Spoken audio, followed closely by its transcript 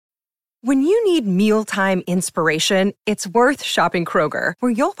When you need mealtime inspiration, it's worth shopping Kroger,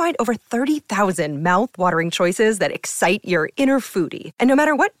 where you'll find over 30,000 mouth-watering choices that excite your inner foodie. And no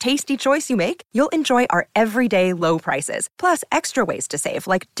matter what tasty choice you make, you'll enjoy our everyday low prices, plus extra ways to save,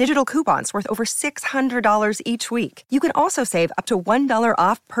 like digital coupons worth over $600 each week. You can also save up to $1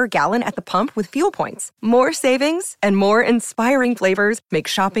 off per gallon at the pump with fuel points. More savings and more inspiring flavors make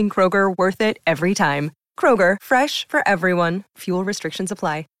shopping Kroger worth it every time. Kroger, fresh for everyone. Fuel restrictions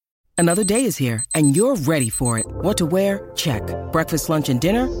apply. Another day is here, and you're ready for it. What to wear? Check. Breakfast, lunch, and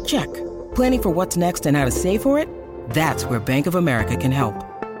dinner? Check. Planning for what's next and how to save for it? That's where Bank of America can help.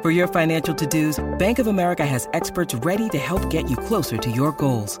 For your financial to-dos, Bank of America has experts ready to help get you closer to your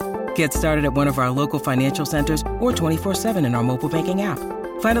goals. Get started at one of our local financial centers or 24/7 in our mobile banking app.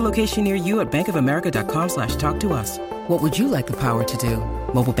 Find a location near you at bankofamerica.com/talktous. What would you like the power to do?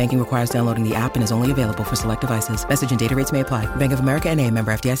 Mobile banking requires downloading the app and is only available for select devices. Message and data rates may apply. Bank of America N.A.,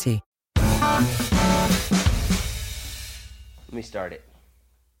 member FDIC. Let me start it.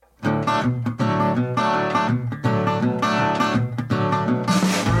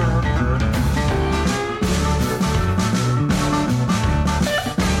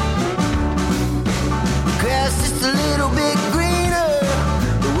 Grass just a little bit greener,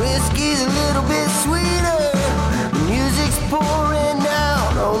 the whiskey's a little bit sweeter, the music's pouring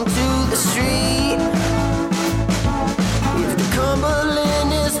out onto the street. If the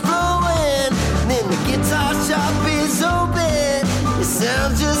Cumberland is flowing, then the guitar shop is open. It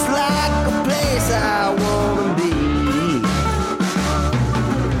sounds just like a place I wanna be.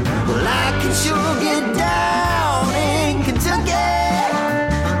 Well, I can sure get down in Kentucky.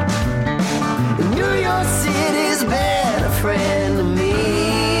 New York City's been a friend to me.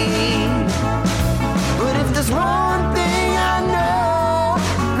 But if there's one thing I know,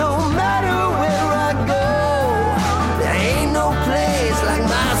 no matter where I go, there ain't no place like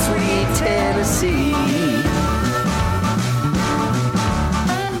my sweet Tennessee.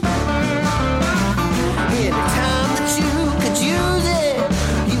 Anytime that you could use it,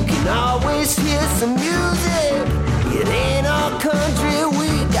 you can always hear some music. It ain't our country, we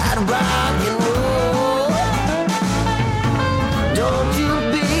got rock and roll. Don't you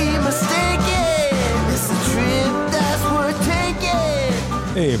be mistaken, it's a trip that's worth taking.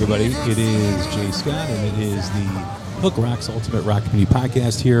 Hey everybody, it is Jay Scott, and it is the Hook Rocks Ultimate Rock Community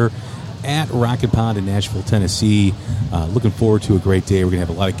Podcast here at Rocket Pond in Nashville, Tennessee. Looking forward to a great day. We're going to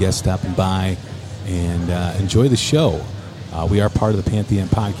have a lot of guests stopping by and enjoy the show. We are part of the Pantheon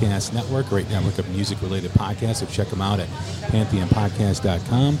Podcast Network, a great network of music-related podcasts, so check them out at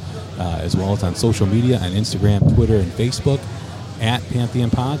pantheonpodcast.com, as well as on social media on Instagram, Twitter, and Facebook at Pantheon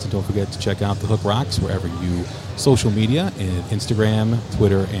Pods. And don't forget to check out the Hook Rocks wherever you social media, in Instagram,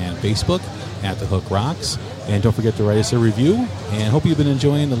 Twitter, and Facebook at the Hook Rocks. And don't forget to write us a review. And hope you've been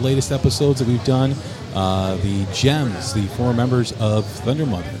enjoying the latest episodes that we've done. The Gems, the former members of Thunder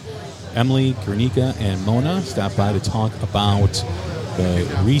Mother, Emily, Guernica, and Mona stopped by to talk about the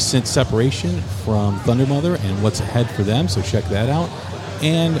recent separation from Thunder Mother and what's ahead for them, so check that out.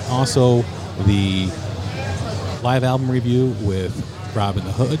 And also the live album review with Robin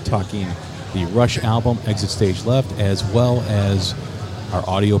the Hood, talking the Rush album, Exit Stage Left, as well as our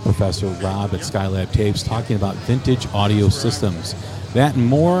audio professor, Rob at Skylab Tapes, talking about vintage audio systems. That and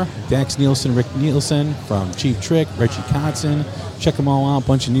more. Dax Nielsen, Rick Nielsen from Cheap Trick, Reggie Kotzen. Check them all out.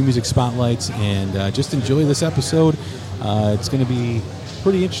 Bunch of new music spotlights, and just enjoy this episode. It's going to be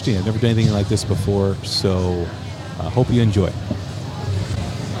pretty interesting. I've never done anything like this before, so hope you enjoy.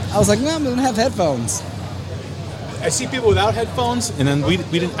 I was like, no, I'm going to have headphones. I see people without headphones, and then we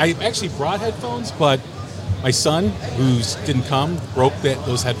didn't. I actually brought headphones, but my son, who didn't come, broke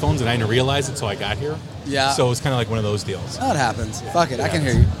those headphones, and I didn't realize it until I got here. Yeah. So it's kind of like one of those deals. Oh, it happens. Fuck it. I can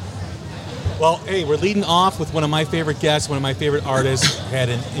hear you. Well, hey, we're leading off with one of my favorite guests, one of my favorite artists. Had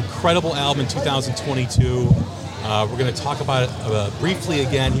an incredible album in 2022. We're going to talk about it briefly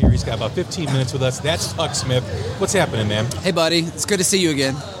again here. He's got about 15 minutes with us. That's Huck Smith. What's happening, man? Hey, buddy. It's good to see you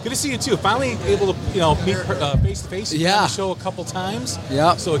again. Good to see you, too. Finally able to meet face-to-face. Yeah. On the show a couple times.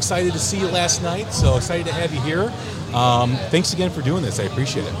 Yeah. So excited to see you last night. So excited to have you here. Thanks again for doing this. I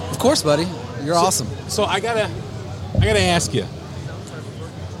appreciate it. Of course, buddy. You're awesome. So I gotta ask you,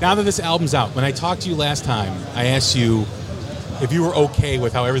 now that this album's out, when I talked to you last time, I asked you if you were okay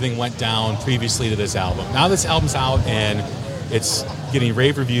with how everything went down previously to this album. Now this album's out and it's getting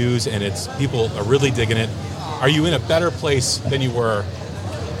rave reviews and people are really digging it. Are you in a better place than you were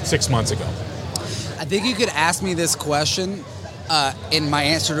 6 months ago? I think you could ask me this question and my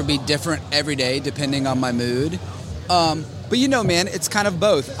answer would be different every day depending on my mood. But man, it's kind of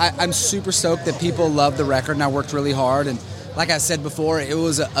both. I'm super stoked that people love the record, and I worked really hard, and like I said before, it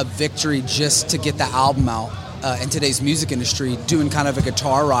was a victory just to get the album out in today's music industry, doing kind of a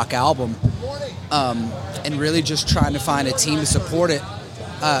guitar rock album, and really just trying to find a team to support it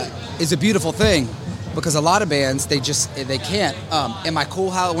is a beautiful thing, because a lot of bands, they can't. Am I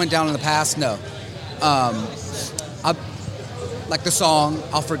cool how it went down in the past? No. Like the song,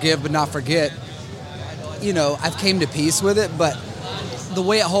 I'll forgive but not forget, I've came to peace with it, but the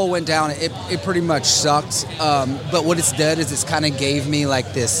way it whole went down, it pretty much sucked. But what it's done is it's kind of gave me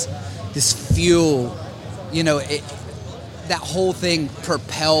like this fuel, that whole thing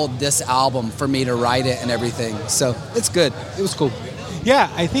propelled this album for me to write it and everything. So it's good. It was cool.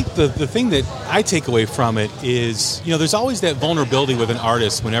 Yeah, I think the thing that I take away from it is, there's always that vulnerability with an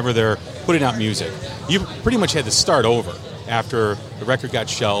artist whenever they're putting out music. You pretty much had to start over after the record got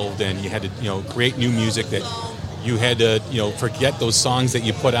shelved, and you had to, create new music that you had to, forget those songs that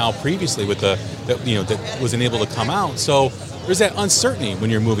you put out previously that wasn't able to come out. So there's that uncertainty when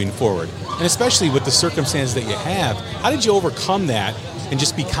you're moving forward. And especially with the circumstances that you have, how did you overcome that and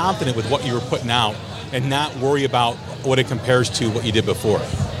just be confident with what you were putting out and not worry about what it compares to what you did before?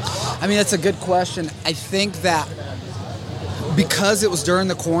 I mean, that's a good question. I think that because it was during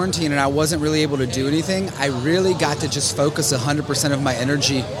the quarantine and I wasn't really able to do anything, I really got to just focus 100% of my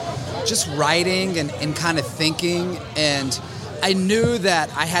energy just writing and kind of thinking. And I knew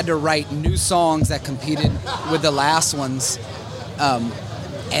that I had to write new songs that competed with the last ones.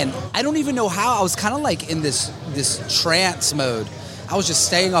 And I don't even know how. I was kind of like in this trance mode. I was just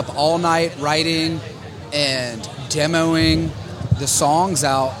staying up all night writing and demoing the songs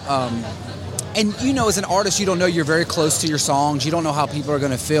out. And, as an artist, you don't know. You're very close to your songs. You don't know how people are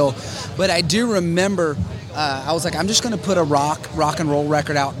going to feel. But I do remember I was like, I'm just going to put a rock and roll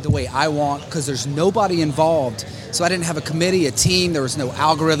record out the way I want, because there's nobody involved. So I didn't have a committee, a team. There was no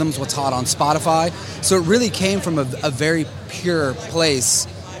algorithms, what's hot on Spotify. So it really came from a very pure place,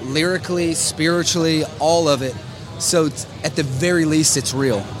 lyrically, spiritually, all of it. So at the very least, it's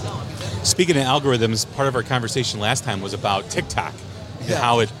real. Speaking of algorithms, part of our conversation last time was about TikTok and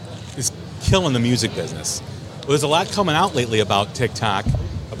how it is killing the music business. Well, there's a lot coming out lately about TikTok,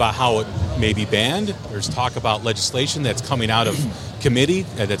 about how it may be banned. There's talk about legislation that's coming out of committee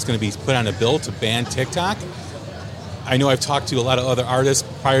that's going to be put on a bill to ban TikTok. I know I've talked to a lot of other artists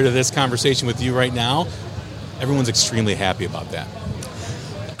prior to this conversation with you right now. Everyone's extremely happy about that.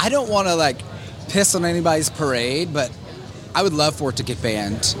 I don't want to piss on anybody's parade, but I would love for it to get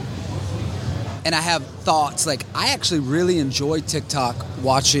banned. And I have thoughts, I actually really enjoy TikTok,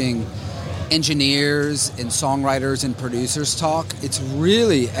 watching engineers and songwriters and producers talk. It's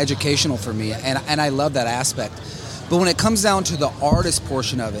really educational for me, and I love that aspect. But when it comes down to the artist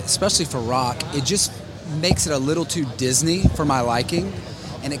portion of it, especially for rock, it just makes it a little too Disney for my liking,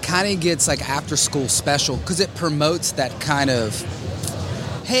 and it kind of gets after school special, because it promotes that kind of,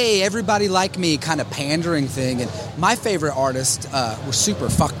 hey, everybody like me kind of pandering thing. And my favorite artists were super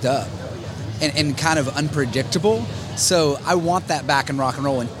fucked up and kind of unpredictable. So I want that back in rock and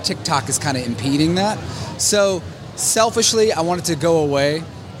roll, and TikTok is kind of impeding that. So selfishly, I want it to go away,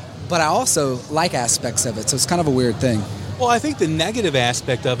 but I also like aspects of it. So it's kind of a weird thing. Well, I think the negative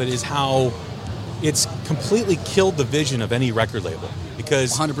aspect of it is how it's completely killed the vision of any record label,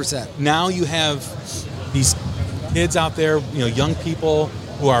 because 100%. Now you have these kids out there, young people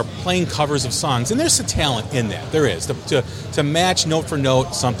who are playing covers of songs, and there's some talent in that. There is to match note for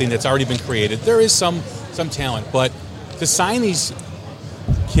note something that's already been created. There is some talent, but to sign these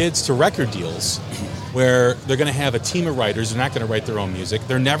kids to record deals where they're going to have a team of writers, they're not going to write their own music,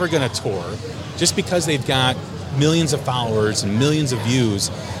 they're never going to tour, just because they've got millions of followers and millions of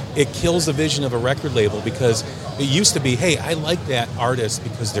views, it kills the vision of a record label, because it used to be, hey, I like that artist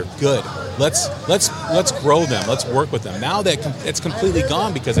because they're good. Let's grow them. Let's work with them. Now that it's completely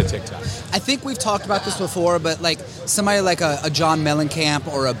gone because of TikTok. I think we've talked about this before, but somebody like a John Mellencamp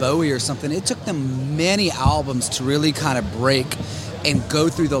or a Bowie or something, it took them many albums to really kind of break and go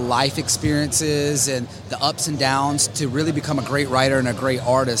through the life experiences and the ups and downs to really become a great writer and a great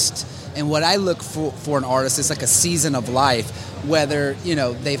artist. And what I look for an artist is a season of life, whether,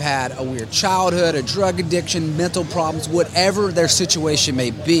 they've had a weird childhood, a drug addiction, mental problems, whatever their situation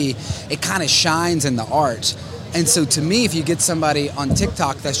may be, it kind of shines in the art. And so to me, if you get somebody on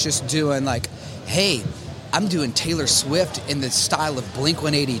TikTok that's just doing hey, I'm doing Taylor Swift in the style of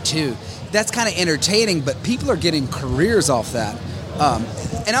Blink-182, that's kind of entertaining, but people are getting careers off that.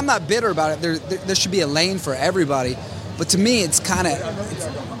 And I'm not bitter about it. There should be a lane for everybody. But to me, it's kind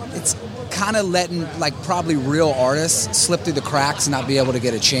of letting probably real artists slip through the cracks and not be able to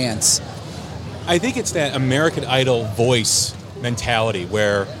get a chance. I think it's that American Idol voice mentality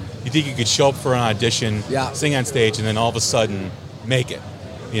where you think you could show up for an audition, Yeah. sing on stage, and then all of a sudden make it.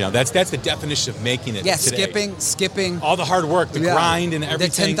 That's the definition of making it. Yeah, today. skipping. All the hard work, the grind, and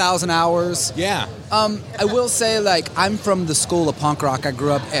everything. The 10,000 hours. Yeah. I will say, I'm from the school of punk rock. I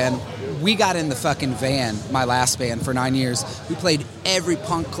grew up, and we got in the fucking van, my last band, for 9 years. We played every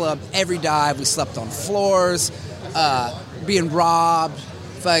punk club, every dive. We slept on floors, being robbed,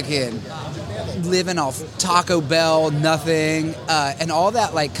 fucking living off Taco Bell, nothing. And all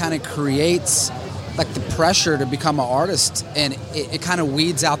that, kind of creates the pressure to become an artist, and it kind of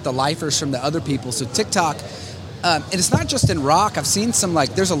weeds out the lifers from the other people. So TikTok, and it's not just in rock. I've seen some,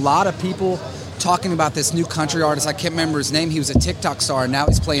 there's a lot of people talking about this new country artist. I can't remember his name. He was a TikTok star, and now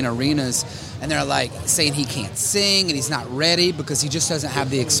he's playing arenas, and they're saying he can't sing and he's not ready because he just doesn't have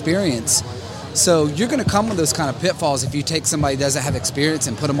the experience. So you're going to come with those kind of pitfalls if you take somebody that doesn't have experience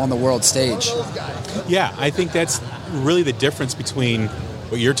and put them on the world stage. Yeah, I think that's really the difference between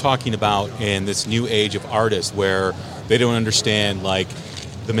what you're talking about and this new age of artists where they don't understand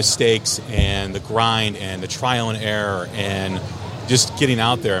the mistakes and the grind and the trial and error and just getting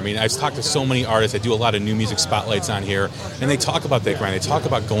out there. I mean, I've talked to so many artists. I do a lot of new music spotlights on here, and they talk about that grind. They talk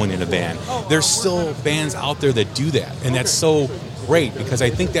about going in a band. There's still bands out there that do that, and that's so great because I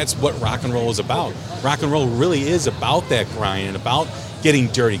think that's what rock and roll is about. Rock and roll really is about that grind and about getting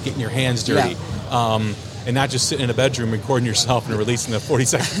dirty, getting your hands dirty. Yeah. And not just sitting in a bedroom recording yourself and releasing a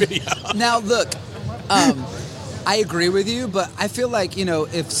 40-second video. Now, look, I agree with you, but I feel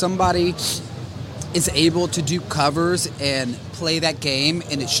if somebody is able to do covers and play that game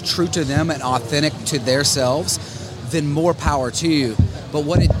and it's true to them and authentic to themselves, then more power to you. But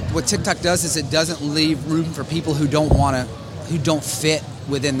what TikTok does is it doesn't leave room for people who don't fit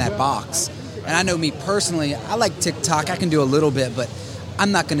within that box. And I know me personally, I like TikTok. I can do a little bit, but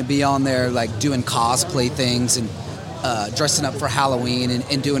I'm not going to be on there doing cosplay things and dressing up for Halloween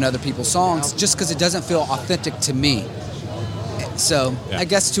and doing other people's songs just because it doesn't feel authentic to me. So yeah. I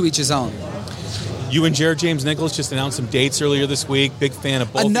guess to each his own. You and Jared James Nichols just announced some dates earlier this week. Big fan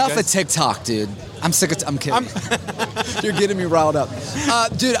of both. Enough of TikTok, dude. I'm sick of I'm kidding. You're getting me riled up.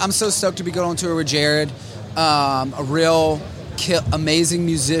 Dude, I'm so stoked to be going on tour with Jared. A real amazing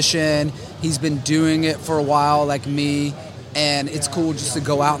musician. He's been doing it for a while like me. And it's cool just to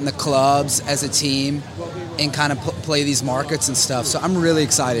go out in the clubs as a team and kind of play these markets and stuff. So I'm really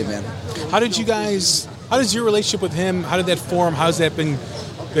excited, man. How does your relationship with him, how did that form? How's that been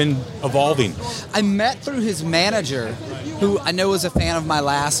evolving? I met through his manager, who I know was a fan of my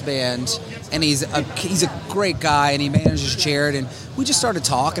last band, and he's a great guy, and he manages Jared, and we just started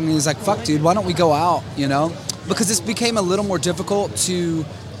talking, and he was like, fuck, dude, why don't we go out, Because this became a little more difficult to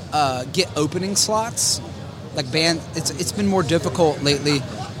get opening slots. It's been more difficult lately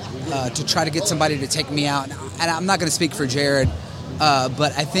to try to get somebody to take me out. And I'm not going to speak for Jared,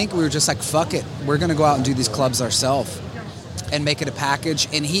 but I think we were just fuck it. We're going to go out and do these clubs ourselves and make it a package.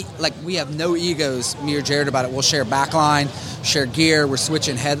 And we have no egos, me or Jared, about it. We'll share backline, share gear. We're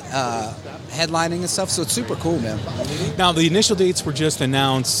switching headlining and stuff. So it's super cool, man. Now, the initial dates were just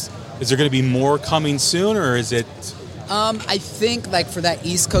announced. Is there going to be more coming soon, or is it... I think for that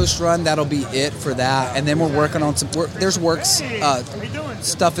East Coast run, that'll be it for that. And then we're working on some work. There's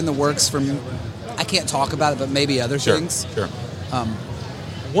stuff in the works from, I can't talk about it, but maybe other things. Sure.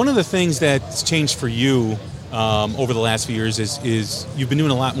 One of the things that's changed for you over the last few years is you've been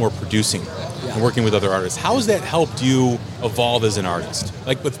doing a lot more producing and working with other artists. How has that helped you evolve as an artist?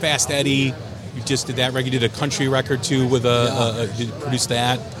 With Fast Eddie, you just did that record. You did a country record too with you produced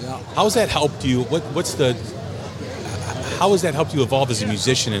that. Yeah. How has that helped you? How has that helped you evolve as a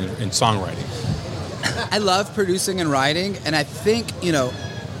musician and songwriting? I love producing and writing, and I think,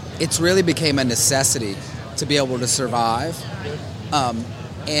 it's really became a necessity to be able to survive.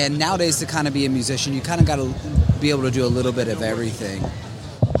 And nowadays, to kind of be a musician, you kind of got to be able to do a little bit of everything.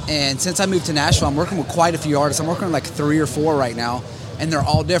 And since I moved to Nashville, I'm working with quite a few artists. I'm working with 3 or 4 right now, and they're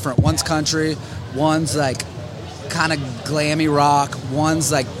all different. One's country, one's kind of glammy rock,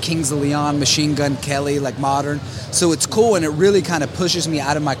 one's Kings of Leon, Machine Gun Kelly, modern. So it's cool, and it really kind of pushes me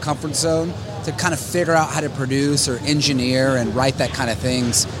out of my comfort zone to kind of figure out how to produce or engineer and write that kind of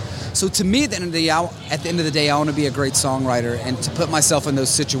things. So to me, at the end of the day, I want to be a great songwriter, and to put myself in those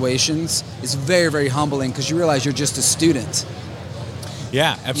situations is very, very humbling because you realize you're just a student.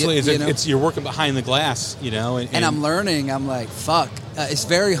 Yeah, absolutely. It's you're working behind the glass, And I'm learning. I'm fuck. It's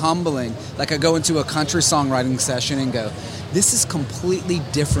very humbling. I go into a country songwriting session and go, this is completely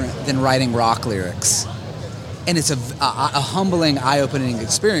different than writing rock lyrics. And it's a humbling, eye-opening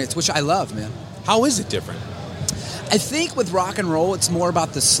experience, which I love, man. How is it different? I think with rock and roll, it's more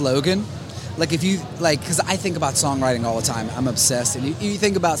about the slogan. Like if you because I think about songwriting all the time. I'm obsessed. And you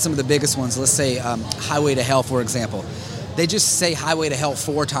think about some of the biggest ones. Let's say Highway to Hell, for example. They just say Highway to Hell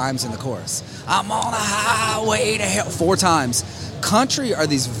 4 times in the chorus. I'm on a highway to hell 4 times. Country are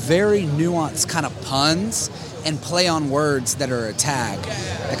these very nuanced kind of puns and play on words that are a tag,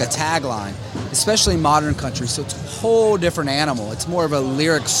 like a tagline, especially modern country. So it's a whole different animal. It's more of a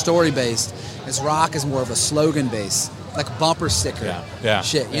lyric story based, as rock is more of a slogan based, like bumper sticker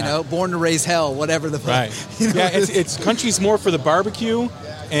shit, you know, born to raise hell, whatever the fuck. Right. You know? Yeah, it's country's more for the barbecue,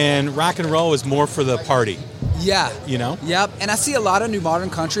 and rock and roll is more for the party. Yeah. You know? Yep. And I see a lot of new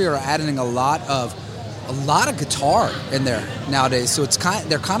modern country are adding a lot of guitar in there nowadays. So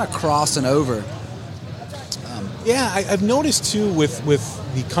they're kind of crossing over. Yeah, I've noticed too with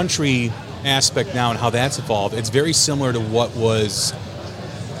the country aspect now and how that's evolved. It's very similar to what was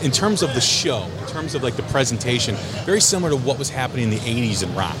in terms of the show, in terms of like the presentation, very similar to what was happening in the 80s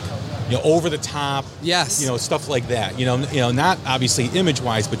in rock. You know, over the top. Yes. You know, stuff like that. You know, not obviously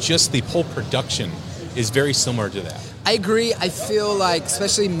image-wise, but just the whole production is very similar to that. I agree. I feel like,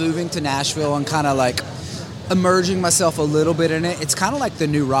 especially moving to Nashville and kind of like immersing myself a little bit in it, it's kind of like the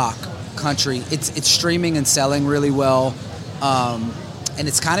new rock country. It's streaming and selling really well, and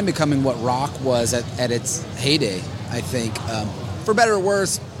it's kind of becoming what rock was at its heyday, I think. For better or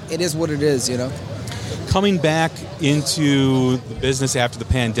worse, it is what it is, you know? Coming back into the business after the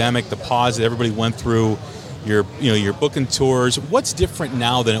pandemic, the pause that everybody went through, you're booking tours. What's different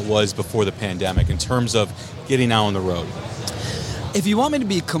now than it was before the pandemic in terms of getting out on the road? If you want me to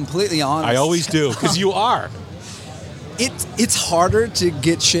be completely honest, I always do, because you are. It's harder to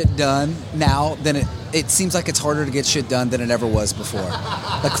get shit done now than it seems like it's harder to get shit done than it ever was before.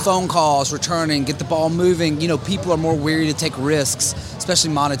 Like phone calls, returning, get the ball moving. You know, people are more wary to take risks,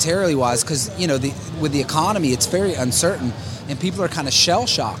 especially monetarily wise, because you know with the economy, it's very uncertain, and people are kind of shell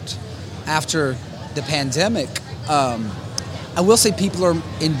shocked after the pandemic. I will say people are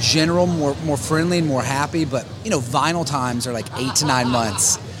in general more friendly and more happy, but you know, vinyl times are like 8 to 9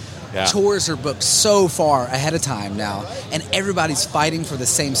 months. Yeah. Tours are booked so far ahead of time now, and everybody's fighting for the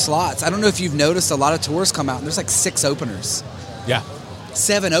same slots. I don't know if you've noticed, a lot of tours come out and there's like 6 openers. Yeah.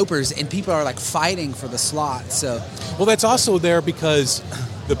 7 openers, and people are like fighting for the slot. So, well, that's also there because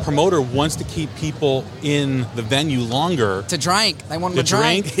the promoter wants to keep people in the venue longer. To drink. They want to them to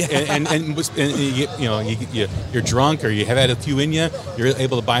drink. and you're drunk or you have had a few in you, you're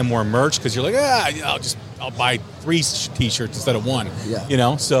able to buy more merch because you're like, I'll buy 3 T-shirts instead of 1. Yeah. You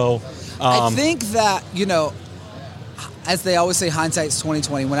know, so... I think that, you know, as they always say, hindsight's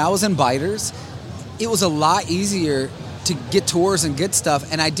 2020. When I was in Biters, it was a lot easier to get tours and get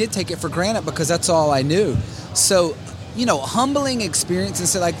stuff, and I did take it for granted because that's all I knew. So, you know, humbling experience and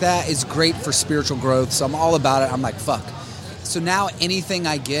stuff like that is great for spiritual growth, so I'm all about it. I'm like, fuck. So now anything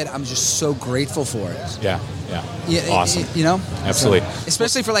I get, I'm just so grateful for it. Yeah. Awesome. You know? Absolutely. So,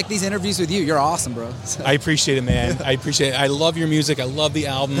 especially for like these interviews with you. You're awesome, bro. So. I appreciate it, man. I appreciate it. I love your music. I love the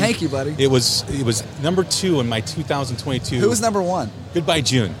album. Thank you, buddy. It was number 2 in my 2022. Who was number 1? Goodbye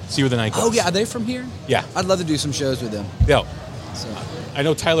June. See where the night goes. Oh, yeah. Are they from here? Yeah. I'd love to do some shows with them. Yeah. So. I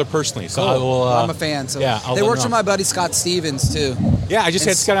know Tyler personally, so cool. I will, I'm a fan. So yeah, they worked for my buddy Scott Stevens too. Yeah, I just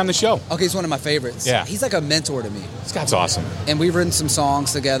had Scott on the show. Okay, he's one of my favorites. Yeah, he's like a mentor to me. Scott's awesome, and we've written some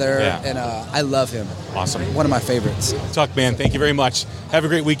songs together. Yeah. And I love him. Awesome, one of my favorites. Tuck, man, thank you very much. Have a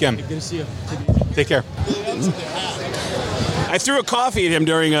great weekend. Good to see you. Take care. I threw a coffee at him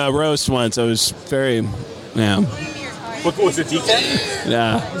during a roast once. I was very, What was it, D10?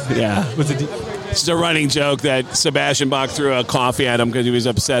 Yeah. Was it? It's a running joke that Sebastian Bach threw a coffee at him because he was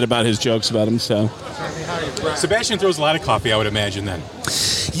upset about his jokes about him. So, Sebastian throws a lot of coffee, I would imagine. Then,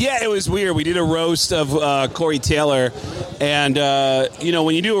 yeah, it was weird. We did a roast of Corey Taylor, and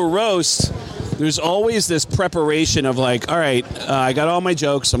when you do a roast, there's always this preparation of like, all right, I got all my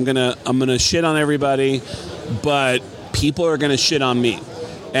jokes. I'm gonna shit on everybody, but people are gonna shit on me,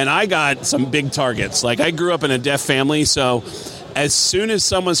 and I got some big targets. Like I grew up in a deaf family, so. As soon as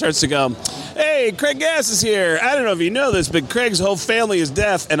someone starts to go, hey, Craig Gass is here. I don't know if you know this, but Craig's whole family is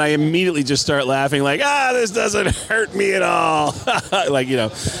deaf. And I immediately just start laughing like, this doesn't hurt me at all.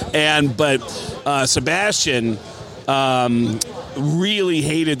 But Sebastian really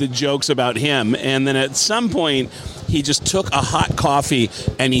hated the jokes about him. And then at some point, he just took a hot coffee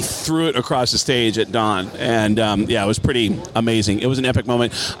and he threw it across the stage at Don. And, it was pretty amazing. It was an epic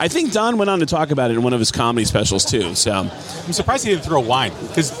moment. I think Don went on to talk about it in one of his comedy specials, too. So I'm surprised he didn't throw wine,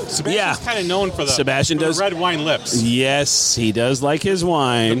 because Sebastian's kind of known for the red wine lips. Yes, he does like his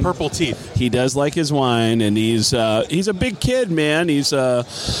wine. The purple teeth. He does like his wine, and he's a big kid, man. He's a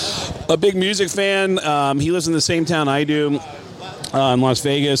big music fan. He lives in the same town I do. in Las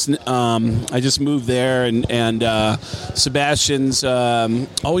Vegas. I just moved there, and Sebastian's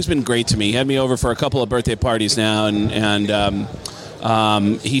always been great to me. He had me over for a couple of birthday parties now, and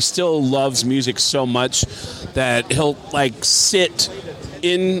he still loves music so much that he'll like sit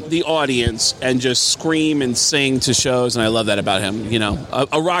in the audience and just scream and sing to shows, and I love that about him. You know,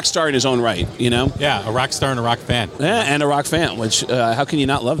 a rock star in his own right. You know, Yeah, a rock star and a rock fan. yeah, and a rock fan. Which how can you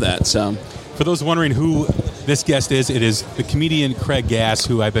not love that? So. For those wondering who this guest is, it is the comedian Craig Gass,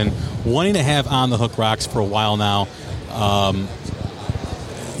 who I've been wanting to have on the Hook Rocks for a while now.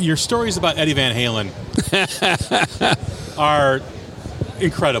 Your stories about Eddie Van Halen are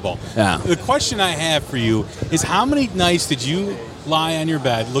incredible. Yeah. The question I have for you is, how many nights did you lie on your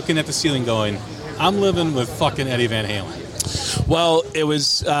bed looking at the ceiling going, I'm living with fucking Eddie Van Halen? Well, it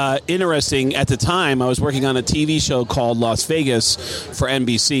was interesting. At the time, I was working on a TV show called Las Vegas for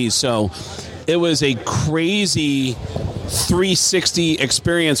NBC, so it was a crazy 360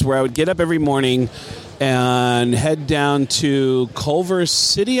 experience where I would get up every morning and head down to Culver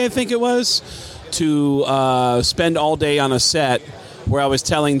City, I think it was, to spend all day on a set where I was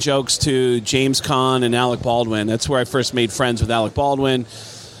telling jokes to James Caan and Alec Baldwin. That's where I first made friends with Alec Baldwin.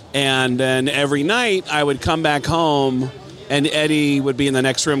 And then every night I would come back home and Eddie would be in the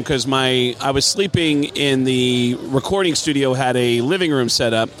next room because I was sleeping in the recording studio, had a living room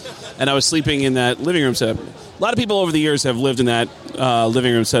set up, and I was sleeping in that living room setup. A lot of people over the years have lived in that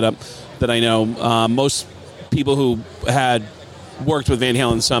living room setup that I know. Most people who had worked with Van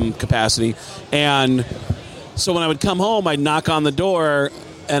Halen in some capacity. And so when I would come home, I'd knock on the door,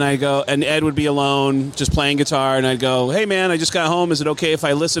 and I'd go, and Ed would be alone, just playing guitar, and I'd go, hey, man, I just got home. Is it okay if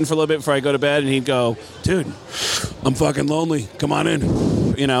I listen for a little bit before I go to bed? And he'd go, dude, I'm fucking lonely. Come on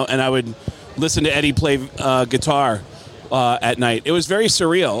in. You know, and I would listen to Eddie play guitar at night. It was very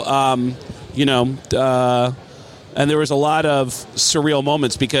surreal, you know, and there was a lot of surreal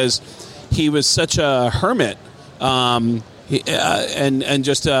moments because he was such a hermit and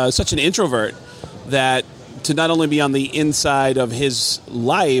just such an introvert that to not only be on the inside of his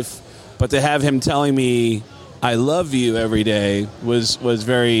life, but to have him telling me, I love you every day was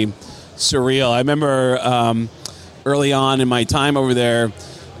very surreal. I remember early on in my time over there,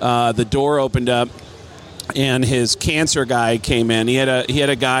 the door opened up and his cancer guy came in. He had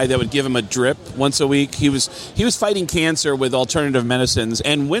a guy that would give him a drip once a week. He was fighting cancer with alternative medicines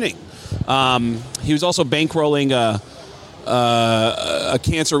and winning. He was also bankrolling a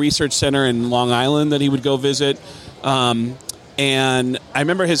cancer research center in Long Island that he would go visit. And I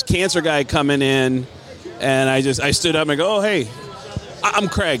remember his cancer guy coming in, and I stood up and I go, oh, hey, I'm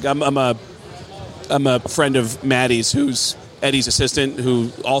Craig. I'm a friend of Maddie's, who's Eddie's assistant,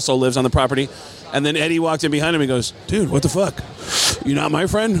 who also lives on the property. And then Eddie walked in behind him and goes, dude, what the fuck? You're not my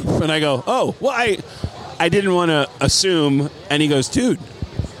friend? And I go, oh, well, I didn't want to assume. And he goes, dude,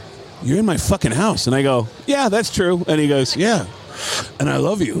 you're in my fucking house. And I go, yeah, that's true. And he goes, yeah, and I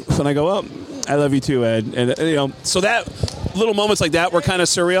love you. And I go, well, I love you too, Ed. And you know, so that little moments like that were kind of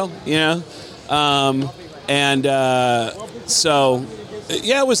surreal, you know? So,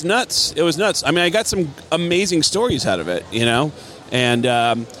 yeah, it was nuts. It was nuts. I mean, I got some amazing stories out of it, you know? And,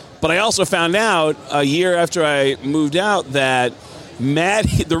 but I also found out a year after I moved out that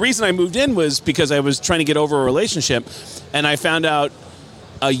Maddie, the reason I moved in was because I was trying to get over a relationship. And I found out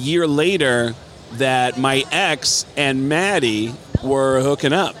a year later that my ex and Maddie were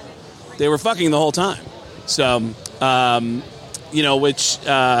hooking up. They were fucking the whole time. So, you know, which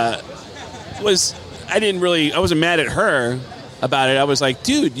I wasn't mad at her about it. I was like,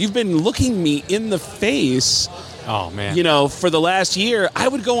 dude, you've been looking me in the face. Oh, man. You know, for the last year, I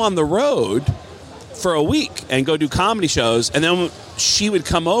would go on the road for a week and go do comedy shows. And then she would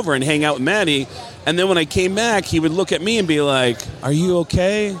come over and hang out with Maddie. And then when I came back, he would look at me and be like, are you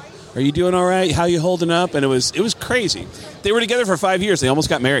okay? Are you doing all right? How you holding up? And it was crazy. They were together for 5 years. They almost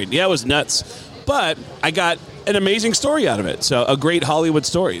got married. Yeah, it was nuts. But I got an amazing story out of it. So a great Hollywood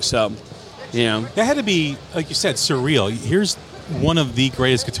story. So, you know. That had to be, like you said, surreal. Here's one of the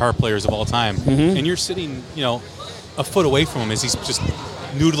greatest guitar players of all time. Mm-hmm. And you're sitting, you know, a foot away from him as he's just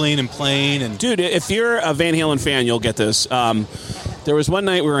noodling and playing. And dude, if you're a Van Halen fan, you'll get this. There was one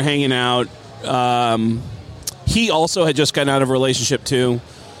night we were hanging out. He also had just gotten out of a relationship too.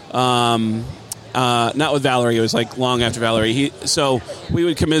 Not with Valerie. It was like long after Valerie. So we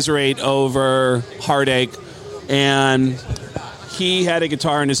would commiserate over heartache, and he had a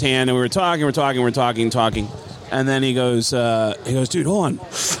guitar in his hand, and we were talking, and then he goes, dude, hold on,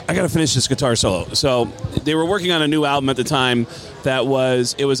 I got to finish this guitar solo. So they were working on a new album at the time it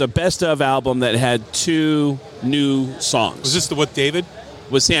was a best of album that had 2 new songs. Was this with David?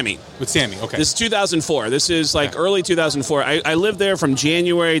 with Sammy. With Sammy, okay. This is 2004. This is like early 2004. I lived there from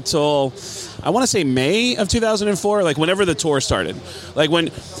January till, I want to say May of 2004, like whenever the tour started. Like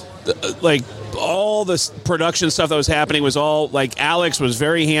when, like all this production stuff that was happening was all, like Alex was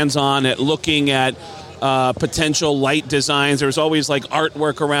very hands-on at looking at potential light designs. There was always like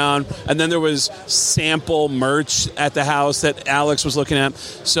artwork around, and then there was sample merch at the house that Alex was looking at.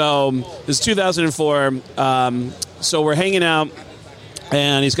 So this is 2004. So we're hanging out,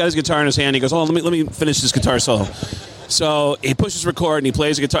 and he's got his guitar in his hand. He goes, "Oh, let me finish this guitar solo." So he pushes record and he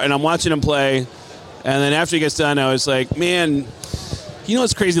plays the guitar, and I'm watching him play. And then after he gets done, I was like, "Man, you know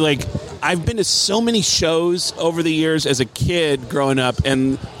what's crazy? Like, I've been to so many shows over the years as a kid growing up,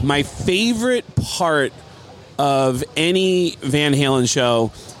 and my favorite part of any Van Halen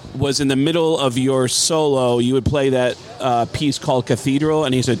show was in the middle of your solo. You would play that piece called Cathedral,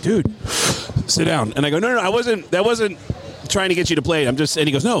 and he said, "Dude, sit down." And I go, "No, that wasn't trying to get you to play it. I'm just," and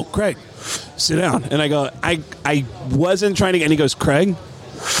he goes, "No, Craig, sit down." And I go, I wasn't trying to, and he goes, "Craig,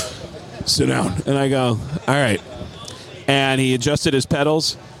 sit down." And I go, "All right." And he adjusted his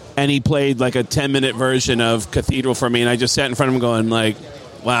pedals, and he played like a 10-minute version of Cathedral for me, and I just sat in front of him going like,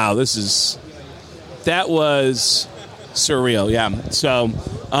 wow, that was surreal, yeah. So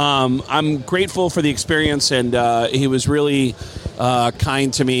I'm grateful for the experience, and he was really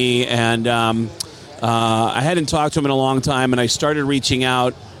kind to me, and I hadn't talked to him in a long time, and I started reaching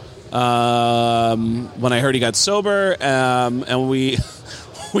out when I heard he got sober, and we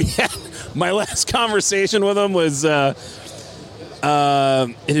had my last conversation with him was it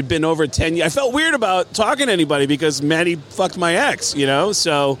had been over 10 years. I felt weird about talking to anybody because Maddie fucked my ex, you know?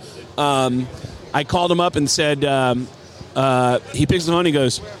 So I called him up and said, he picks the phone, he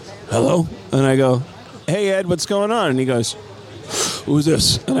goes, "Hello?" And I go, "Hey, Ed, what's going on?" And he goes, "Who's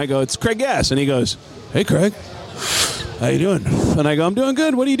this?" And I go, "It's Craig Gass." And he goes, "Hey, Craig, how you doing?" And I go, "I'm doing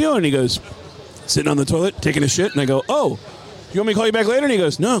good. What are you doing?" And he goes, "Sitting on the toilet, taking a shit." And I go, "Oh, you want me to call you back later?" And he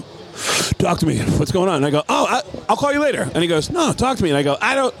goes, "No. Talk to me. What's going on?" And I go, "Oh, I'll call you later." And he goes, "No, talk to me." And I go,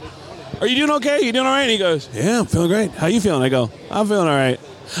 "Are you doing okay? You doing all right?" And he goes, "Yeah, I'm feeling great. How you feeling?" I go, "I'm feeling all right.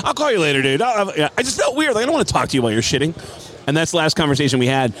 I'll call you later, dude." I just felt weird. Like, I don't want to talk to you while you're shitting. And that's the last conversation we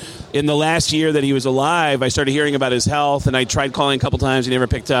had. In the last year that he was alive, I started hearing about his health, and I tried calling a couple times. He never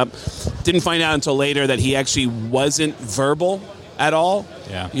picked up. Didn't find out until later that he actually wasn't verbal at all.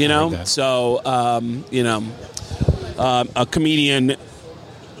 Yeah, you know? So, a comedian...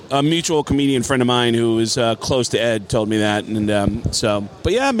 A mutual comedian friend of mine who is close to Ed told me that, and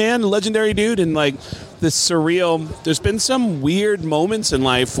but yeah, man, legendary dude, and like this surreal. There's been some weird moments in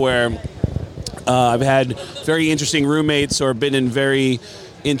life where I've had very interesting roommates or been in very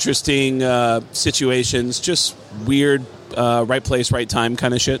interesting situations, just weird, right place, right time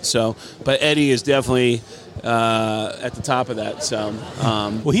kind of shit. So, but Eddie is definitely at the top of that. So,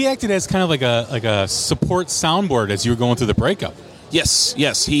 well, he acted as kind of like a support soundboard as you were going through the breakup. Yes.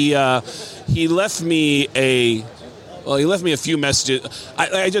 He left me a few messages.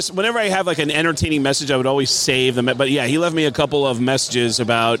 I just, whenever I have like an entertaining message, I would always save them. But yeah, he left me a couple of messages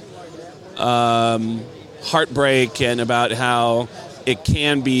about heartbreak and about how it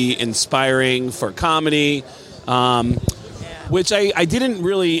can be inspiring for comedy, which I didn't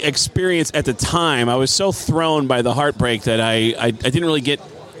really experience at the time. I was so thrown by the heartbreak that I didn't really get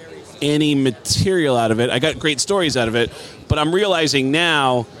any material out of it. I got great stories out of it, but I'm realizing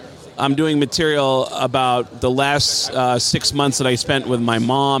now I'm doing material about the last 6 months that I spent with my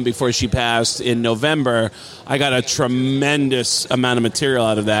mom before she passed in November. I got a tremendous amount of material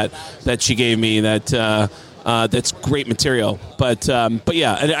out of that she gave me that's great material. But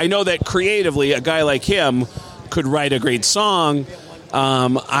yeah, and I know that creatively a guy like him could write a great song.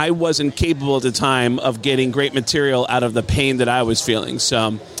 I wasn't capable at the time of getting great material out of the pain that I was feeling.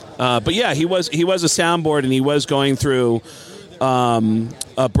 So but yeah, he was a soundboard, and he was going through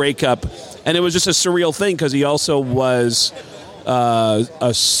a breakup, and it was just a surreal thing because he also was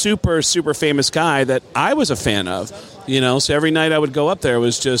a super, super famous guy that I was a fan of, you know. So every night I would go up there, it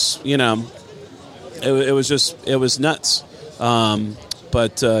was just, you know, it was nuts.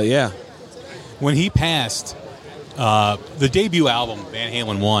 But yeah, when he passed, the debut album Van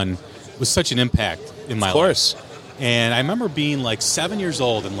Halen 1 was such an impact in my life. And I remember being like 7 years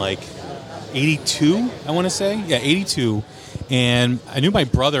old in like 82, I want to say. Yeah, 82. And I knew my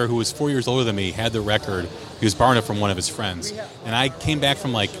brother, who was 4 years older than me, had the record. He was borrowing it from one of his friends. And I came back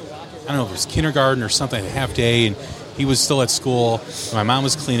from like, I don't know if it was kindergarten or something, a half day, and he was still at school. My mom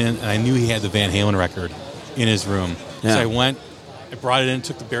was cleaning, and I knew he had the Van Halen record in his room. Yeah. So I went, I brought it in,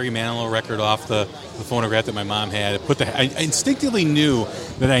 took the Barry Manilow record off the phonograph that my mom had. I instinctively knew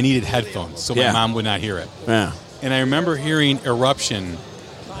that I needed headphones so my mom would not hear it. Yeah. And I remember hearing Eruption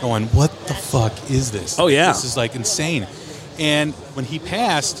going, what the fuck is this? Oh, yeah. This is like insane. And when he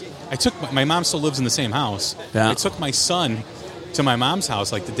passed, I took my mom still lives in the same house. Yeah. I took my son to my mom's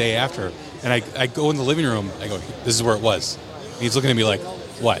house like the day after, and I go in the living room. I go, this is where it was. And he's looking at me like,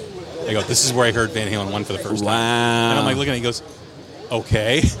 what? I go, this is where I heard Van Halen 1 for the first time. And I'm like looking at him, he goes,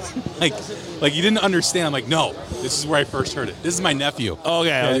 okay. like you didn't understand. I'm like, no, this is where I first heard it. This is my nephew.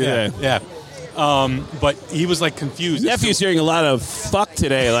 Okay. Yeah. But he was like confused. Nephew's hearing a lot of fuck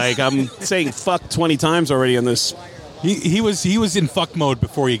today. Like I'm saying fuck 20 times already on this. He was in fuck mode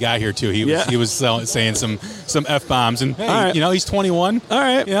before he got here too. He was saying some F-bombs, and hey, right. he's 21. All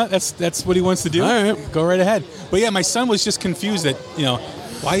right. Yeah, that's what he wants to do. All right. Go right ahead. But yeah, my son was just confused that,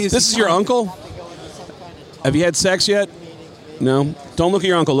 why is This is your uncle? Have you had sex yet? No? Don't look at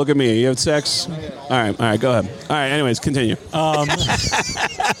your uncle. Look at me. You had sex? All right. Go ahead. All right. Anyways, continue.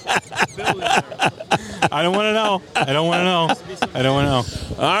 I don't want to know.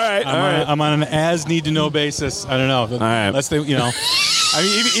 All right. I'm on an as need to know basis. I don't know. All right. Unless they, I mean,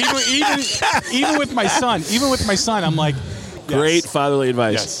 even with my son, I'm like, yes. Great fatherly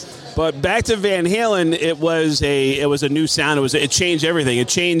advice. Yes. But back to Van Halen, it was a new sound. It changed everything. It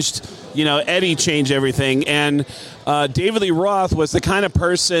changed, Eddie changed everything. And David Lee Roth was the kind of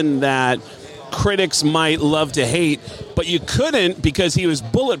person that critics might love to hate, but you couldn't because he was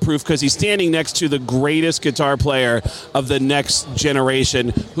bulletproof, because he's standing next to the greatest guitar player of the next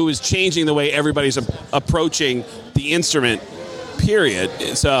generation, who is changing the way everybody's approaching the instrument, period.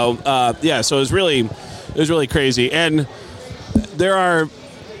 So, so it was really crazy. And there are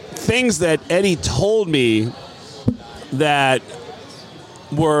things that Eddie told me that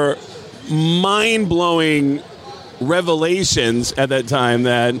were mind-blowing revelations at that time.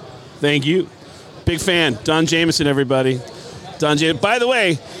 That, thank you. Big fan. Don Jameson, everybody. Don Jameson. By the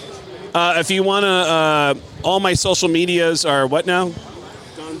way, if you want to, all my social medias are what now?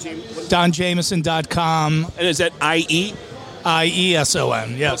 DonJameson.com. And is that IE?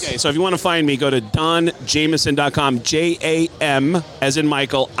 IESON, yes. Okay, so if you want to find me, go to DonJameson.com, JAM, as in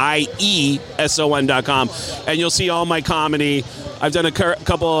Michael, IESON.com, and you'll see all my comedy. I've done a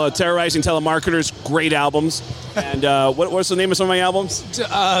couple of Terrorizing Telemarketers, great albums. And what's the name of some of my albums?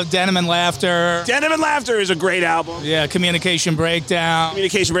 Denim and Laughter. Denim and Laughter is a great album. Yeah, Communication Breakdown.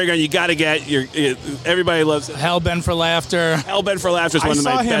 Communication Breakdown, you got to get. Everybody loves it. Hellbent for Laughter. Hellbent for Laughter is one of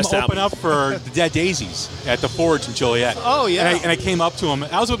my best albums. I saw him open up for the Dead Daisies at the Forge in Joliet. Oh, yeah. And I came up to him.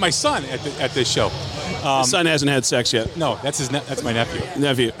 I was with my son at this show. His son hasn't had sex yet. No, that's my nephew.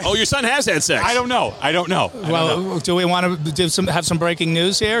 Nephew. Oh, your son has had sex. I don't know. Well, do we want to have some breaking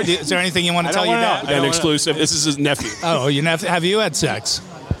news here? Is there anything you want to tell your dad? An exclusive. This is his nephew. Oh, have you had sex?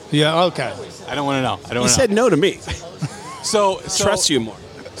 Yeah, okay. I don't want to know. He said no to me. So trust you more.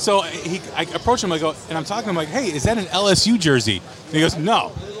 So I approach him, and I'm talking to him like, hey, is that an LSU jersey? And he goes,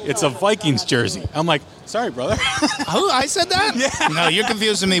 no, it's a Vikings jersey. I'm like, sorry, brother. Who? I said that? Yeah. No, you're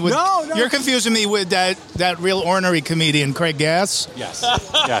confusing me with. No. You're confusing me with that real ornery comedian, Craig Gass. Yes.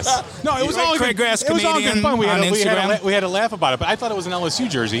 No, it was all Craig Gass It was all good comedian fun. We had a on laugh about it, but I thought it was an LSU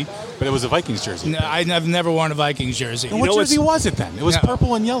jersey, but it was a Vikings jersey. No, I've never worn a Vikings jersey. And what jersey was it then? It was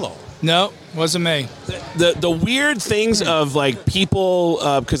purple and yellow. No, wasn't me. The weird things of like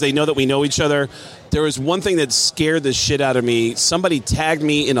people, because they know that we know each other. There was one thing that scared the shit out of me. Somebody tagged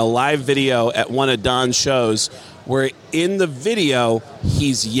me in a live video at one of Don's shows, where in the video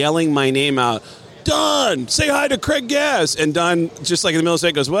he's yelling my name out. Don, say hi to Craig Gass. And Don, just like in the middle of the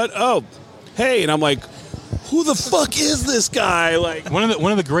set, goes, what? Oh, hey. And I'm like, who the fuck is this guy? Like one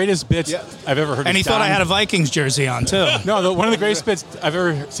of the greatest bits I've ever heard. And he thought I had a Vikings jersey on too. No, one of the greatest bits I've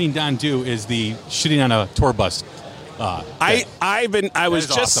ever seen Don do is the shitting on a tour bus. I was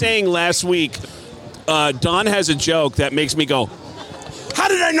just awesome. saying last week, Don has a joke that makes me go, how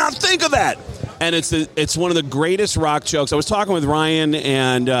did I not think of that? And it's one of the greatest rock jokes. I was talking with Ryan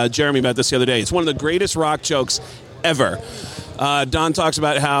and Jeremy about this the other day. It's one of the greatest rock jokes ever. Don talks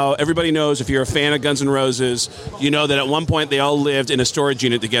about how everybody knows, if you're a fan of Guns N' Roses, you know that at one point they all lived in a storage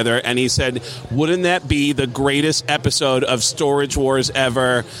unit together. And he said, wouldn't that be the greatest episode of Storage Wars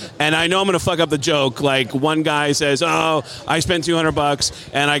ever? And I know I'm going to fuck up the joke. Like one guy says, oh, I spent $200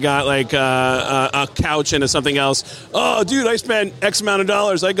 and I got like a couch and something else. Oh, dude, I spent X amount of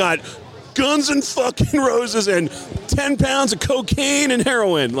dollars. I got Guns N' fucking Roses and 10 pounds of cocaine and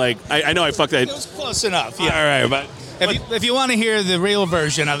heroin. Like, I know I fucked that. It was close enough. Yeah. All right, but if you want to hear the real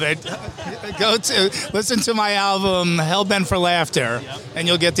version of it, listen to my album Hellbent for Laughter, and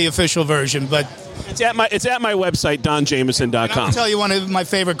you'll get the official version. But it's at my website, DonJameson.com. I'll tell you one of my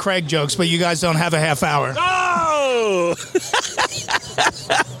favorite Craig jokes, but you guys don't have a half hour. Oh!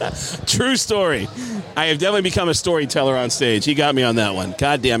 True story. I have definitely become a storyteller on stage. He got me on that one.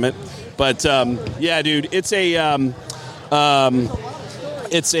 God damn it. But yeah, dude, it's a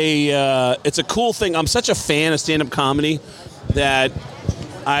cool thing. I'm such a fan of stand-up comedy that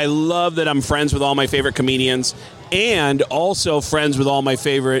I love that I'm friends with all my favorite comedians and also friends with all my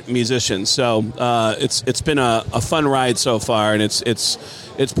favorite musicians. So it's been a fun ride so far, and it's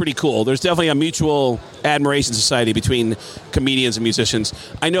pretty cool. There's definitely a mutual admiration society between comedians and musicians.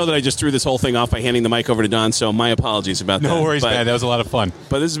 I know that I just threw this whole thing off by handing the mic over to Don, so my apologies about that. No worries, man. That was a lot of fun.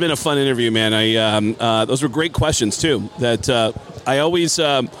 But this has been a fun interview, man. Those were great questions, too, that I always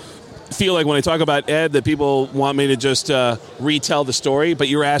feel like when I talk about Ed that people want me to just retell the story, but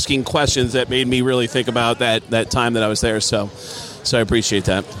you're asking questions that made me really think about that time that I was there. So I appreciate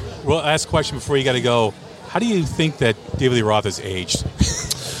that. Well, last question before you got to go. How do you think that David Lee Roth has aged?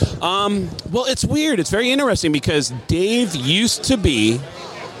 Well, it's weird. It's very interesting because Dave used to be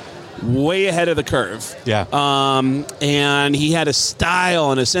way ahead of the curve. Yeah. And he had a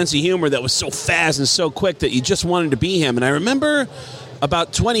style and a sense of humor that was so fast and so quick that you just wanted to be him. And I remember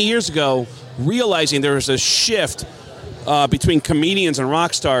about 20 years ago realizing there was a shift between comedians and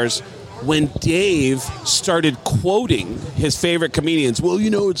rock stars when Dave started quoting his favorite comedians. Well,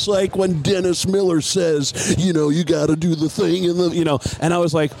 it's like when Dennis Miller says, you got to do the thing, and I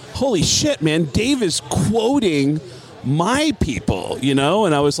was like, holy shit, man, Dave is quoting my people, and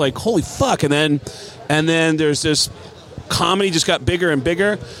I was like, holy fuck. And then there's this comedy just got bigger and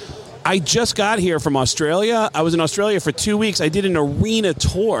bigger. I just got here from Australia. I was in Australia for 2 weeks. I did an arena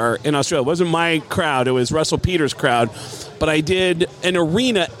tour in Australia. It wasn't my crowd. It was Russell Peters' crowd. But I did an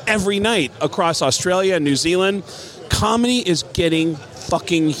arena every night across Australia and New Zealand. Comedy is getting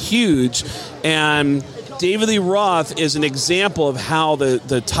fucking huge. And David Lee Roth is an example of how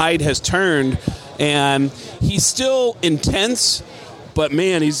the tide has turned. And he's still intense, but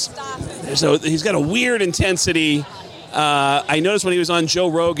man, he's got a weird intensity. I noticed when he was on Joe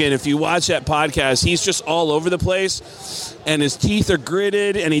Rogan, if you watch that podcast, he's just all over the place, and his teeth are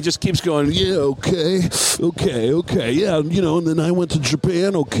gritted, and he just keeps going, yeah, okay, yeah, and then I went to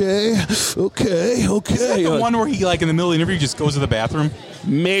Japan, okay. Is that the one where he, like, in the middle of the interview, just goes to the bathroom?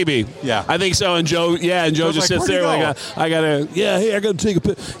 Maybe. Yeah. I think so, and Joe just sits there like, I gotta take a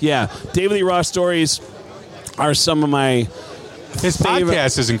pic. Yeah, David Lee Roth stories are some of my His favorite.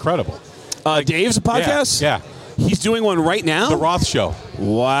 podcast is incredible. Dave's podcast? Yeah. He's doing one right now? The Roth Show.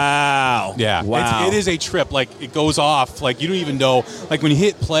 Wow. Yeah. Wow. It is a trip. Like, it goes off. Like, you don't even know. Like, when you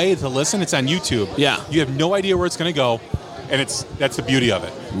hit play to listen, it's on YouTube. Yeah. You have no idea where it's going to go, and that's the beauty of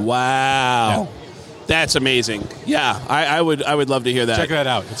it. Wow. Yeah. That's amazing. Yeah, I would love to hear that. Check that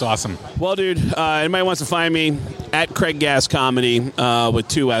out. It's awesome. Well, dude, anybody wants to find me at Craig Gass Comedy with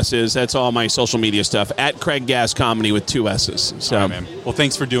 2 S's. That's all my social media stuff. At Craig Gass Comedy with 2 S's. So, all right, man. Well,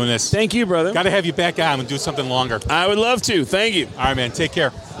 thanks for doing this. Thank you, brother. Got to have you back on and do something longer. I would love to. Thank you. All right, man. Take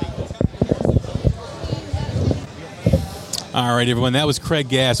care. All right, everyone. That was Craig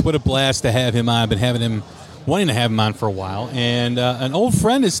Gass. What a blast to have him on. I've been wanting to have him on for a while. And an old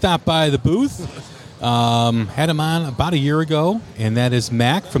friend has stopped by the booth. Had him on about a year ago, and that is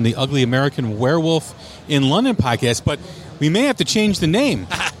Mac from the Ugly American Werewolf in London podcast. But we may have to change the name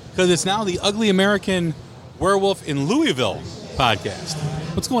because it's now the Ugly American Werewolf in Louisville podcast.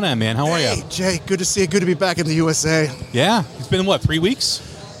 What's going on, man? How are you? Hey, Jay. Good to see you. Good to be back in the USA. Yeah. It's been, 3 weeks?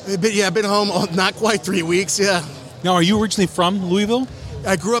 I've been home not quite 3 weeks, yeah. Now, are you originally from Louisville?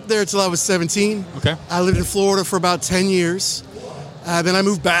 I grew up there until I was 17. Okay. I lived in Florida for about 10 years. Then I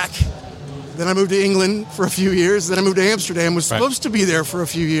moved back. Then I moved to England for a few years. Then I moved to Amsterdam. Was supposed to be there for a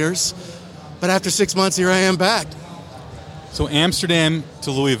few years. But after 6 months, here I am back. So Amsterdam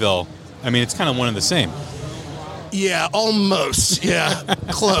to Louisville, it's kind of one and the same. Yeah, almost. Yeah,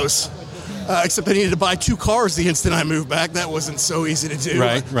 close. Except I needed to buy 2 cars the instant I moved back. That wasn't so easy to do.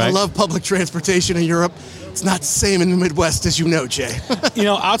 Right. I love public transportation in Europe. It's not the same in the Midwest, as you know, Jay.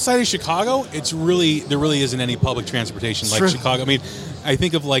 Outside of Chicago, there really isn't any public transportation like Chicago. I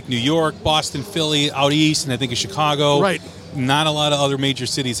think of like New York, Boston, Philly, out east, and I think of Chicago. Right. Not a lot of other major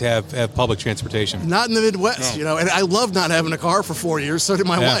cities have public transportation. Not in the Midwest, No. And I love not having a car for 4 years. So did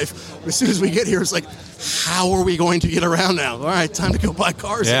my wife. But as soon as we get here, it's like, how are we going to get around now? All right, time to go buy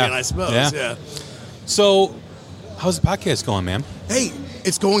cars again, I suppose. Yeah. So, how's the podcast going, man? Hey,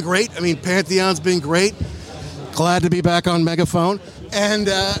 it's going great. Pantheon's been great. Glad to be back on Megaphone. And,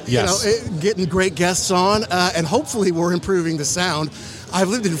 getting great guests on. And hopefully we're improving the sound. I've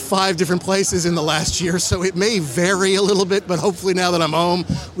lived in 5 different places in the last year, so it may vary a little bit, but hopefully now that I'm home,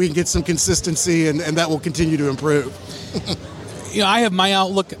 we can get some consistency, and that will continue to improve. I have my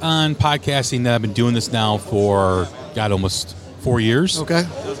outlook on podcasting that I've been doing this now for, almost 4 years. Okay.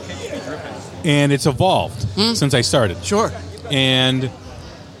 And it's evolved since I started. Sure. And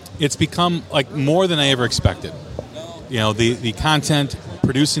it's become like more than I ever expected. You know, the content,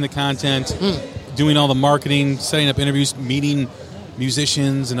 producing the content, doing all the marketing, setting up interviews, meeting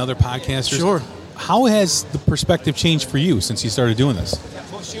musicians and other podcasters. Sure. How has the perspective changed for you since you started doing this?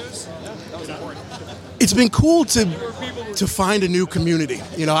 It's been cool to find a new community.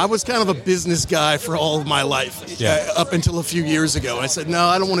 You know, I was kind of a business guy for all of my life, up until a few years ago. I said, no,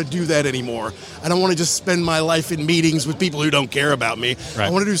 I don't want to do that anymore. I don't want to just spend my life in meetings with people who don't care about me. Right. I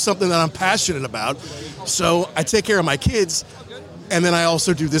want to do something that I'm passionate about. So I take care of my kids, and then I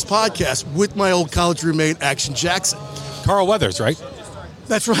also do this podcast with my old college roommate, Action Jackson. Carl Weathers, right?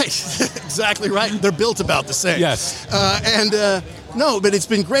 That's right. Exactly right. They're built about the same. Yes. No, but it's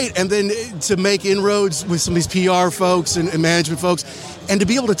been great. And then to make inroads with some of these PR folks and management folks, and to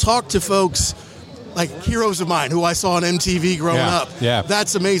be able to talk to folks like heroes of mine who I saw on MTV growing up. Yeah.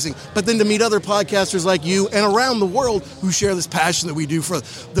 That's amazing. But then to meet other podcasters like you and around the world who share this passion that we do for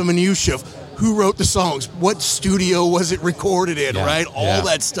the minutiae of who wrote the songs, what studio was it recorded in, right? All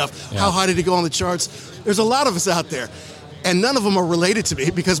that stuff. How high did it go on the charts? There's a lot of us out there. And none of them are related to me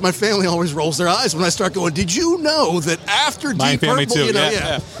because my family always rolls their eyes when I start going, did you know that after My Deep family Purple, too. you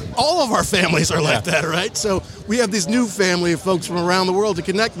know, all of our families are like that, right? So we have this new family of folks from around the world to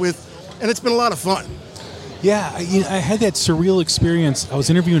connect with, and it's been a lot of fun. Yeah, I had that surreal experience. I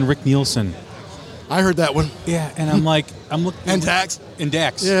was interviewing Rick Nielsen. I heard that one. Yeah, and I'm looking. And Dax. And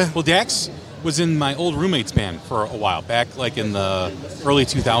Dax. Yeah. Well, Dax was in my old roommate's band for a while, back like in the early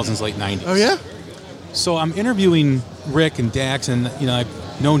 2000s, late 90s. Oh, yeah? So I'm interviewing Rick and Dax, and you know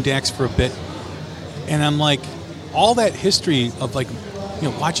I've known Dax for a bit, and I'm like, all that history of like, you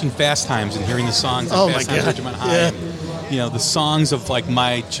know, watching Fast Times and hearing the songs of Fast Times at Ridgemont High, and, you know, the songs of like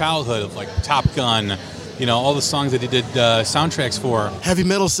my childhood of like Top Gun, you know, all the songs that he did soundtracks for. Heavy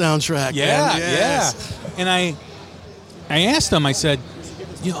metal soundtrack. Yeah, yeah. And I asked him, I said,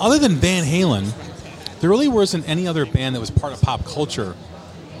 you know, other than Van Halen, there really wasn't any other band that was part of pop culture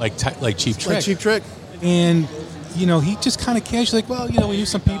like Cheap Trick. Like Cheap Trick. And, you know, he just kind of casually, like, well, you know, we knew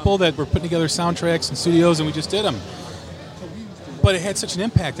some people that were putting together soundtracks in studios, and we just did them. But it had such an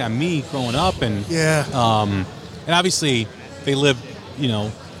impact on me growing up, and and obviously they lived, you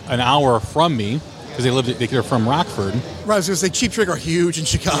know, an hour from me because they're from Rockford. Right, I was going to say Cheap Trick are huge in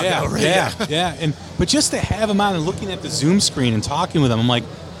Chicago, right? Yeah. But just to have them on and looking at the Zoom screen and talking with them, I'm like,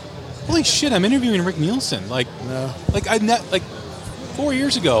 holy shit, I'm interviewing Rick Nielsen. Like 4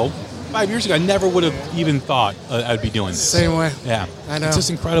 years ago, 5 years ago, I never would have even thought I'd be doing this. Same way. Yeah. I know. It's just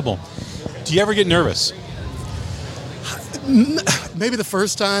incredible. Do you ever get nervous? Maybe the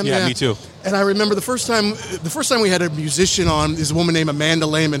first time. Yeah, me too. And I remember the first time we had a musician on is a woman named Amanda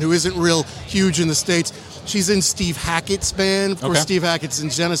Lehman, who isn't real huge in the States. She's in Steve Hackett's band. Of course, Steve Hackett's in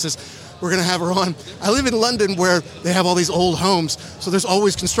Genesis. We're going to have her on. I live in London where they have all these old homes, so there's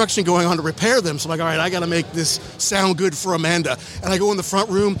always construction going on to repair them. So I'm like, all right, I got to make this sound good for Amanda. And I go in the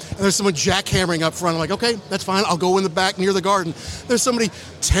front room, and there's someone jackhammering up front. I'm like, okay, that's fine. I'll go in the back near the garden. There's somebody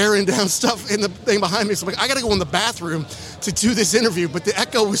tearing down stuff in the thing behind me. So I'm like, I got to go in the bathroom to do this interview. But the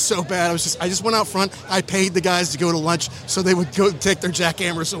echo was so bad. I just went out front. I paid the guys to go to lunch so they would go take their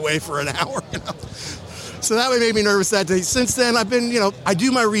jackhammers away for an hour. You know? So that made me nervous that day. Since then, I've been, I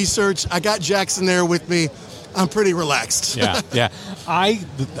do my research. I got Jackson there with me. I'm pretty relaxed. Yeah. I,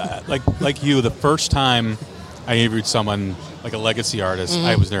 like you, the first time I interviewed someone like a legacy artist,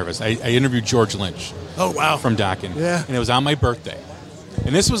 I was nervous. I interviewed George Lynch. Oh, wow. From Dokken. Yeah. And it was on my birthday.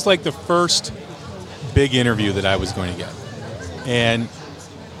 And this was like the first big interview that I was going to get. And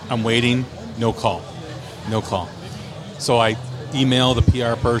I'm waiting, no call. So I email the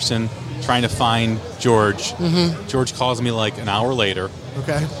PR person, trying to find George. George calls me like an hour later.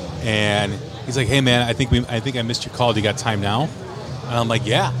 Okay. And he's like, "Hey man, I think I missed your call. Do you got time now?" And I'm like,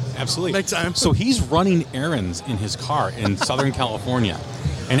 "Yeah, absolutely." Make time. So he's running errands in his car in Southern California,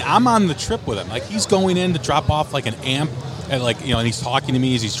 and I'm on the trip with him. Like he's going in to drop off like an amp, and and he's talking to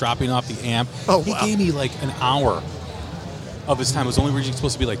me as he's dropping off the amp. Oh, he wow. gave me like an hour of his time. It was only originally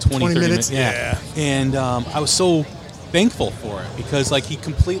supposed to be like 20 30 minutes. Yeah. And I was so thankful for it because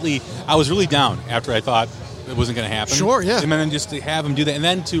I was really down after I thought it wasn't going to happen. Sure, yeah. And then just to have him do that and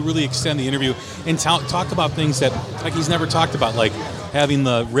then to really extend the interview and talk about things that like he's never talked about, like having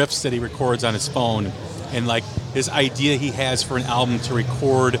the riffs that he records on his phone and like his idea he has for an album to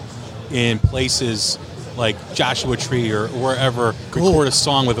record in places like Joshua Tree or wherever, record a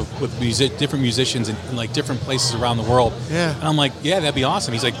song with different musicians in like different places around the world. Yeah. And I'm like, yeah, that'd be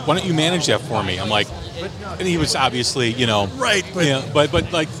awesome. He's like, why don't you manage that for me? I'm like, and he was obviously, right,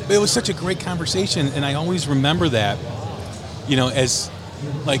 but like it was such a great conversation, and I always remember that, as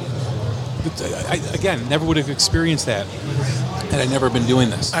like, again, never would have experienced that had I never been doing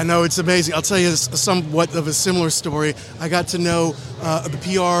this. I know, it's amazing. I'll tell you somewhat of a similar story. I got to know the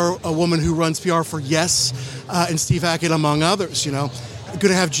PR, a woman who runs PR for Yes, and Steve Hackett, among others, Going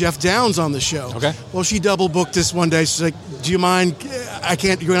to have Jeff Downs on the show. Okay. Well, she double booked this one day. She's like, do you mind? I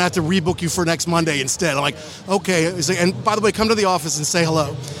can't. You're going to have to rebook you for next Monday instead. I'm like, okay. And by the way, come to the office and say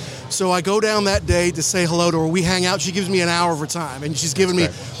hello. So I go down that day to say hello to her. We hang out. She gives me an hour of her time, and she's giving me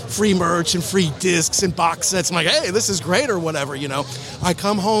free merch and free discs and box sets. I'm like, hey, this is great or whatever, I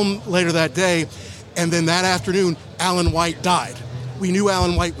come home later that day, and then that afternoon, Alan White died. We knew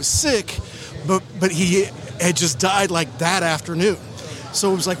Alan White was sick, but he had just died like that afternoon.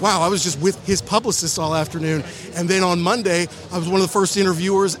 So it was like, wow, I was just with his publicist all afternoon. And then on Monday, I was one of the first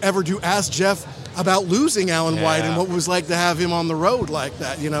interviewers ever to ask Jeff about losing Alan White and what it was like to have him on the road like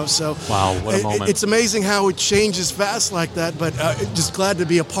that, So wow, what a moment. It's amazing how it changes fast like that, but just glad to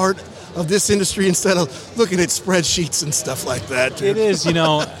be a part of this industry instead of looking at spreadsheets and stuff like that. It is,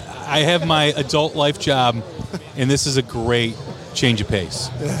 I have my adult life job, and this is a great change of pace.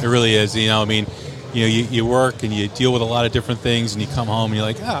 It really is, you work and you deal with a lot of different things, and you come home and you're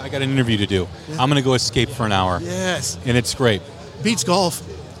like, I got an interview to do. I'm going to go escape for an hour. Yes. And it's great. Beats golf.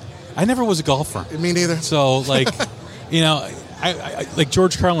 I never was a golfer. Me neither. So, I like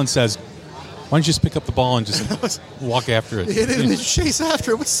George Carlin says, why don't you just pick up the ball and just walk after it? Hit it and chase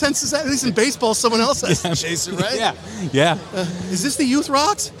after it. What sense is that? At least in baseball, someone else has to chase it, right? Yeah. Is this the Youth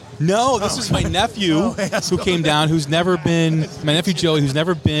Rocks? No, this is my nephew who came down, my nephew Joey, who's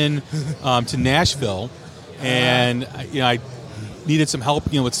never been to Nashville. And, I needed some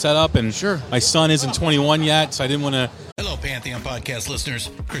help, with setup. And my son isn't 21 yet, so I didn't want to. Hello, Pantheon Podcast listeners.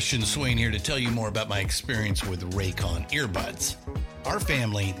 Christian Swain here to tell you more about my experience with Raycon earbuds. Our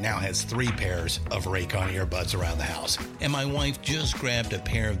family now has 3 pairs of Raycon earbuds around the house, and my wife just grabbed a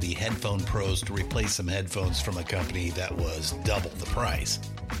pair of the Headphone Pros to replace some headphones from a company that was double the price.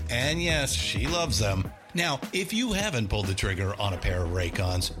 And yes, she loves them. Now, if you haven't pulled the trigger on a pair of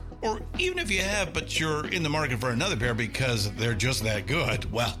Raycons, or even if you have, but you're in the market for another pair because they're just that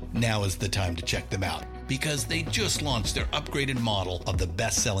good, well, now is the time to check them out, because they just launched their upgraded model of the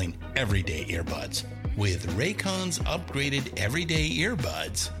best-selling everyday earbuds. With Raycon's upgraded everyday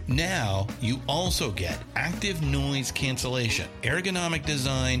earbuds, now you also get active noise cancellation, ergonomic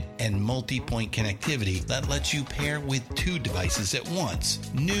design, and multi-point connectivity that lets you pair with 2 devices at once.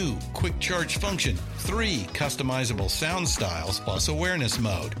 New quick charge function, 3 customizable sound styles, plus awareness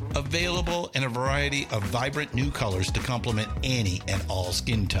mode. Available in a variety of vibrant new colors to complement any and all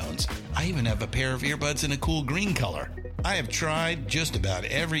skin tones. I even have a pair of earbuds in a cool green color. I have tried just about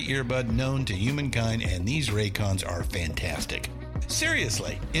every earbud known to humankind, and these Raycons are fantastic.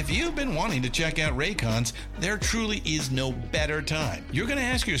 Seriously, if you've been wanting to check out Raycons, there truly is no better time. You're going to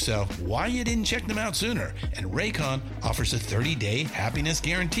ask yourself why you didn't check them out sooner, and Raycon offers a 30-day happiness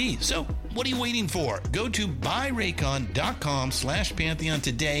guarantee. So what are you waiting for? Go to buyraycon.com/Pantheon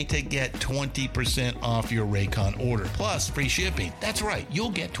today to get 20% off your Raycon order, plus free shipping. That's right,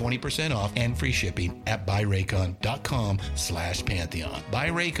 you'll get 20% off and free shipping at buyraycon.com/Pantheon.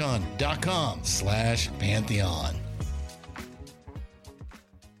 buyraycon.com/Pantheon.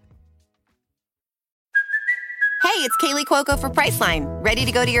 Hey, it's Kaylee Cuoco for Priceline. Ready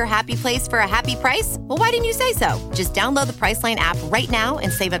to go to your happy place for a happy price? Well, why didn't you say so? Just download the Priceline app right now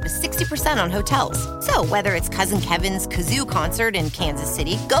and save up to 60% on hotels. So whether it's Cousin Kevin's Kazoo Concert in Kansas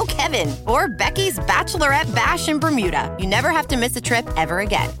City, go Kevin, or Becky's Bachelorette Bash in Bermuda, you never have to miss a trip ever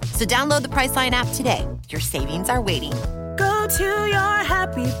again. So download the Priceline app today. Your savings are waiting. Go to your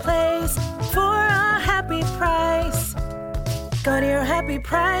happy place for a happy price. Go to your happy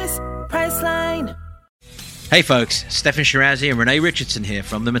price, Priceline. Hey folks, Stefan Shirazi and Renee Richardson here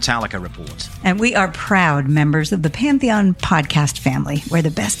from the Metallica Report. And we are proud members of the Pantheon podcast family, where the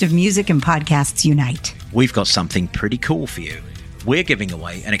best of music and podcasts unite. We've got something pretty cool for you. We're giving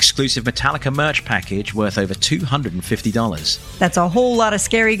away an exclusive Metallica merch package worth over $250. That's a whole lot of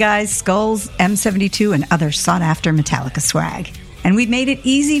Scary Guys, Skulls, M72, and other sought-after Metallica swag. And we've made it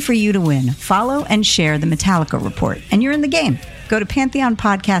easy for you to win. Follow and share the Metallica Report, and you're in the game. Go to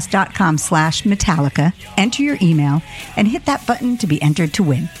pantheonpodcast.com/Metallica, enter your email, and hit that button to be entered to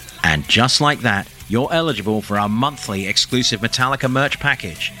win. And just like that, you're eligible for our monthly exclusive Metallica merch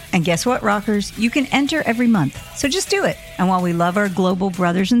package. And guess what, rockers? You can enter every month, so just do it. And while we love our global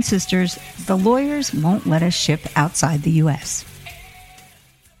brothers and sisters, the lawyers won't let us ship outside the U.S.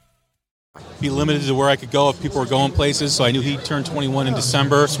 be limited to where I could go if people were going places. So I knew he turned 21 in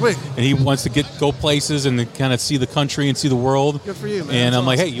December. Sweet. And he wants to go places and to kind of see the country and see the world. Good for you, man. And That's I'm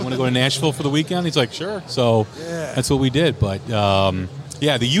like, hey, awesome. you want to go to Nashville for the weekend? He's like, sure. So that's what we did. But,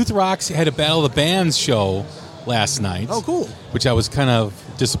 yeah, the Youth Rocks had a Battle of the Bands show last night. Oh, cool. Which I was kind of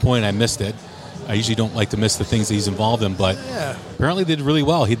disappointed I missed it. I usually don't like to miss the things that he's involved in, but apparently they did really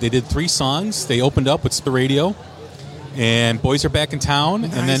well. They did 3 songs. They opened up with The Radio and Boys Are Back in Town,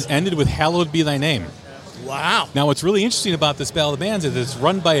 and then ended with Hallowed Be Thy Name. Wow. Now, what's really interesting about this Battle of the Bands is it's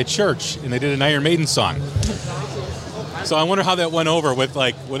run by a church, and they did an Iron Maiden song. So I wonder how that went over with,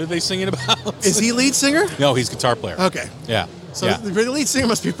 like, what are they singing about? Is he lead singer? No, he's guitar player. Okay. Yeah. So yeah. the lead singer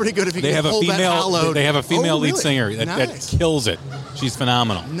must be pretty good if he They can have a hold that female. hallowed. They have a female lead really? singer that kills it. She's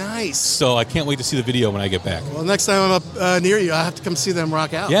phenomenal. Nice. So I can't wait to see the video when I get back. Well, next time I'm up near you, I'll have to come see them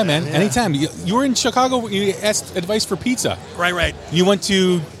rock out. Yeah, man. Anytime. You were in Chicago. You asked advice for pizza. Right. You went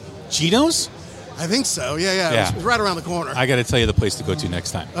to Gino's? I think so. Yeah. It was right around the corner. I got to tell you the place to go to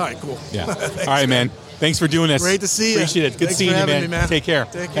next time. All right, cool. Yeah. Thanks, all right, man. Thanks for doing this. Great to see you. Appreciate it. Good Thanks seeing for you, having man. me, man. Take care.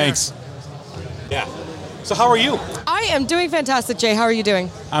 Thanks. Yeah. So how are you? I am doing fantastic, Jay. How are you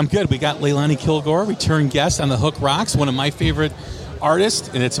doing? I'm good. We got Leilani Kilgore, return guest on the Hook Rocks, one of my favorite artists,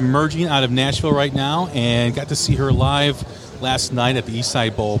 and it's emerging out of Nashville right now, and got to see her live last night at the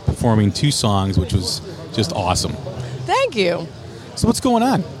Eastside Bowl performing 2 songs, which was just awesome. Thank you. So what's going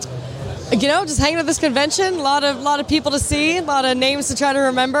on? You know, just hanging at this convention, a lot of people to see, a lot of names to try to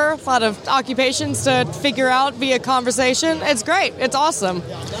remember, a lot of occupations to figure out via conversation. It's great. It's awesome.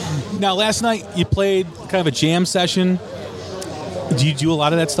 Now, last night you played kind of a jam session. Do you do a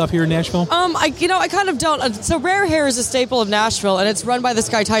lot of that stuff here in Nashville? I kind of don't. So Rare Hair is a staple of Nashville, and it's run by this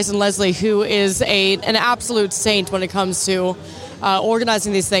guy Tyson Leslie, who is an absolute saint when it comes to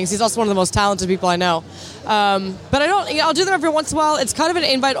organizing these things. He's also one of the most talented people I know. But I'll do them every once in a while. It's kind of an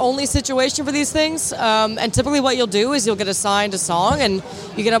invite-only situation for these things. And typically what you'll do is you'll get assigned a song, and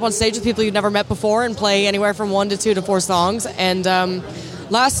you get up on stage with people you've never met before and play anywhere from 1 to 2 to 4 songs. And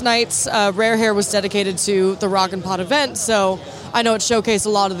last night's Rare Hair was dedicated to the Rock and Pod event, so I know it showcased a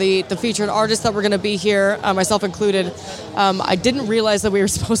lot of the featured artists that were going to be here, myself included. I didn't realize that we were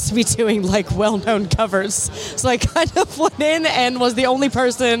supposed to be doing well-known covers, so I kind of went in and was the only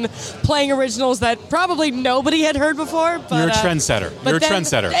person playing originals that probably nobody had heard before. But, You're a trendsetter. You're a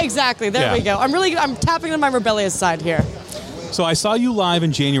trendsetter. Exactly. There we go. I'm tapping on my rebellious side here. So I saw you live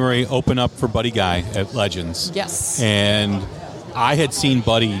in January open up for Buddy Guy at Legends. Yes. And I had seen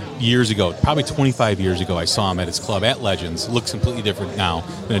Buddy years ago, probably 25 years ago. I saw him at his club at Legends. It looks completely different now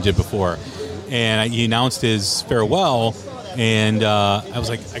than it did before. And he announced his farewell, and I was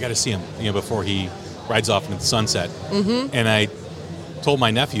like, I got to see him, before he rides off into the sunset. Mm-hmm. And I told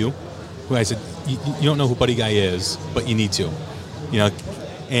my nephew, who I said, you don't know who Buddy Guy is, but you need to,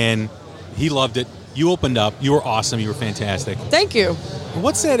 and he loved it. You opened up. You were awesome. You were fantastic. Thank you.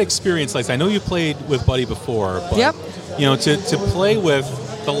 What's that experience like? I know you played with Buddy before, but yep. To play with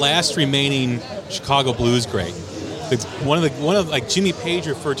the last remaining Chicago blues great, one of like Jimmy Page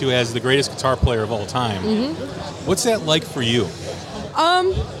referred to as the greatest guitar player of all time. Mm-hmm. What's that like for you?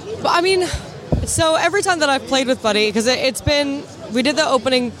 So every time that I've played with Buddy, because we did the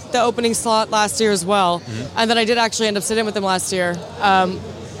opening slot last year as well, mm-hmm. and then I did actually end up sitting with him last year.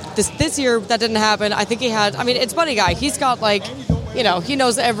 This year that didn't happen. I think it's Buddy Guy. He's got he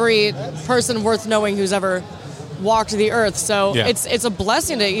knows every person worth knowing who's ever walked the earth. So it's a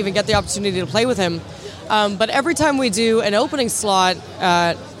blessing to even get the opportunity to play with him. But every time we do an opening slot,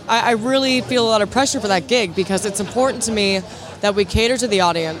 I really feel a lot of pressure for that gig, because it's important to me that we cater to the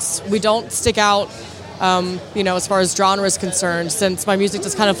audience. We don't stick out, as far as genre is concerned, since my music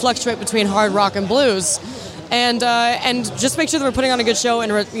does kind of fluctuate between hard rock and blues. And just make sure that we're putting on a good show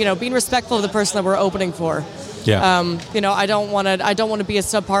and being respectful of the person that we're opening for. Yeah. I don't want to be a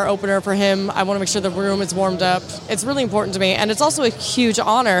subpar opener for him. I want to make sure the room is warmed up. It's really important to me, and it's also a huge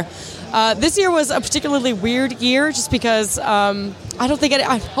honor. This year was a particularly weird year, just because I don't think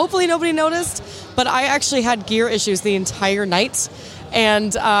hopefully nobody noticed, but I actually had gear issues the entire night.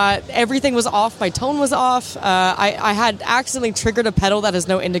 And everything was off. My tone was off. I had accidentally triggered a pedal that has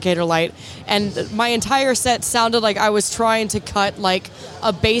no indicator light. And my entire set sounded like I was trying to cut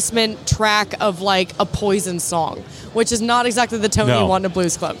a basement track of a Poison song, which is not exactly the tone you want in a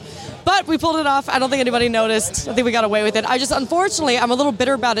blues club. But we pulled it off. I don't think anybody noticed. I think we got away with it. Unfortunately, I'm a little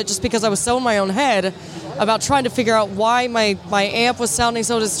bitter about it, just because I was so in my own head about trying to figure out why my amp was sounding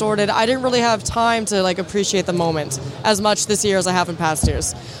so distorted. I didn't really have time to appreciate the moment as much this year as I have in past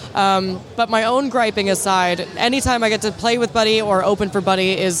years. But my own griping aside, anytime I get to play with Buddy or open for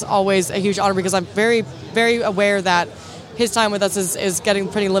Buddy is always a huge honor, because I'm very, very aware that his time with us is getting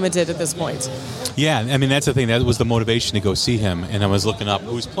pretty limited at this point. Yeah, I mean, that's the thing. That was the motivation to go see him. And I was looking up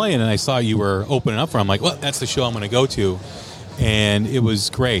who's playing, and I saw you were opening up for him. I'm like, well, that's the show I'm going to go to. And it was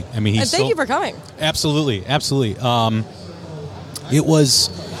great. I mean, and thank you for coming. Absolutely. It was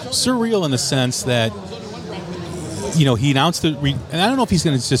surreal in the sense that, you know, he announced and I don't know if he's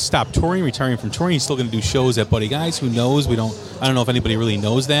going to just stop touring, retiring from touring. He's still going to do shows at Buddy Guy's. Who knows? I don't know if anybody really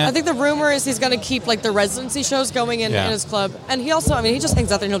knows that. I think the rumor is he's going to keep like the residency shows going in his club, and he also, I mean, he just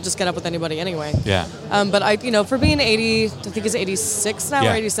hangs out there and he'll just get up with anybody anyway. Yeah. But for being 80, I think he's 86 now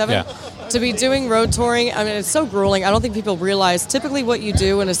or 87, to be doing road touring, I mean, it's so grueling. I don't think people realize. Typically, what you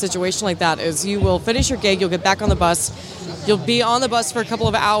do in a situation like that is you will finish your gig, you'll get back on the bus. You'll be on the bus for a couple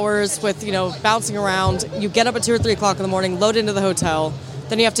of hours with, bouncing around. You get up at 2 or 3 o'clock in the morning, load into the hotel.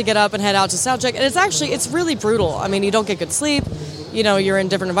 Then you have to get up and head out to sound check. And it's really brutal. I mean, you don't get good sleep. You're in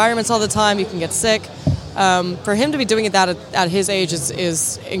different environments all the time. You can get sick. For him to be doing it at his age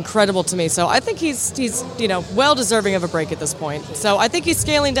is incredible to me. So I think he's well deserving of a break at this point. So I think he's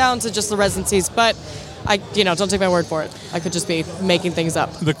scaling down to just the residencies, but don't take my word for it. I could just be making things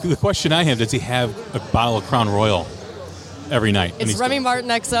up. The question I have, does he have a bottle of Crown Royal every night? It's Remy Martin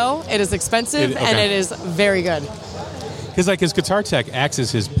XO. It is expensive, and it is very good. Because his guitar tech acts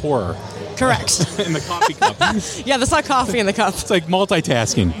as his pourer. Correct. In the coffee cup. Yeah, that's not coffee in the cup. It's like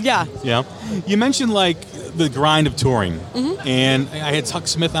multitasking. Yeah. Yeah. You mentioned the grind of touring. Mm-hmm. And I had Tuck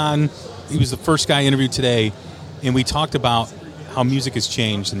Smith on. He was the first guy I interviewed today. And we talked about how music has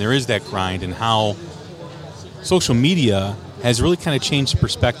changed and there is that grind and how social media has really kind of changed the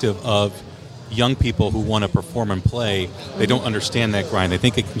perspective of young people who want to perform and play. They don't understand that grind. They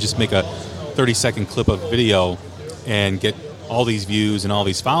think they can just make a 30-second clip of video and get all these views and all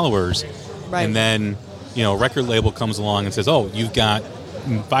these followers. Right. And then, a record label comes along and says, oh, you've got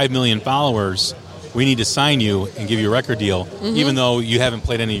 5 million followers. We need to sign you and give you a record deal, even though you haven't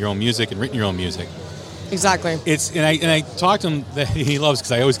played any of your own music and written your own music. Exactly. And I talked to him that he loves,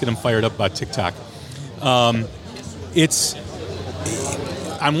 because I always get him fired up about TikTok. It's,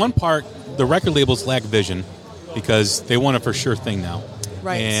 on one part, the record labels lack vision because they want a for sure thing now.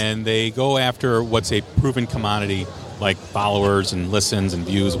 Right. And they go after what's a proven commodity, like followers and listens and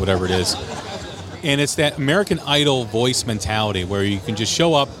views, whatever it is. And it's that American Idol voice mentality where you can just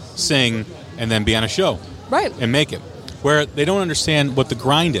show up, sing, and then be on a show. Right. And make it. Where they don't understand what the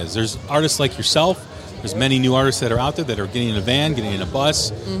grind is. There's artists like yourself. There's many new artists that are out there that are getting in a van, getting in a bus,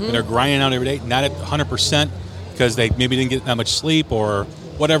 that are grinding out every day, not at 100% because they maybe didn't get that much sleep or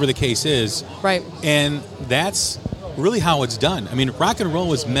whatever the case is. Right. And that's really how it's done. I mean, rock and roll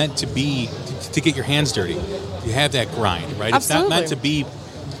was meant to be to get your hands dirty. You have that grind, right? Absolutely. It's not meant to be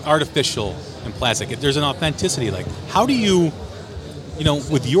artificial and plastic. There's an authenticity. Like, how do you,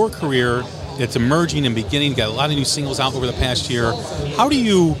 with your career, it's emerging and beginning, got a lot of new singles out over the past year. How do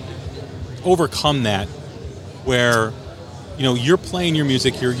you overcome that where, you're playing your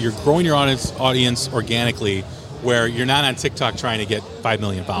music, you're growing your audience organically, where you're not on TikTok trying to get 5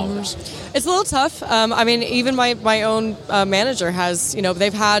 million followers? It's a little tough. I mean, even my own manager has,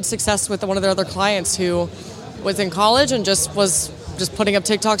 they've had success with one of their other clients who was in college and just was just putting up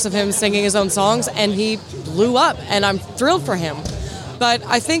TikToks of him singing his own songs, and he blew up, and I'm thrilled for him. But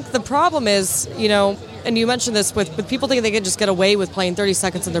I think the problem is, and you mentioned this with people thinking they can just get away with playing 30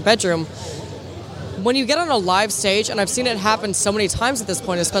 seconds in their bedroom. When you get on a live stage, and I've seen it happen so many times at this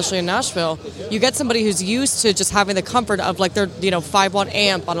point, especially in Nashville, you get somebody who's used to just having the comfort of like their 5-watt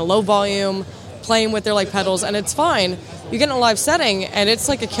amp on a low volume, playing with their pedals, and it's fine. You get in a live setting, and it's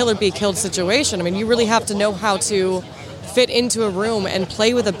like a kill or be killed situation. I mean, you really have to know how to fit into a room and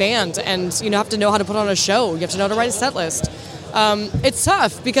play with a band, and have to know how to put on a show. You have to know how to write a set list. It's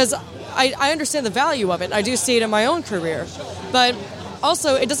tough because I understand the value of it. I do see it in my own career, but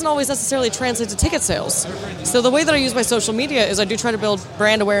also, it doesn't always necessarily translate to ticket sales. So the way that I use my social media is I do try to build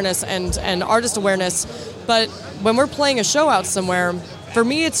brand awareness and artist awareness. But when we're playing a show out somewhere, for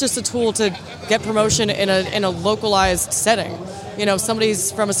me, it's just a tool to get promotion in a localized setting. If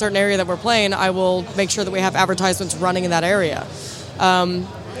somebody's from a certain area that we're playing, I will make sure that we have advertisements running in that area.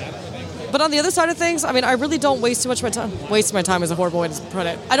 But on the other side of things, I mean, I really don't waste too much of my time. Wasting my time is a horrible way to put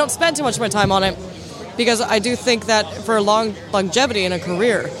it. I don't spend too much of my time on it. Because I do think that for longevity in a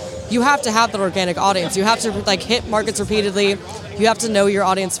career, you have to have that organic audience. You have to hit markets repeatedly. You have to know your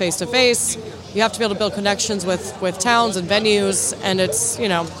audience face to face. You have to be able to build connections with towns and venues. And it's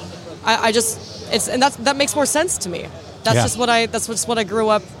that makes more sense to me. That's just what I grew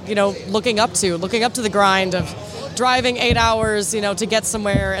up looking up to the grind of driving 8 hours to get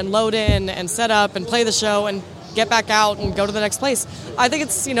somewhere and load in and set up and play the show and get back out and go to the next place. I think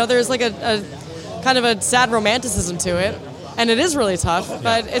it's there's like a kind of a sad romanticism to it, and it is really tough.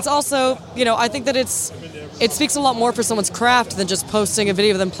 But it's also, I think that it speaks a lot more for someone's craft than just posting a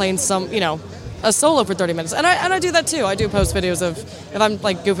video of them playing a solo for 30 minutes. And I do that too. I do post videos of if I'm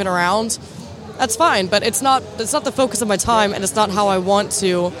like goofing around. That's fine, but it's not the focus of my time, and it's not how I want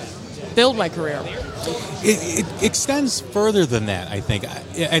to build my career. It extends further than that, I think.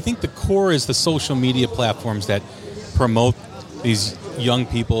 I think the core is the social media platforms that promote these young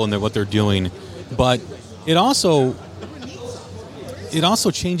people and what they're doing, but it also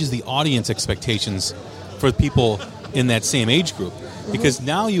changes the audience expectations for people in that same age group, because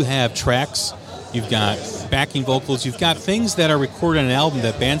now you have tracks, you've got backing vocals, you've got things that are recorded on an album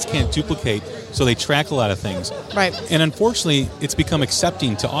that bands can't duplicate, so they track a lot of things. Right. And unfortunately, it's become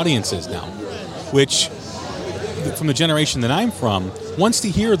accepting to audiences now, which, from the generation that I'm from, wants to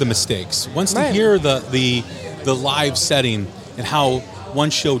hear the mistakes, wants to hear the live setting and how one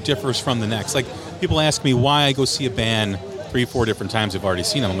show differs from the next. Like, people ask me why I go see a band 3-4 different times I've already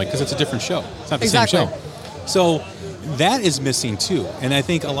seen them. I'm like, because it's a different show. It's not the same show. So that is missing too. And I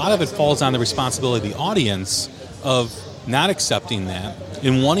think a lot of it falls on the responsibility of the audience of not accepting that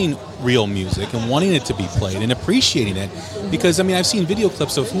and wanting real music and wanting it to be played and appreciating it. Because, I've seen video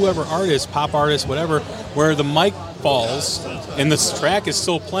clips of whoever artist, pop artist, whatever, where the mic falls and the track is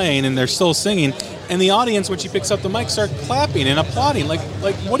still playing and they're still singing, and the audience, when she picks up the mic, start clapping and applauding. Like,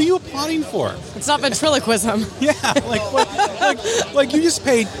 what are you applauding for? It's not ventriloquism. Yeah, like you just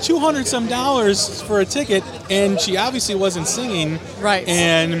paid $200 for a ticket, and she obviously wasn't singing. Right.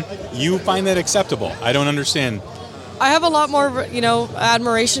 And you find that acceptable. I don't understand. I have a lot more,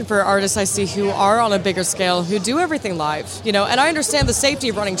 admiration for artists I see who are on a bigger scale, who do everything live, and I understand the safety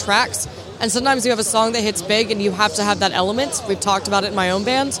of running tracks, and sometimes you have a song that hits big and you have to have that element. We've talked about it in my own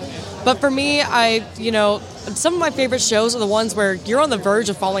band. But for me, some of my favorite shows are the ones where you're on the verge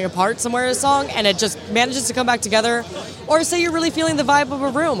of falling apart somewhere in a song and it just manages to come back together. Or say you're really feeling the vibe of a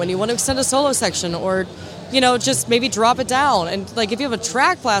room and you want to extend a solo section, or just maybe drop it down. And like, if you have a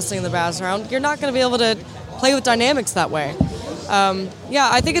track blasting in the background, you're not going to be able to play with dynamics that way.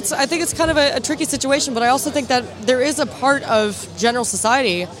 I think it's kind of a tricky situation, but I also think that there is a part of general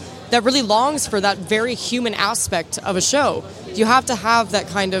society that really longs for that very human aspect of a show. You have to have that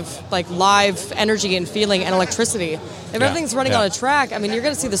kind of like live energy and feeling and electricity. If everything's running on a track, you're going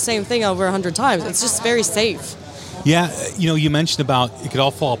to see the same thing over 100 times. It's just very safe. Yeah, you mentioned about it could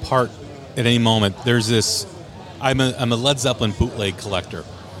all fall apart at any moment. There's this, I'm a Led Zeppelin bootleg collector,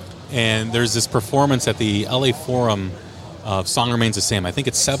 and there's this performance at the LA Forum of Song Remains the Same. I think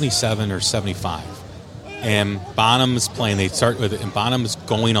it's 77 or 75. And Bonham is playing. They start with it, and Bonham is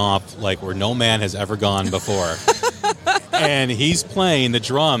going off like where no man has ever gone before. And he's playing the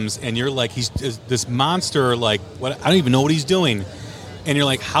drums, and you're like, he's this monster, like, what? I don't even know what he's doing. And you're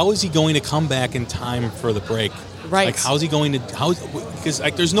like, how is he going to come back in time for the break? Right. Like, how's he going to, because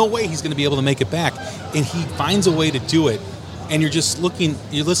like, there's no way he's going to be able to make it back. And he finds a way to do it, and you're just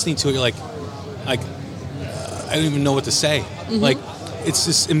you're listening to it, you're like, I don't even know what to say. Mm-hmm. Like, it's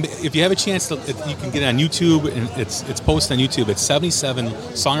just, if you have a chance, you can get it on YouTube, and it's posted on YouTube. It's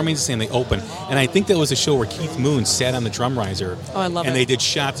 77, Song Remains the Same, they open. And I think that was a show where Keith Moon sat on the drum riser. Oh, I love it. And they did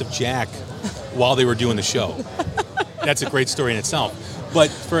shots of Jack while they were doing the show. That's a great story in itself. But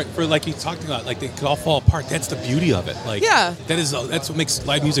for like you talked about, like, they could all fall apart. That's the beauty of it. Like, yeah. That's what makes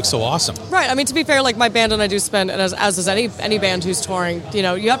live music so awesome. Right. To be fair, like, my band and I do spend, and as does any band who's touring,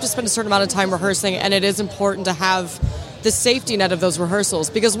 you have to spend a certain amount of time rehearsing, and it is important to have the safety net of those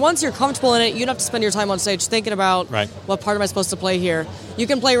rehearsals, because once you're comfortable in it, you don't have to spend your time on stage thinking about what part am I supposed to play here. You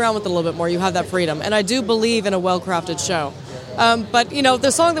can play around with it a little bit more. You have that freedom, and I do believe in a well-crafted show. But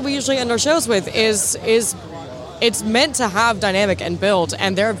the song that we usually end our shows with is it's meant to have dynamic and build,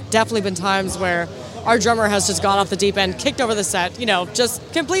 and there have definitely been times where our drummer has just gone off the deep end, kicked over the set,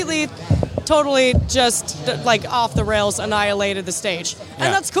 just completely, totally just like off the rails, annihilated the stage.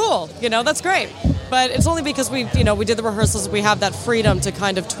 And that's cool, that's great. But it's only because we did the rehearsals, we have that freedom to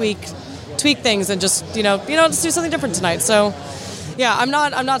kind of tweak things and just, just do something different tonight. So, yeah, I'm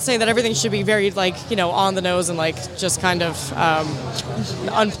not saying that everything should be very, like, on the nose and, like, just kind of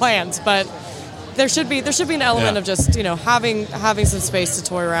unplanned, but there should be an element of just, having some space to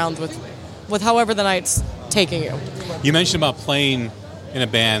toy around with however the night's taking you. You mentioned about playing in a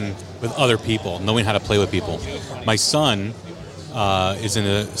band with other people, knowing how to play with people. My son is in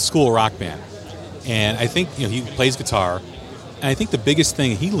a school rock band. And I think he plays guitar, and I think the biggest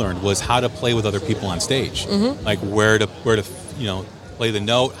thing he learned was how to play with other people on stage, like where to play the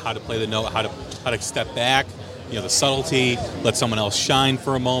note, how to play the note, how to step back, the subtlety, let someone else shine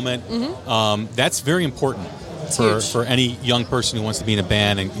for a moment. That's very important for any young person who wants to be in a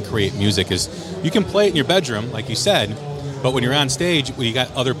band and create music. Is you can play it in your bedroom, like you said, But when you're on stage, when you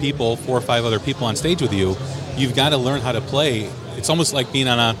got other people, 4 or 5 other people on stage with you, you've got to learn how to play. It's almost like being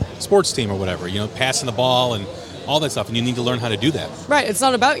on a sports team or whatever, passing the ball and all that stuff, and you need to learn how to do that. Right. It's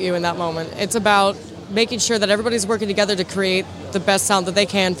not about you in that moment. It's about making sure that everybody's working together to create the best sound that they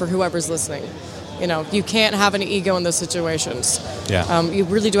can for whoever's listening. You can't have any ego in those situations. Yeah. You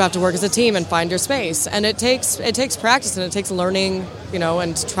really do have to work as a team and find your space, and it takes practice and it takes learning,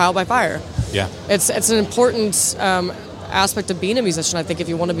 and trial by fire. Yeah. It's an important aspect of being a musician. I think if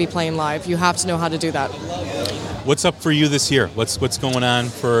you want to be playing live, you have to know how to do that. What's up for you this year? What's going on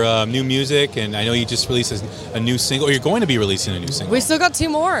for new music? And I know you just released a new single, or you're going to be releasing a new single. We still got 2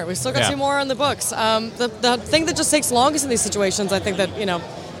 more. We still got 2 more on the books. The thing that just takes longest in these situations, I think that,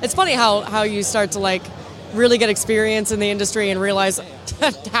 it's funny how you start to really get experience in the industry and realize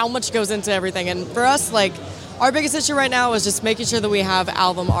how much goes into everything. And for us, our biggest issue right now is just making sure that we have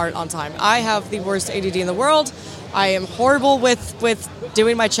album art on time. I have the worst ADD in the world. I am horrible with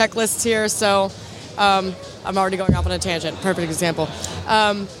doing my checklists here, so I'm already going off on a tangent. Perfect example.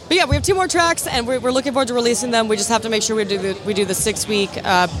 But yeah, we have 2 more tracks, and we're looking forward to releasing them. We just have to make sure we do the 6-week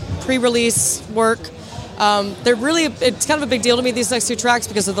pre-release work. It's kind of a big deal to me, these next 2 tracks,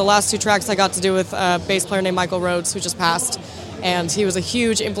 because of the last 2 tracks I got to do with a bass player named Michael Rhodes, who just passed. And he was a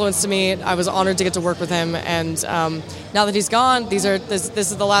huge influence to me. I was honored to get to work with him. And now that he's gone, this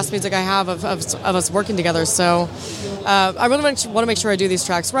is the last music I have of us working together. So I really want to make sure I do these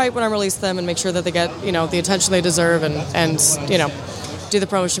tracks right when I release them and make sure that they get the attention they deserve and do the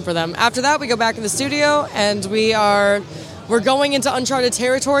promotion for them. After that, we go back in the studio, and we're going into uncharted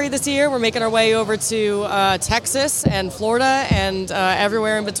territory this year. We're making our way over to Texas and Florida and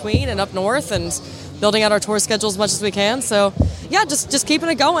everywhere in between and up north, and building out our tour schedule as much as we can. So yeah, just keeping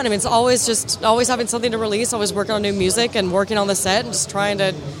it going. I mean, it's always having something to release, always working on new music and working on the set and just trying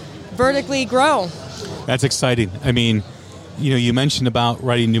to vertically grow. That's exciting. I mean, you mentioned about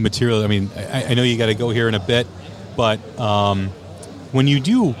writing new material. I mean, I know you got to go here in a bit, but when you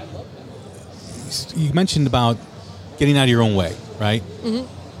do, you mentioned about getting out of your own way, right?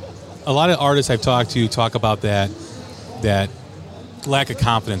 Mm-hmm. A lot of artists I've talked to talk about that lack of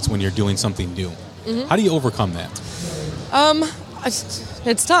confidence when you're doing something new. Mm-hmm. How do you overcome that?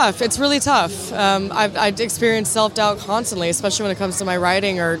 It's tough. It's really tough. I experience self-doubt constantly, especially when it comes to my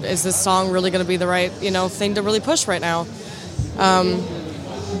writing, or is this song really going to be the right, thing to really push right now?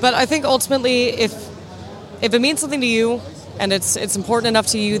 But I think ultimately, if it means something to you and it's important enough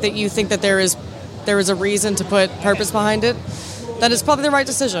to you that you think that there is a reason to put purpose behind it, then it's probably the right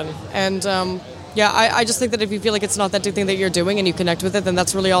decision. And I just think that if you feel like it's not that thing that you're doing and you connect with it, then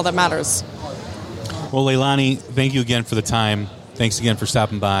that's really all that matters. Well, Leilani, thank you again for the time. Thanks again for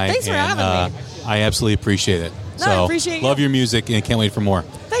stopping by. Thanks for having me. I absolutely appreciate it. No, I appreciate you. Love your music and can't wait for more.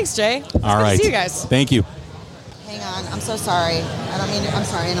 Thanks, Jay. All right. Good to see you guys. Thank you. Hang on. I'm so sorry. I'm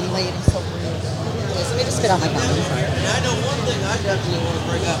sorry, and I'm late. I'm so rude. Let me just spit out my coffee. And I know one thing I definitely want to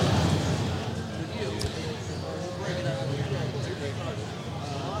bring up.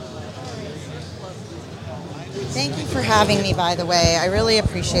 Thank you for having me, by the way. I really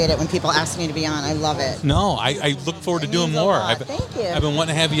appreciate it when people ask me to be on. I love it. No, I look forward to doing more. Thank you. I've been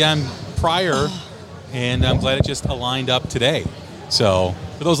wanting to have you on prior, and I'm glad it just aligned up today. So,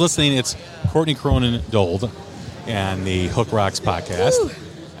 for those listening, it's Courtney Cronin-Dold and the Hook Rocks podcast.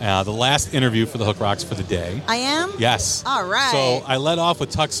 The last interview for the Hook Rocks for the day. I am? Yes. All right. So, I led off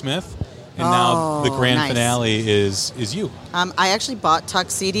with Tuck Smith. And now the grand finale is you. I actually bought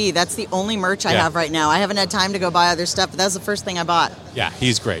Tuck's CD. That's the only merch I have right now. I haven't had time to go buy other stuff, but that was the first thing I bought. Yeah,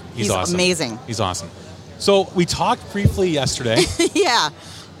 he's great. He's awesome. Amazing. He's awesome. So we talked briefly yesterday. Yeah.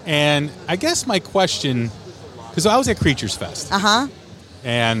 And I guess my question, because I was at Creatures Fest. Uh-huh.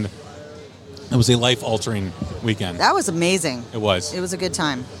 And it was a life-altering weekend. That was amazing. It was. It was a good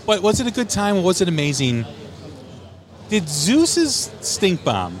time. But was it a good time or was it amazing? Did Zeus's stink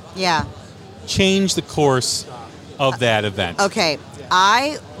bomb change the course of that event? Okay,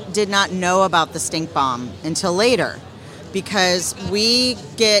 I did not know about the stink bomb until later because we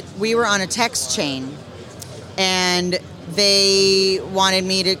were on a text chain and they wanted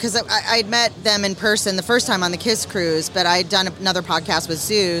me to, because I'd met them in person the first time on the Kiss Cruise, but I'd done another podcast with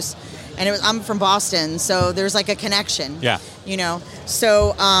Zeus, and I'm from Boston, so there's like a connection. Yeah.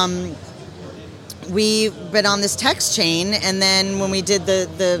 So we've been on this text chain, and then when we did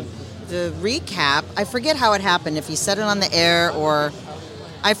the recap, I forget how it happened, if he said it on the air or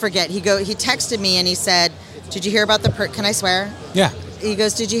I forget. He texted me and he said, "Did you hear about can I swear?" Yeah. He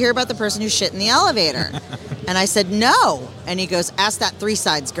goes, "Did you hear about the person who shit in the elevator?" And I said, "No." And he goes, "Ask that Three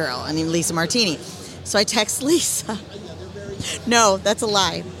Sides girl." I mean, Lisa Martini. So I text Lisa. No, that's a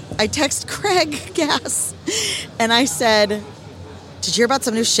lie. I text Craig Gass, and I said, did you hear about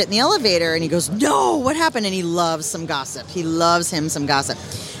some new shit in the elevator? And he goes, no, what happened? And he loves some gossip. He loves him some gossip.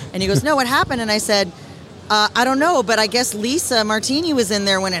 And he goes, no, what happened? And I said, I don't know, but I guess Lisa Martini was in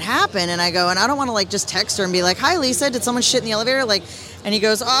there when it happened. And I go, and I don't want to like just text her and be like, hi, Lisa, did someone shit in the elevator? Like, and he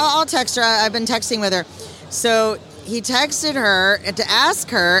goes, oh, I'll text her. I've been texting with her. So he texted her to ask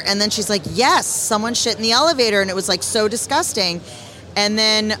her, and then she's like, yes, someone shit in the elevator. And it was like so disgusting. And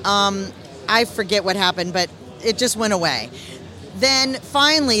then I forget what happened, but it just went away. Then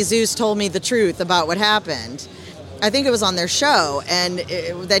finally Zeus told me the truth about what happened. I think it was on their show, and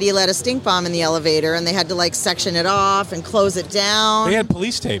that he let a stink bomb in the elevator, and they had to like section it off and close it down. They had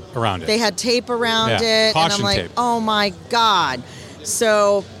police tape around it. They had tape around it, caution and I'm like, tape. oh my God.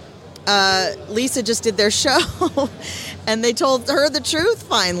 So Lisa just did their show, and they told her the truth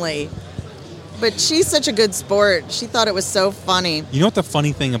finally. But she's such a good sport. She thought it was so funny. You know what the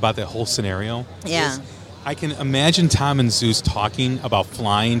funny thing about that whole scenario Yeah. is? I can imagine Tom and Zeus talking about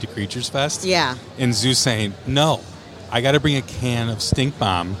flying to Creatures Fest. Yeah. And Zeus saying, no, I got to bring a can of stink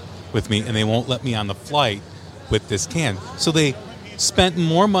bomb with me, and they won't let me on the flight with this can. So they spent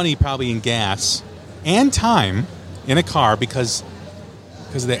more money probably in gas and time in a car because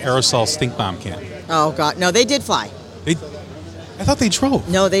of the aerosol stink bomb can. Oh, God. No, they did fly. I thought they drove.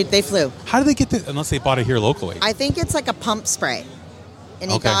 No, they flew. How did they get this? Unless they bought it here locally. I think it's like a pump spray. And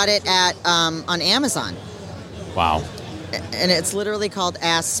he Okay. got it at on Amazon. Wow. And it's literally called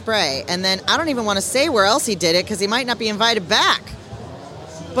Ass Spray. And then I don't even want to say where else he did it because he might not be invited back.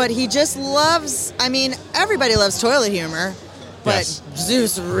 But he just loves, I mean, everybody loves toilet humor. But Yes.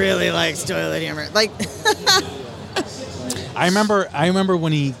 Zeus really likes toilet humor. Like, I remember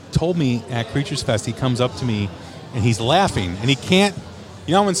when he told me at Creatures Fest, he comes up to me and he's laughing, and he can't.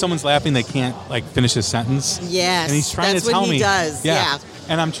 You know when someone's laughing, they can't like finish a sentence. yes. And he's trying that's to tell what he me, does. Yeah.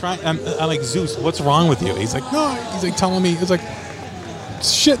 And I'm like, Zeus, what's wrong with you? He's like, no. He's like telling me, it's like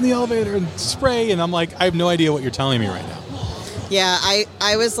shit in the elevator and spray, and I'm like, I have no idea what you're telling me right now. Yeah,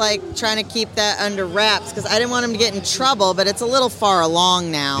 I was like trying to keep that under wraps because I didn't want him to get in trouble, but it's a little far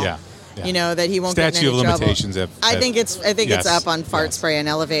along now. Yeah. You know that he won't Statute get in any of trouble. limitations. I think it's yes. up on fart spray in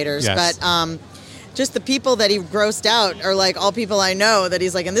elevators, Yes. but just the people that he grossed out are like all people I know that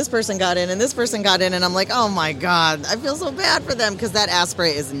he's like, and this person got in, and this person got in, and I'm like, oh my God, I feel so bad for them because that ass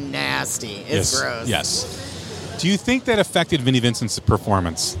spray is nasty. It's gross. Yes. Do you think that affected Vinnie Vincent's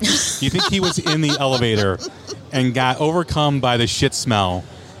performance? Do you think he was in the elevator and got overcome by the shit smell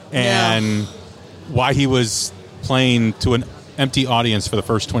and why he was playing to an empty audience for the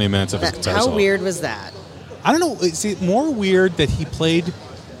first 20 minutes of his guitar How solo? weird was that? I don't know. Is it more weird that he played...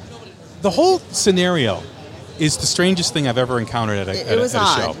 The whole scenario is the strangest thing I've ever encountered at a, It was at a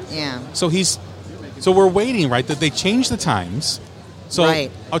odd. show. Yeah. So we're waiting, right? That they changed the times. So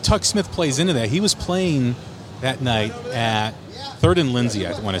Right. how Tuck Smith plays into that. He was playing that night at 3rd and Lindsay,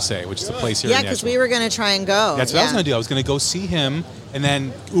 I want to say, which is a place here Yeah, in because Nashville. we were going to try and go. That's what I was going to do. I was going to go see him and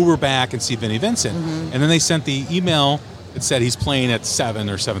then Uber back and see Vinnie Vincent. Mm-hmm. And then they sent the email that said he's playing at 7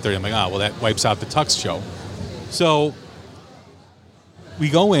 or 7:30. I'm like, well, that wipes out the Tuck's show. So we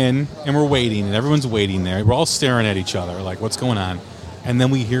go in and we're waiting, and everyone's waiting there. We're all staring at each other, like, what's going on? And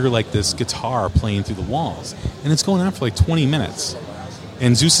then we hear like this guitar playing through the walls, and it's going on for like 20 minutes.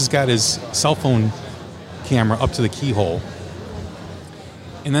 And Zeus has got his cell phone camera up to the keyhole.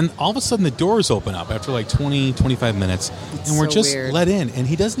 And then all of a sudden the doors open up after like 20, 25 minutes, and we're so just weird. let in. And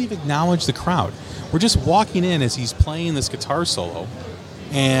he doesn't even acknowledge the crowd. We're just walking in as he's playing this guitar solo,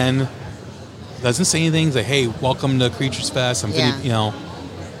 and doesn't say anything. He's like, "Hey, welcome to Creatures Fest. I'm Yeah.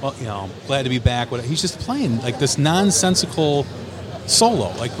 glad to be back." He's just playing like this nonsensical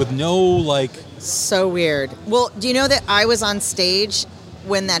solo, like with no like. So weird. Well, do you know that I was on stage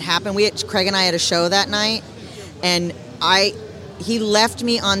when that happened? Craig and I had a show that night, and he left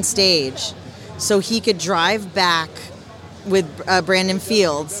me on stage so he could drive back with Brandon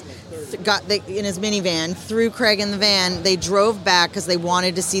Fields. In his minivan, threw Craig in the van. They drove back because they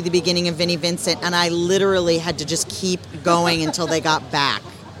wanted to see the beginning of Vinnie Vincent, and I literally had to just keep going until they got back.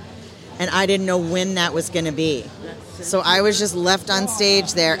 And I didn't know when that was going to be. So I was just left on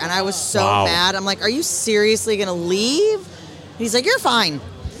stage there, and I was so mad. I'm like, are you seriously going to leave? He's like, you're fine.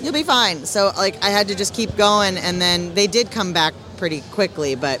 You'll be fine. So like I had to just keep going, and then they did come back pretty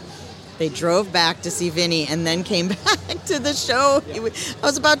quickly, but they drove back to see Vinny and then came back to the show. I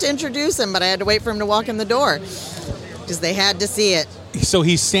was about to introduce him, but I had to wait for him to walk in the door because they had to see it. So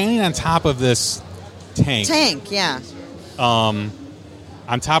he's standing on top of this tank. Tank, yeah.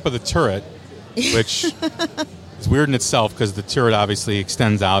 On top of the turret, which is weird in itself because the turret obviously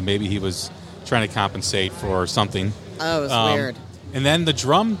extends out. Maybe he was trying to compensate for something. Oh, it was weird. And then the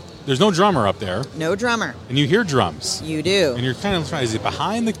drum there's no drummer up there. No drummer. And you hear drums. You do. And you're kind of trying, is it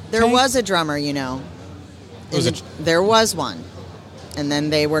behind the There tank? was a drummer, There was one. And then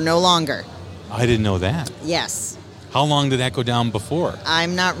they were no longer. I didn't know that. Yes. How long did that go down before?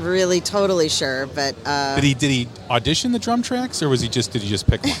 I'm not really totally sure, but Did he audition the drum tracks, or did he just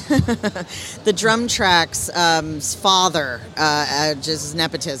pick one? the drum tracks father just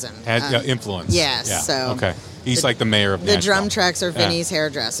nepotism. Had influence. Yes. Yeah. So okay. He's like the mayor of the Nashville. drum tracks are Vinny's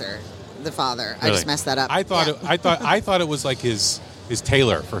hairdresser, the father. Really? I just messed that up. I thought it was like his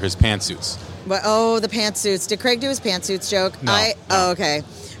tailor for his pantsuits. But the pantsuits. Did Craig do his pantsuits joke? No. Oh, okay.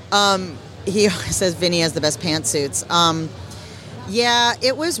 He always says Vinny has the best pantsuits. Yeah,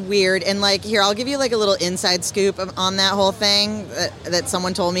 it was weird. And here, I'll give you a little inside scoop on that whole thing that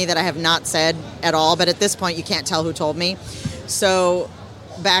someone told me that I have not said at all. But at this point, you can't tell who told me. So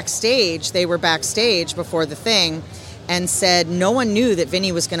they were backstage before the thing and said no one knew that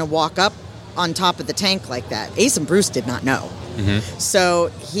Vinny was going to walk up on top of the tank like that. Ace and Bruce did not know. Mm-hmm.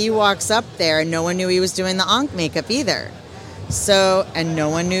 So he walks up there and no one knew he was doing the Ankh makeup either. So, and no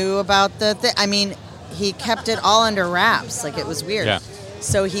one knew about the thing. I mean, he kept it all under wraps. It was weird. Yeah.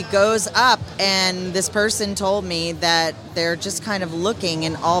 So he goes up, and this person told me that they're just kind of looking,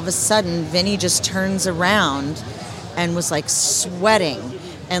 and all of a sudden, Vinny just turns around and was, sweating.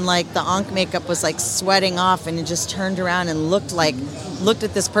 And, the Ankh makeup was, sweating off, and he just turned around and looked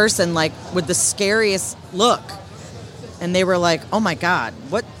at this person, with the scariest look. And they were like, oh, my God,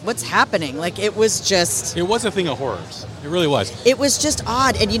 what's happening? It was just... It was a thing of horrors. It really was. It was just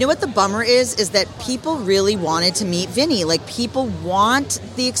odd. And you know what the bummer is that people really wanted to meet Vinny. People want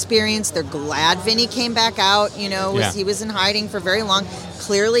the experience. They're glad Vinny came back out. He was in hiding for very long.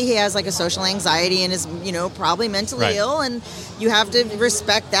 Clearly he has a social anxiety and is, probably mentally ill. And you have to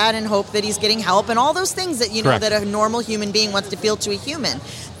respect that and hope that he's getting help and all those things that, Correct. that a normal human being wants to feel to a human.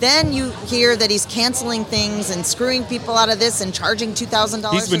 Then you hear that he's canceling things and screwing people out of this and charging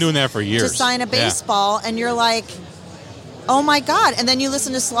 $2,000. He's been doing that for years. To sign a baseball. And you're like... Oh my God. And then you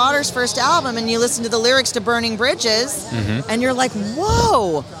listen to Slaughter's first album and you listen to the lyrics to Burning Bridges and you're like,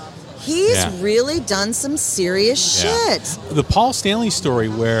 whoa, he's really done some serious shit. The Paul Stanley story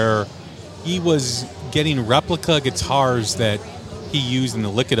where he was getting replica guitars that he used in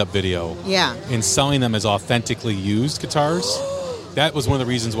the Lick It Up video and selling them as authentically used guitars. That was one of the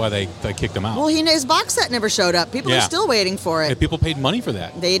reasons why they kicked him out. Well, his box set never showed up. People are still waiting for it. And people paid money for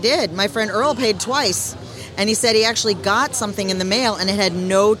that. They did. My friend Earl paid twice. And he said he actually got something in the mail and it had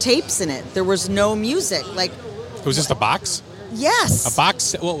no tapes in it. There was no music. It was just a box? Yes. A box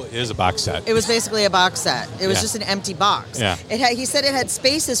set? Well, it is a box set. It was basically a box set. It was just an empty box. Yeah. He said it had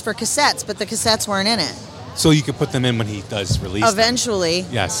spaces for cassettes, but the cassettes weren't in it. So you could put them in when he does release Eventually.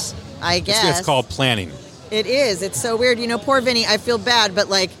 them. Yes. I guess. It's called planning. It is. It's so weird. Poor Vinny, I feel bad, but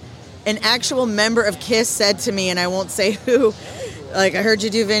an actual member of KISS said to me, and I won't say who, I heard you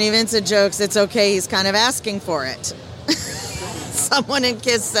do Vinnie Vincent jokes. It's okay. He's kind of asking for it. Someone in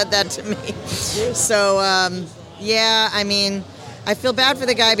KISS said that to me. So, I mean, I feel bad for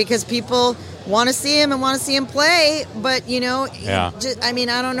the guy because people want to see him and want to see him play, but, I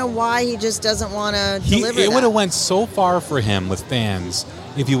don't know why he just doesn't want to deliver It would have went so far for him with fans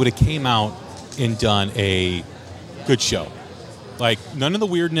if he would have came out and done a good show. None of the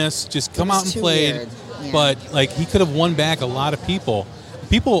weirdness, just come out and play. Weird. Yeah. But he could have won back a lot of people.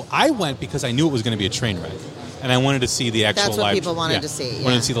 I went because I knew it was going to be a train wreck, and I wanted to see the actual live. That's what people wanted to see. Yeah.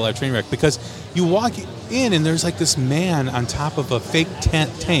 Wanted to see the live train wreck because you walk in and there's this man on top of a fake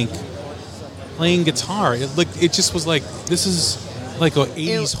tank playing guitar. It just was this is an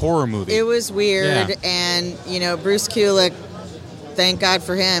 80s horror movie. It was weird, and Bruce Kulick, thank God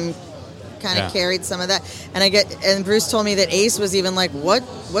for him, kind of carried some of that. And Bruce told me that Ace was even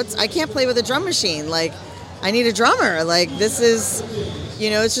what's I can't play with a drum machine. I need a drummer. This is,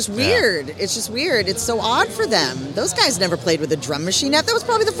 it's just weird. Yeah. It's just weird. It's so odd for them. Those guys never played with a drum machine. That was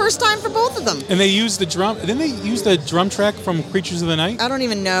probably the first time for both of them. And they used the drum. Didn't they use the drum track from Creatures of the Night? I don't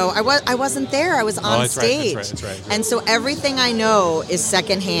even know. I wasn't there. I was on stage. That's right. And so everything I know is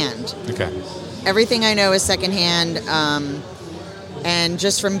secondhand. Okay. Everything I know is secondhand. And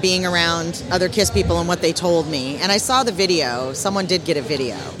just from being around other KISS people and what they told me. And I saw the video. Someone did get a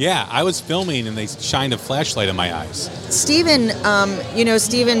video. Yeah, I was filming and they shined a flashlight in my eyes. Steven,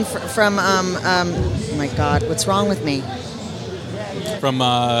 Steven from, oh my God, what's wrong with me? From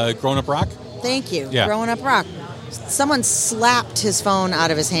Grown Up Rock? Thank you. Yeah. Grown Up Rock. Someone slapped his phone out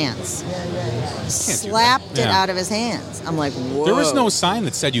of his hands. Slapped it out of his hands. I'm like, whoa. There was no sign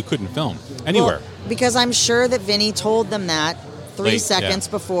that said you couldn't film anywhere. Well, because I'm sure that Vinny told them that 3 seconds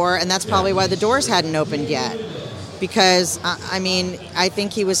before, and that's probably why the doors hadn't opened yet. because I mean, I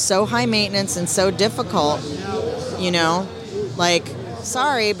think he was so high maintenance and so difficult. You know, like,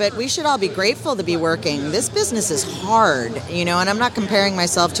 sorry, but we should all be grateful to be working. This business is hard, you know, and I'm not comparing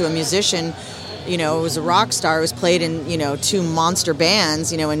myself to a musician, you know, who was a rock star, who's played in, you know, 2 monster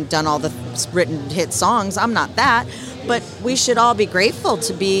bands, you know, and done all the written hit songs. I'm not that, but we should all be grateful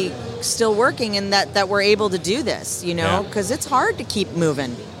to be still working and that we're able to do this, you know, because it's hard to keep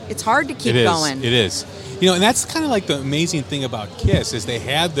moving. It's hard to keep going. It is. You know, and that's kind of like the amazing thing about Kiss is they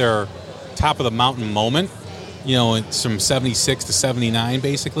had their top of the mountain moment. You know, it's from 76 to 79,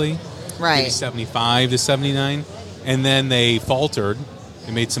 basically. Right. Maybe 75 to 79. And then they faltered.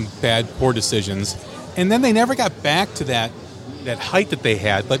 They made some poor decisions. And then they never got back to that height that they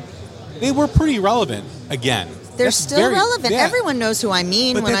had. But they were pretty relevant again. They're still relevant. Yeah. Everyone knows who I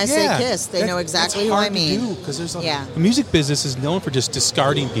mean when I say Kiss. They know exactly who I mean. Because there's the music business is known for just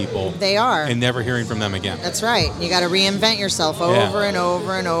discarding people. They are. And never hearing from them again. That's right. You got to reinvent yourself over and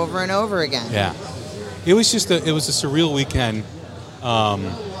over and over and over again. Yeah. It was just a surreal weekend.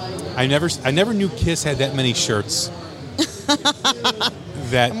 I never knew Kiss had that many shirts.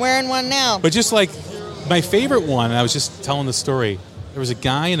 I'm wearing one now. But just like my favorite one, I was just telling the story. There was a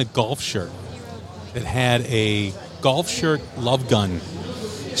guy in a golf shirt that had a golf shirt Love Gun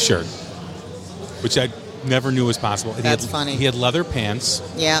shirt, which I never knew was possible. And That's funny. He had leather pants.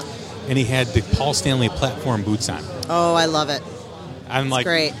 Yeah. And he had the Paul Stanley platform boots on. Oh, I love it. I'm It's like,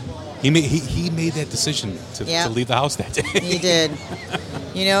 great. He made that decision to leave the house that day. He did.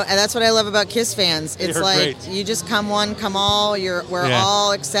 You know, and that's what I love about Kiss fans. It's They're like great. you just come one, come all. We're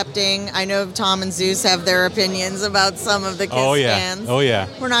all accepting. I know Tom and Zeus have their opinions about some of the Kiss fans. Oh yeah.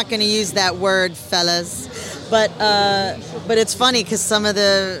 We're not going to use that word, fellas. But it's funny because some of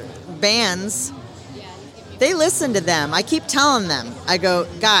the bands, they listen to them. I keep telling them. I go,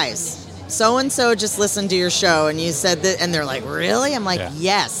 guys, so-and-so just listened to your show and you said that, and they're like, really? I'm like,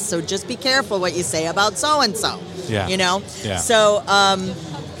 yes. So just be careful what you say about so-and-so. Yeah. You know? Yeah. So,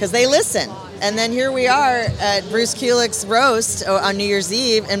 because they listen. And then here we are at Bruce Kulick's roast on New Year's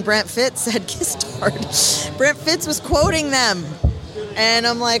Eve, and Brent Fitz had Kiss Tard. Brent Fitz was quoting them. And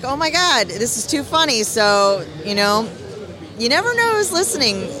I'm like, oh my God, this is too funny. So, you know, you never know who's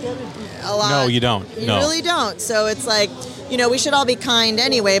listening a lot. No, you don't. You really don't. So it's like, you know, we should all be kind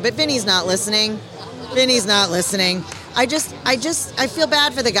anyway, but Vinny's not listening. I feel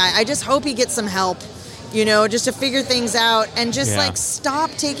bad for the guy. I just hope he gets some help, you know, just to figure things out and just like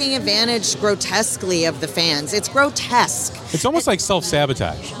stop taking advantage grotesquely of the fans. It's grotesque. It's almost like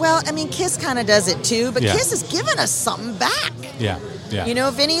self-sabotage. Well, I mean, Kiss kind of does it too, but Kiss has given us something back. Yeah. Yeah. You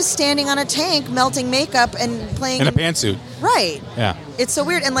know, Vinny's standing on a tank, melting makeup and playing in a pantsuit. Right. Yeah. It's so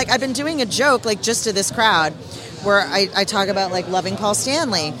weird. And like, I've been doing a joke, like just to this crowd, where I talk about like loving Paul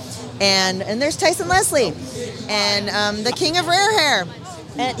Stanley, and there's Tyson Leslie, and the King of Rare Hair,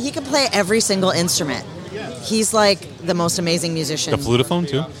 and he can play every single instrument. He's like the most amazing musician. The flutophone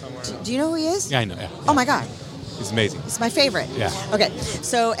too. Do you know who he is? Yeah, I know. Yeah. Oh my God. He's amazing. It's my favorite. Yeah. Okay.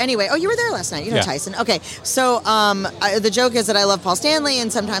 So anyway, you were there last night. You know Yeah. Tyson. Okay. So the joke is that I love Paul Stanley,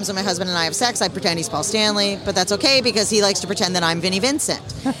 and sometimes when my husband and I have sex, I pretend he's Paul Stanley, but that's okay because he likes to pretend that I'm Vinnie Vincent.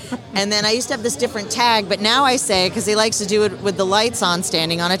 And then I used to have this different tag, but now I say, because he likes to do it with the lights on,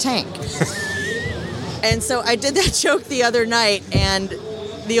 standing on a tank. And so I did that joke the other night, and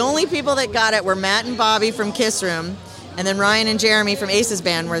the only people that got it were Matt and Bobby from Kiss Room, and then Ryan and Jeremy from Ace's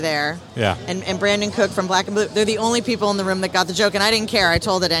band were there. Yeah. And Brandon Cook from Black and Blue. They're the only people in the room that got the joke, and I didn't care. I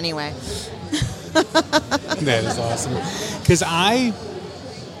told it anyway. That is awesome. Because I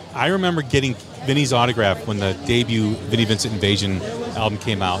remember getting Vinny's autograph when the debut Vinnie Vincent Invasion album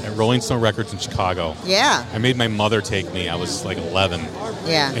came out at Rolling Stone Records in Chicago. Yeah. I made my mother take me. I was like 11.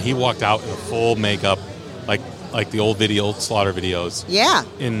 Yeah. And he walked out in full makeup, like the old Slaughter videos. Yeah.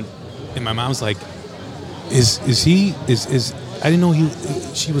 And my mom was like, Is he I didn't know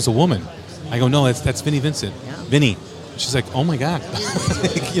she was a woman. I go, no, that's Vinnie Vincent. Yeah. Vinny. She's like, oh my God.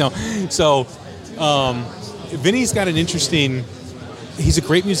 You know, so Vinny's got an interesting, he's a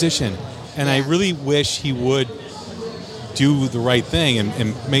great musician, and I really wish he would do the right thing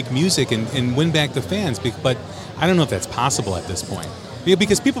and make music and win back the fans, but I don't know if that's possible at this point.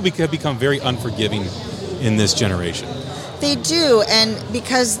 Because people have become very unforgiving in this generation. They do, and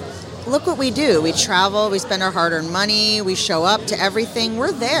because look what we do. We travel, we spend our hard-earned money, we show up to everything.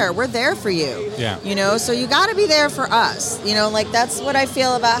 We're there for you. Yeah. You know, so you got to be there for us. You know, like that's what I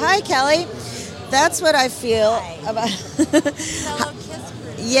feel about, hi Kelly. That's what I feel about.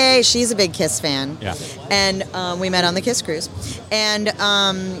 Yay, she's a big Kiss fan. Yeah. And we met on the Kiss cruise. And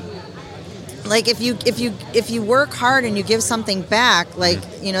like if you work hard and you give something back, like,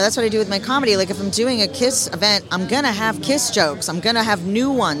 you know, that's what I do with my comedy. Like if I'm doing a Kiss event, I'm gonna have Kiss jokes. I'm gonna have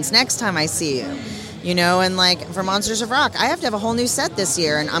new ones next time I see you. You know, and like for Monsters of Rock, I have to have a whole new set this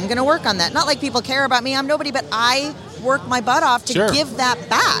year, and I'm gonna work on that. Not like people care about me, I'm nobody, but I work my butt off to give that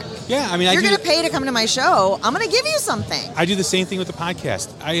back. Yeah, I mean, you're gonna pay to come to my show, I'm gonna give you something. I do the same thing with the podcast.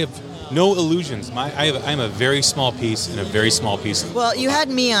 I have no illusions. I'm a very small piece in a very small piece. Well, you had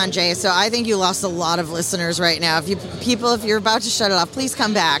me on, Jay, so I think you lost a lot of listeners right now. If you're about to shut it off, please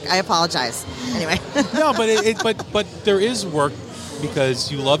come back. I apologize. Anyway. No, but there is work because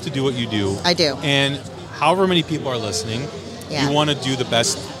you love to do what you do. I do. And however many people are listening, you want to do the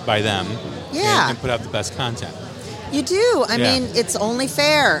best by them. Yeah. And put out the best content. You do. I mean, it's only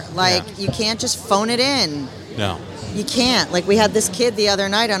fair. Like, you can't just phone it in. No. You can't. Like, we had this kid the other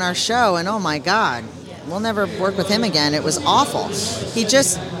night on our show, and oh my God, we'll never work with him again. It was awful. He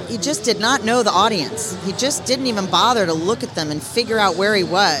just did not know the audience. He just didn't even bother to look at them and figure out where he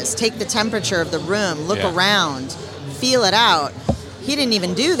was, take the temperature of the room, look around, feel it out. He didn't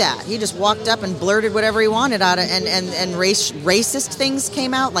even do that. He just walked up and blurted whatever he wanted out of, and racist things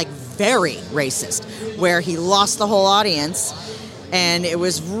came out, like very racist, where he lost the whole audience. And it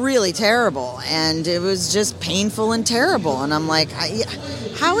was really terrible, and it was just painful and terrible. And I'm like,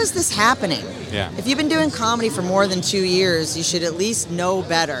 how is this happening? Yeah. If you've been doing comedy for more than 2 years, you should at least know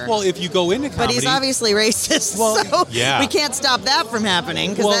better. Well, if you go into comedy, but he's obviously racist, so we can't stop that from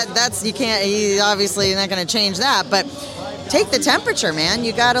happening because that's you can't. He's obviously not going to change that. But take the temperature, man.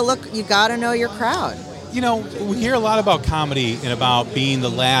 You got to look. You got to know your crowd. You know, we hear a lot about comedy and about being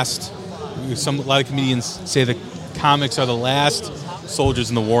the last. A lot of comedians say that comics are the last soldiers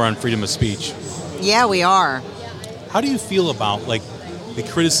in the war on freedom of speech. Yeah, we are. How do you feel about like the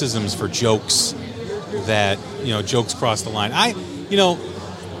criticisms for jokes that, you know, jokes cross the line? I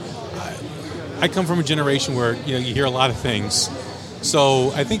come from a generation where, you know, you hear a lot of things.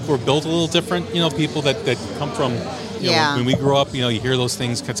 So I think we're built a little different, you know, people that come from, you know, when we grew up, you know, you hear those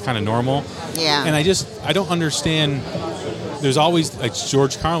things, it's kind of normal. Yeah. And I don't understand. There's always, like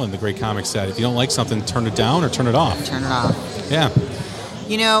George Carlin, the great comic, said, if you don't like something, turn it down or turn it off. Turn it off. Yeah.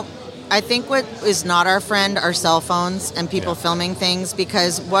 You know, I think what is not our friend are cell phones and people filming things,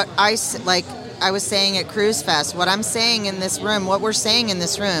 because what I was saying at Cruise Fest, what I'm saying in this room, what we're saying in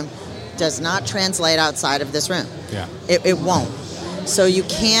this room does not translate outside of this room. Yeah. It won't. So you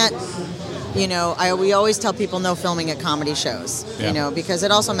can't, you know, we always tell people no filming at comedy shows, you know, because it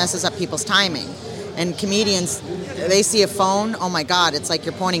also messes up people's timing. And comedians, they see a phone, oh my God, it's like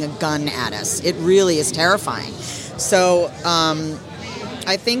you're pointing a gun at us. It really is terrifying. So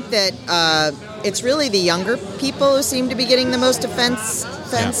I think that it's really the younger people who seem to be getting the most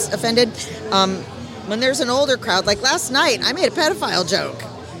offended. When there's an older crowd, like last night, I made a pedophile joke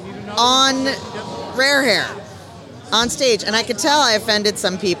on Rare Hair on stage, and I could tell I offended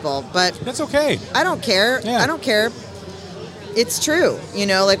some people, but that's okay. I don't care. I don't care. It's true, you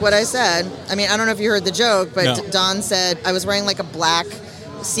know, like what I said. I mean, I don't know if you heard the joke, but Don said I was wearing like a black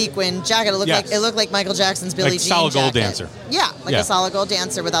sequin jacket. It looked like Michael Jackson's Billie Jean solid gold jacket. dancer. Yeah, like a solid gold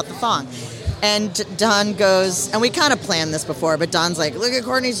dancer without the thong. And Don goes, and we kind of planned this before, but Don's like, look at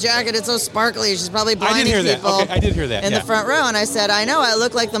Courtney's jacket, it's so sparkly, she's probably blinding people. I did hear that. In the front row, and I said, I know, I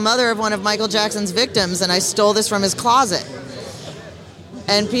look like the mother of one of Michael Jackson's victims, and I stole this from his closet.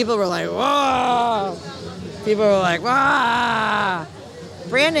 And people were like, whoa! People were like, wah!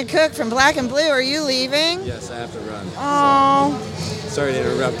 Brandon Cook from Black and Blue, are you leaving? Yes, I have to run. Oh. Sorry to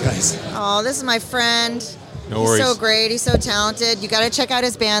interrupt, guys. Oh, this is my friend. No worries. He's so great. He's so talented. You got to check out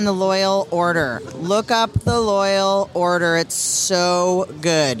his band, The Loyal Order. Look up The Loyal Order. It's so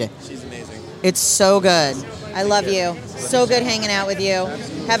good. She's amazing. It's so good. I love you. So good hanging out with you.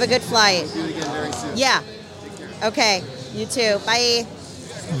 Have a good flight. Do it again very soon. Yeah. Okay. You too. Bye.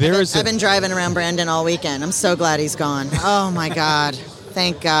 I've been driving around Brandon all weekend. I'm so glad he's gone. Oh, my God.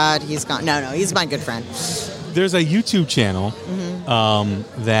 Thank God he's gone. No, he's my good friend. There's a YouTube channel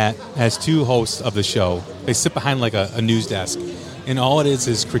that has two hosts of the show. They sit behind like a news desk, and all it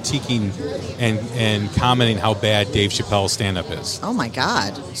is critiquing and commenting how bad Dave Chappelle's stand-up is. Oh, my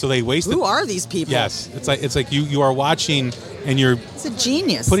God. So they wasted... Who are these people? Yes. It's like you are watching, and you're... It's a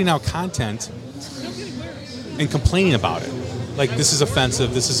genius. Putting out content and complaining about it. Like, this is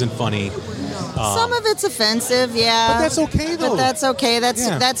offensive, this isn't funny. Some of it's offensive, yeah. But that's okay, though. But that's okay.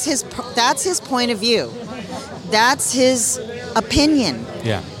 That's his point of view. That's his opinion.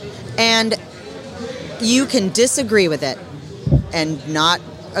 Yeah. And you can disagree with it and not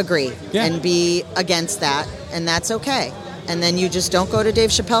agree and be against that, and that's okay. And then you just don't go to Dave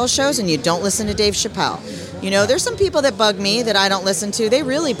Chappelle shows and you don't listen to Dave Chappelle. You know, there's some people that bug me that I don't listen to. They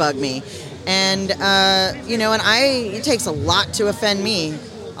really bug me. And, and it takes a lot to offend me.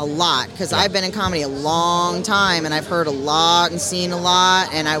 A lot, because I've been in comedy a long time, and I've heard a lot and seen a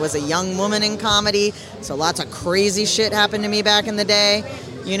lot, and I was a young woman in comedy, so lots of crazy shit happened to me back in the day,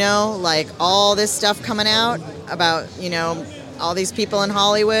 like all this stuff coming out about, all these people in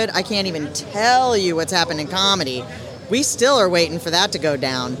Hollywood. I can't even tell you what's happened in comedy. We still are waiting for that to go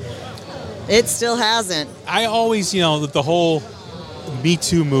down. It still hasn't. I always, the whole Me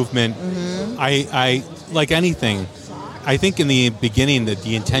Too movement, I like anything, I think in the beginning that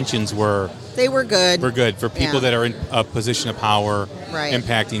the intentions were good for people that are in a position of power, right,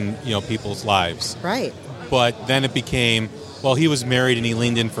 impacting people's lives, right. But then it became, well, he was married and he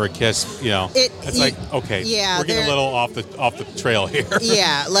leaned in for a kiss. It's like, okay, we're getting a little off the trail here.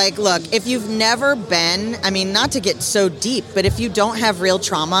 Yeah, like, look, if you've never been, not to get so deep, but if you don't have real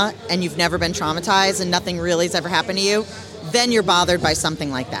trauma and you've never been traumatized and nothing really has ever happened to you, then you're bothered by something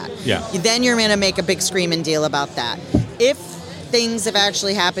like that. Yeah. Then you're going to make a big screaming deal about that. If things have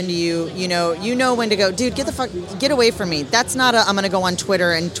actually happened to you, you know when to go, dude, get away from me. That's not I'm going to go on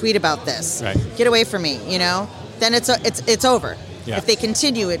Twitter and tweet about this. Right. Get away from me, Then it's over. Yeah. If they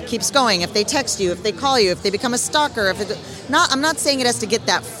continue, it keeps going. If they text you, if they call you, if they become a stalker, I'm not saying it has to get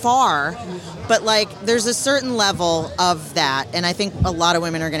that far, but there's a certain level of that, and I think a lot of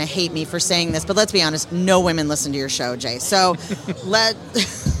women are going to hate me for saying this, but let's be honest, no women listen to your show, Jay. So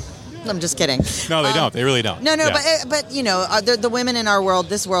I'm just kidding. No, they don't. They really don't. No, yeah. but the women in our world,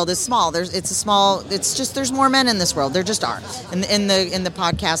 this world is small. There's more men in this world. There just are in the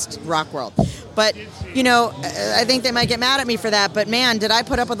podcast rock world. But I think they might get mad at me for that. But man, did I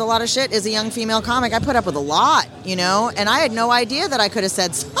put up with a lot of shit as a young female comic? I put up with a lot, and I had no idea that I could have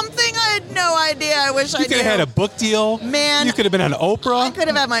said something. I had no idea. I wish I knew. You could have had a book deal. Man. You could have been on Oprah. I could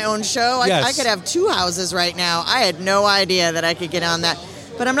have had my own show. Yes. I could have 2 houses right now. I had no idea that I could get on that.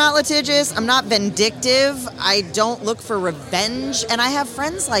 But I'm not litigious. I'm not vindictive. I don't look for revenge. And I have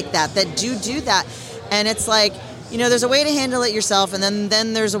friends like that do that. And it's like, there's a way to handle it yourself, and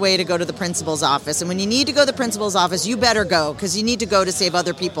then there's a way to go to the principal's office. And when you need to go to the principal's office, you better go, because you need to go to save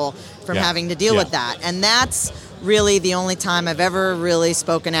other people from having to deal with that. And that's really the only time I've ever really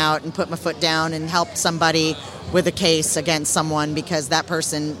spoken out and put my foot down and helped somebody with a case against someone, because that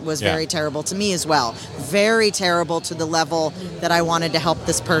person was very terrible to me as well. Very terrible to the level that I wanted to help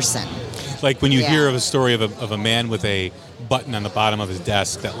this person. Like when you hear of a story of a man with a button on the bottom of his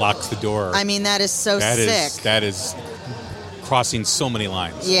desk that locks the door. That is so sick. That is crossing so many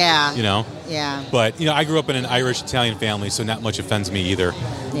lines. Yeah. Yeah. But, I grew up in an Irish-Italian family, so not much offends me either.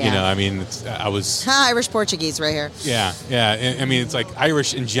 Yeah. I was... Irish-Portuguese right here. Yeah. It's like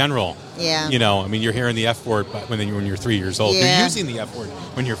Irish in general. Yeah. You're hearing the F word when you're 3 years old. Yeah. You're using the F word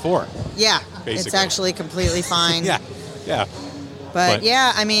when you're 4. Yeah. Basically. It's actually completely fine. Yeah. But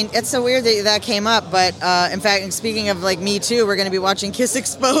it's so weird that came up. But in fact, speaking of Me Too, we're going to be watching Kiss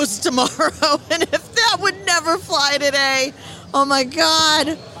Exposed tomorrow. And if that would never fly today, oh my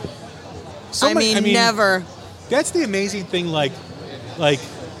God. Never. That's the amazing thing. Like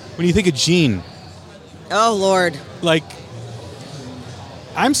when you think of Gene. Oh Lord.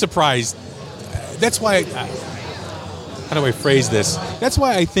 I'm surprised. That's why. How do I phrase this? That's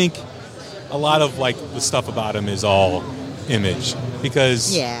why I think a lot of the stuff about him is all image,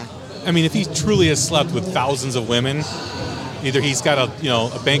 because if he truly has slept with thousands of women, either he's got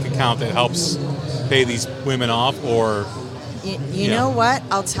a bank account that helps pay these women off, or you know what,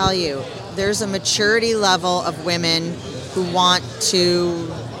 I'll tell you, there's a maturity level of women who want to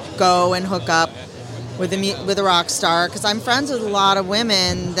go and hook up with a rock star, because I'm friends with a lot of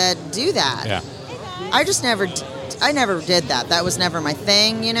women that do that. I never did that. That was never my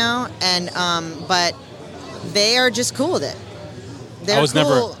thing, and but they are just cool with it. I was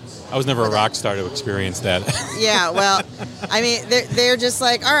never a rock star to experience that. Yeah, well, they're just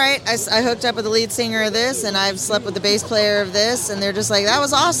like, all right, I hooked up with the lead singer of this, and I've slept with the bass player of this, and they're just like, that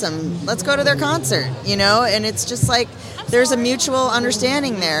was awesome. Let's go to their concert, and it's just like there's a mutual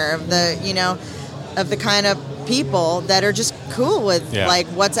understanding there of the kind of people that are just cool with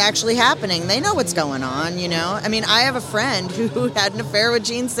what's actually happening. They know what's going on, I have a friend who had an affair with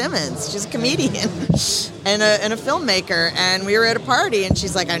Gene Simmons. She's a comedian and a filmmaker, and we were at a party, and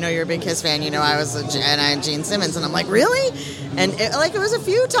she's like, I know you're a big Kiss fan, I was and Gene Simmons, and I'm like, really? And it was a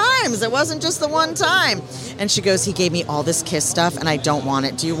few times. It wasn't just the one time. And she goes, he gave me all this Kiss stuff, and I don't want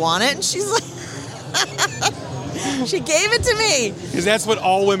it. Do you want it? And she's like, she gave it to me. Because that's what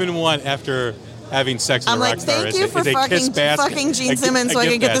all women want after having sex with a rock star. Thank you for fucking Gene Simmons so I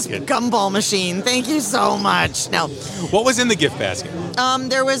can get this gumball machine. Thank you so much. No. What was in the gift basket?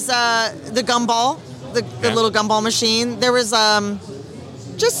 There was the gumball, the little gumball machine. There was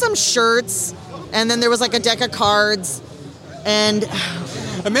just some shirts, and then there was like a deck of cards, and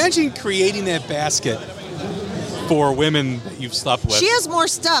imagine creating that basket for women that you've slept with. She has more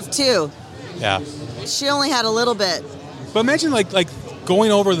stuff too. Yeah. She only had a little bit. But imagine like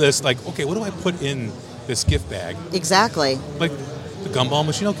going over this, like, okay, what do I put in this gift bag? Exactly. Like the gumball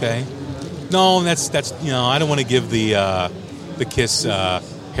machine, okay. No, that's I don't want to give the Kiss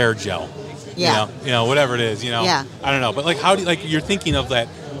hair gel. Yeah. Whatever it is, Yeah. I don't know. But like how do you're thinking of that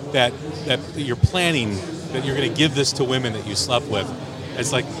you're planning that you're going to give this to women that you slept with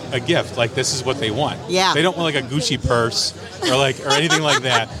as like a gift. Like this is what they want. Yeah. They don't want like a Gucci purse or anything like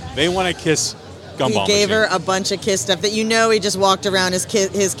that. They want a Kiss gumball He gave machine. her a bunch of Kiss stuff that he just walked around his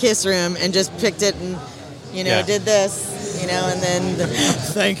Kiss room and just picked it and did this, and then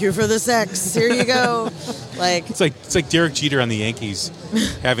thank you for the sex. Here you go. It's like Derek Jeter on the Yankees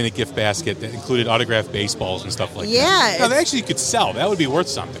having a gift basket that included autographed baseballs and stuff like that. Yeah. Now, they actually could sell. That would be worth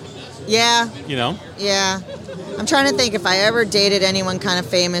something. Yeah. Yeah. I'm trying to think if I ever dated anyone kind of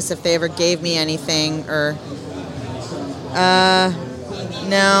famous, if they ever gave me anything or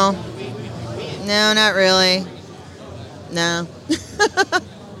no, not really. No.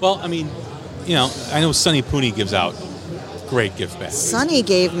 Well, I mean, I know Sonny Pooney gives out great gift bags. Sonny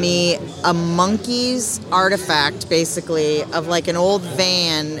gave me a Monkees artifact, basically, of like an old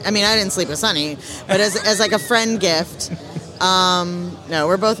van. I mean, I didn't sleep with Sonny, but as like a friend gift. No,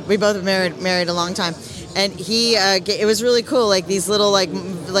 we both married a long time, and he it was really cool, like these little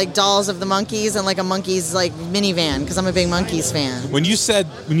like dolls of the Monkees and like a Monkees like minivan, because I'm a big Monkees fan. When you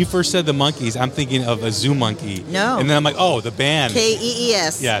first said the Monkees, I'm thinking of a zoo monkey. No. And then I'm like, oh, the band.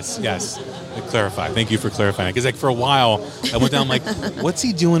 KEES. Yes. To clarify. Thank you for clarifying. Because for a while, I went down like, what's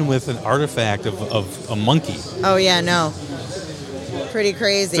he doing with an artifact of a monkey? Oh yeah, no. Pretty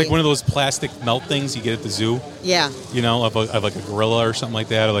crazy. It's like one of those plastic melt things you get at the zoo. Yeah. Of like a gorilla or something like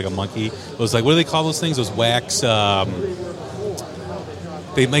that, or like a monkey. Those what do they call those things? Those wax.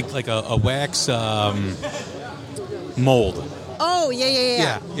 They make like a wax mold. Oh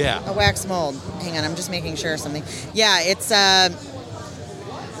yeah. Yeah. A wax mold. Hang on, I'm just making sure of something. Yeah, it's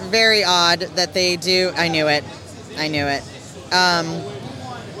very odd that they do. I knew it.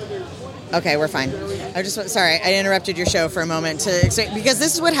 Okay, we're fine. Sorry, I interrupted your show for a moment to explain, because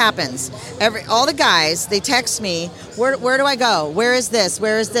this is what happens. All the guys, they text me, where do I go? Where is this?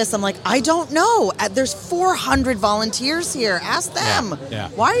 Where is this? I'm like, I don't know. There's 400 volunteers here. Ask them. Yeah.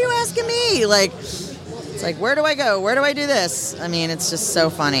 Why are you asking me? It's like, where do I go? Where do I do this? I mean, it's just so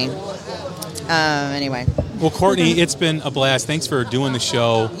funny. Anyway. Well, Courtney, it's been a blast. Thanks for doing the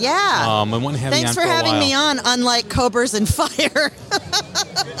show. Yeah. I want to have you on Thanks for a having while. me on, unlike Cobras and Fire.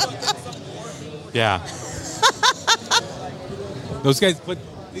 Yeah. Those guys, but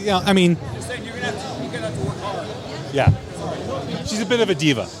I mean. You're saying you're gonna have to work hard. Yeah. She's a bit of a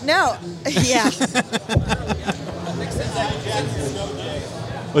diva. No. Yeah.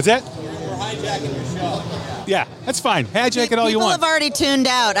 What's that? We're hijacking your show. Yeah, that's fine. Hijack it all you want. People have already tuned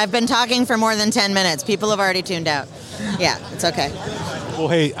out. I've been talking for more than 10 minutes. People have already tuned out. Yeah, it's okay. Well,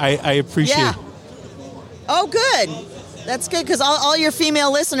 hey, I appreciate it. Oh, good. That's good, because all your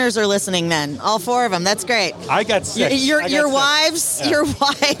female listeners are listening then. All 4 of them. That's great. I got 6. Your wives, your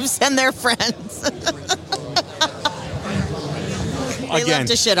wives and their friends. They love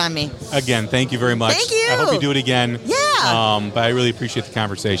to shit on me. Again, thank you very much. Thank you. I hope you do it again. Yeah. But I really appreciate the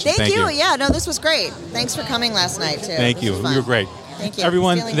conversation. Thank you. Yeah, no, this was great. Thanks for coming last night, too. Thank you. You were great. Thank you.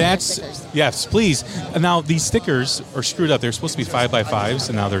 Everyone, Stealing that's... Yes, please. Now, these stickers are screwed up. They're supposed to be 5x5s,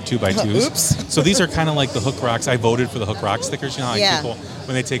 and now they're 2x2s. Oops. So these are kind of like the Hook Rocks. I voted for the Hook Rock stickers. You know how Yeah. people,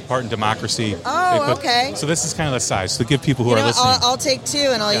 when they take part in democracy... Oh, okay. So this is kind of the size. So give people who You are know what? listening... I'll take 2,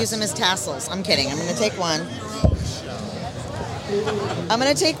 and I'll Yes. use them as tassels. I'm kidding. I'm going to take 1. I'm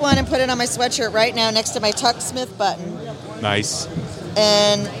going to take 1 and put it on my sweatshirt right now next to my Tuck Smith button. Nice.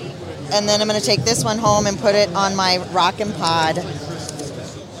 And then I'm going to take this one home and put it on my Rockin' Pod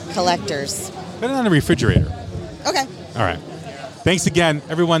collectors. Put it on the refrigerator. Okay. All right. Thanks again,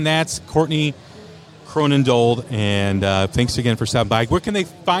 everyone. That's Courtney Cronendold, and thanks again for stopping by. Where can they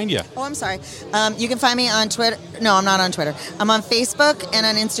find you? Oh, I'm sorry. You can find me on Twitter. No, I'm not on Twitter. I'm on Facebook and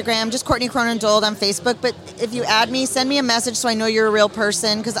on Instagram. Just Courtney Cronendold on Facebook. But if you add me, send me a message so I know you're a real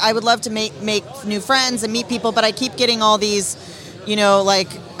person, because I would love to make new friends and meet people, but I keep getting all these,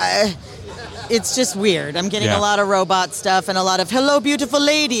 it's just weird. I'm getting a lot of robot stuff and a lot of, hello, beautiful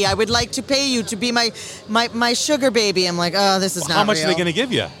lady, I would like to pay you to be my sugar baby. I'm like, oh, this is not How much real. are they going to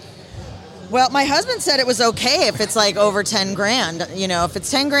give you? Well, my husband said it was okay if it's like over 10 grand. If it's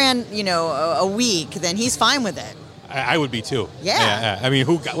 10 grand, a week, then he's fine with it. I would be too. Yeah. I mean,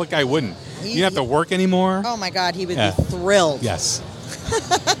 what guy wouldn't? You don't have to work anymore. Oh my God, he would be thrilled. Yes.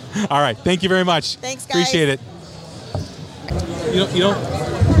 All right. Thank you very much. Thanks, guys. Appreciate it.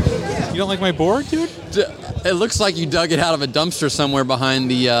 You don't like my board, dude? It looks like you dug it out of a dumpster somewhere behind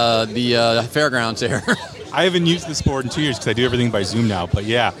the fairgrounds there. I haven't used this board in 2 years because I do everything by Zoom now. But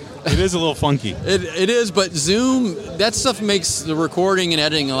yeah, it is a little funky. It is, but Zoom, that stuff makes the recording and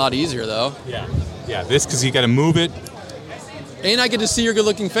editing a lot easier, though. Yeah. Yeah, this because you got to move it. And I get to see your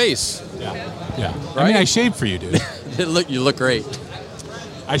good-looking face. Yeah. Yeah. Right? I mean, I shaved for you, dude. You look great.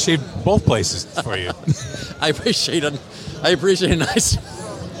 I shaved both places for you. I appreciate a nice.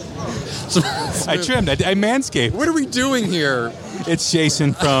 I trimmed. I manscaped. What are we doing here? It's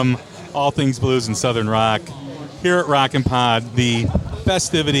Jason from All Things Blues and Southern Rock here at Rockin' Pod, the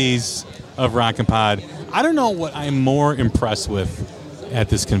festivities of Rockin' Pod. I don't know what I'm more impressed with at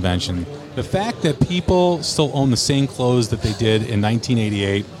this convention. The fact that people still own the same clothes that they did in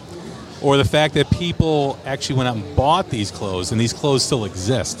 1988, or the fact that people actually went out and bought these clothes, and these clothes still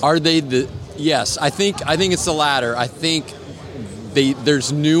exist. Are they Yes, I think it's the latter. I think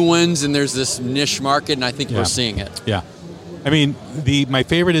there's new ones, and there's this niche market, and I think we're seeing it. Yeah. I mean, my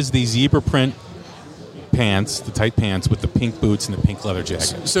favorite is the zebra print pants, the tight pants with the pink boots and the pink leather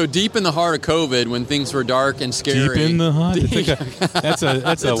jacket. So deep in the heart of COVID, when things were dark and scary. Deep in the heart. That's a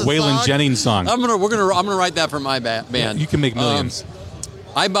Waylon song? Jennings song. I'm gonna write that for my band. Yeah, you can make millions.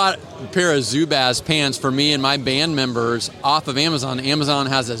 I bought a pair of Zubaz pants for me and my band members off of Amazon. Amazon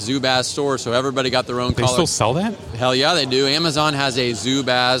has a Zubaz store, so everybody got their own color. They still sell that? Hell yeah, they do. Amazon has a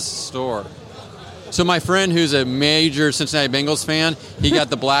Zubaz store. So my friend, who's a major Cincinnati Bengals fan, he got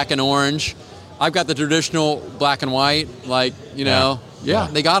the black and orange. I've got the traditional black and white, Yeah,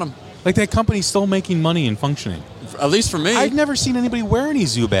 they got them. Like that company's still making money and functioning. At least for me. I've never seen anybody wear any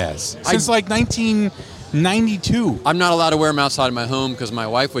Zubaz since 1992. I'm not allowed to wear them outside of my home because my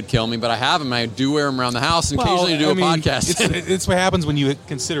wife would kill me, but I have them. I do wear them around the house and occasionally do a podcast. It's what happens when you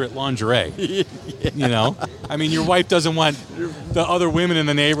consider it lingerie. Yeah. You know? I mean, your wife doesn't want the other women in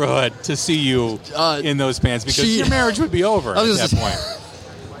the neighborhood to see you in those pants because your marriage would be over at that point.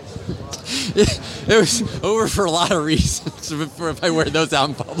 It was over for a lot of reasons if I wear those out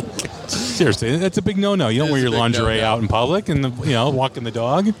in public. Seriously, that's a big no-no. You don't wear your lingerie out in public and walking the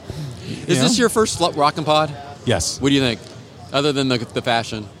dog. Is this your first Rockin' Pod? Yes. What do you think? Other than the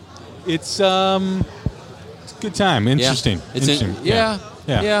fashion, it's a good time. Interesting. Yeah.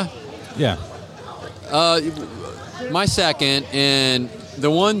 Yeah. My second, and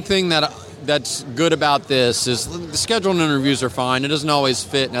the one thing that's good about this is the scheduled interviews are fine. It doesn't always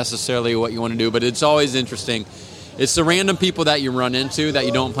fit necessarily what you want to do, but it's always interesting. It's the random people that you run into that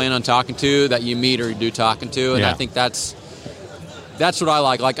you don't plan on talking to, that you meet or you do talking to, and I think that's what I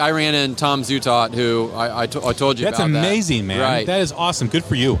like. Like, I ran in Tom Zutaut, who I told you about. That's amazing, man. Right. That is awesome. Good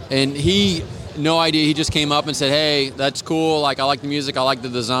for you. And no idea. He just came up and said, "Hey, that's cool. Like, I like the music. I like the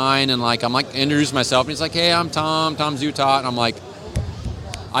design." And, I'm introduced myself. And he's like, "Hey, I'm Tom Zutaut." And I'm like,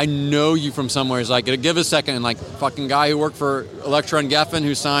 I know you from somewhere. He's like, give it a second. And, fucking guy who worked for Elektra and Geffen,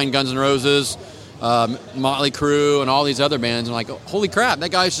 who signed Guns N' Roses, Motley Crue, and all these other bands. And I'm like, holy crap, that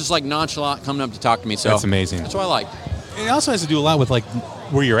guy's just, nonchalant coming up to talk to me. So that's amazing. That's what I like. It also has to do a lot with,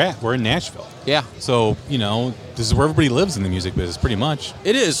 where you're at. We're in Nashville. Yeah. So, this is where everybody lives in the music business, pretty much.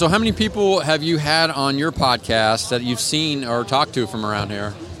 It is. So how many people have you had on your podcast that you've seen or talked to from around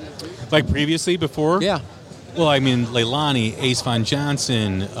here? Like previously, before? Yeah. Well, I mean, Leilani, Ace Von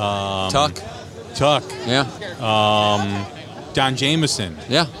Johnson. Tuck. Yeah. Don Jameson.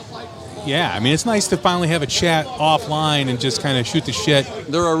 Yeah. Yeah, I mean, it's nice to finally have a chat offline and just kind of shoot the shit.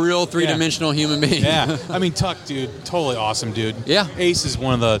 They're a real three-dimensional human being. Yeah. I mean, Tuck, dude, totally awesome, dude. Yeah. Ace is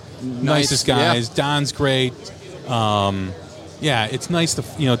one of the nicest guys. Yeah. Don's great. It's nice to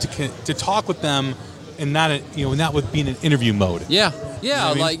to talk with them and not with being in interview mode. Yeah.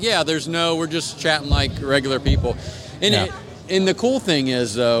 Yeah, you know we're just chatting like regular people. And and the cool thing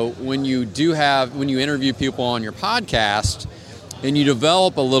is, though, when you interview people on your podcast and you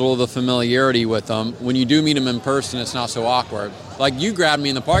develop a little of the familiarity with them, when you do meet them in person, it's not so awkward. Like, you grabbed me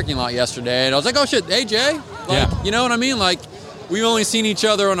in the parking lot yesterday, and I was like, oh, shit, hey, Jay. You know what I mean? We've only seen each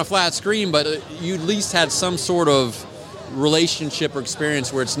other on a flat screen, but you at least had some sort of relationship or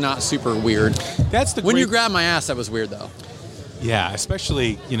experience where it's not super weird. When you grabbed my ass, that was weird, though. Yeah,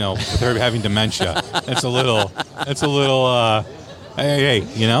 especially, with her having dementia. That's a little, hey,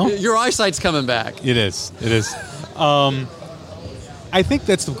 Your eyesight's coming back. It is. I think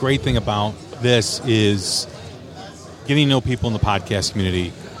that's the great thing about this is getting to know people in the podcast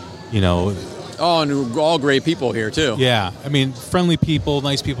community, Oh, and all great people here, too. Yeah. I mean, friendly people,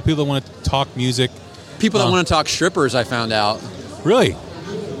 nice people that want to talk music. People that want to talk strippers, I found out. Really?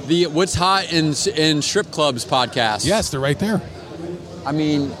 The What's Hot in Strip Clubs podcast. Yes, they're right there. I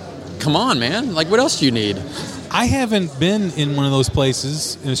mean, come on, man. Like, what else do you need? I haven't been in one of those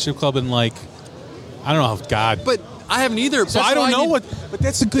places in a strip club in like, I don't know, God. But I haven't either. So I don't know but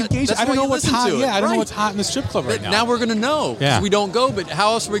that's a good gauge. I don't know what's hot. Yeah, I don't know what's hot in the strip club right now. Now we're going to know. Yeah. We don't go, but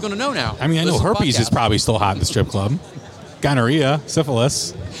how else are we going to know now? I mean, I know herpes is probably still hot in the strip club. Gonorrhea,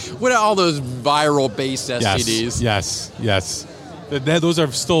 syphilis. What are all those viral-based STDs? Yes. Those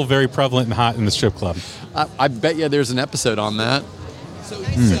are still very prevalent and hot in the strip club. I bet you there's an episode on that.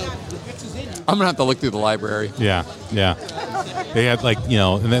 I'm going to have to look through the library. Yeah. They had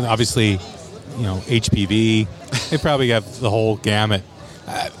and then obviously, HPV. They probably have the whole gamut.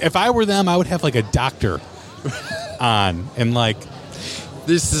 If I were them, I would have like a doctor on and like,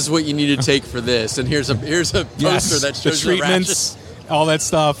 this is what you need to take for this, and here's a poster that shows the treatments, all that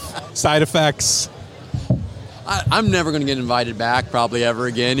stuff, side effects. I'm never going to get invited back probably ever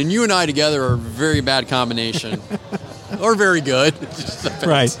again, and you and I together are a very bad combination, or very good.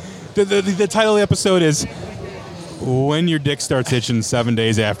 Right. The title of the episode is "When Your Dick Starts Itching 7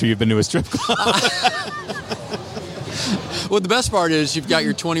 days After You've Been to a Strip Club." Well, the best part is you've got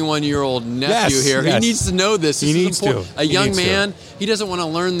your 21-year-old nephew here. Yes. He needs to know this. He needs to. A young man, he doesn't want to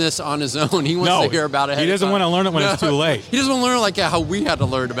learn this on his own. He wants to hear about it. He doesn't want to learn it when it's too late. He doesn't want to learn how we had to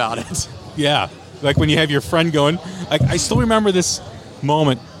learn about it. Yeah, like when you have your friend going. Like I still remember this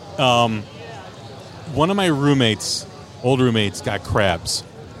moment. One of my old roommates, got crabs,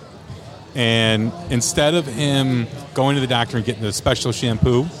 and instead of him going to the doctor and getting the special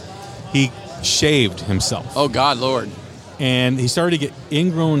shampoo, he shaved himself. Oh God, Lord. And he started to get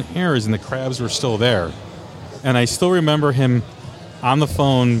ingrown hairs, and the crabs were still there. And I still remember him on the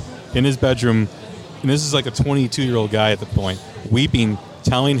phone in his bedroom, and this is like a 22-year-old guy at the point, weeping,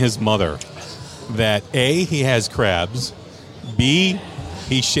 telling his mother that A, he has crabs, B,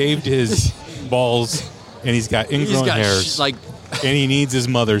 he shaved his balls, and he's got ingrown hairs, and he needs his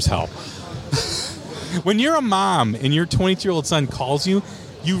mother's help. When you're a mom and your 22-year-old son calls you,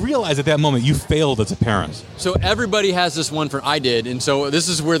 you realize at that moment you failed as a parent. So everybody has this one friend. I did, and so this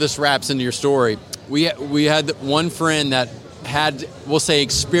is where this wraps into your story. We had one friend that had, we'll say,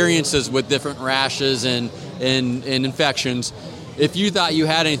 experiences with different rashes and infections. If you thought you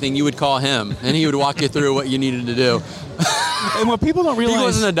had anything, you would call him, and he would walk you through what you needed to do. And what people don't realize, he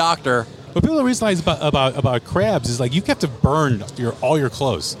wasn't a doctor. What people don't realize about crabs is like you have to burn all your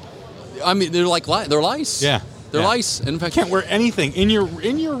clothes. I mean, they're lice. Yeah. They're lice. In fact, you can't wear anything in your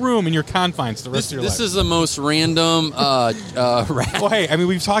room, in your confines, the rest of your life. This is the most random rat. Well, hey, I mean,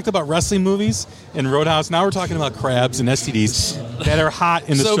 we've talked about wrestling movies and Roadhouse. Now we're talking about crabs and STDs that are hot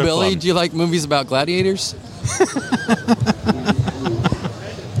in the strip club. So, Billy, do you like movies about gladiators?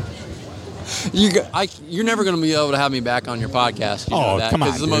 You're never going to be able to have me back on your podcast. You know that, come on,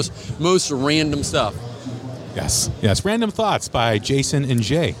 it's the most random stuff. Yes. Random Thoughts by Jason and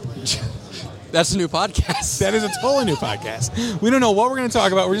Jay. That's a new podcast. That is a totally new podcast. We don't know what we're going to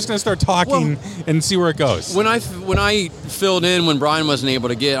talk about. We're just going to start talking and see where it goes. When I filled in when Brian wasn't able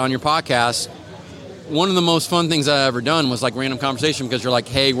to get on your podcast, one of the most fun things I've ever done was like random conversation, because you're like,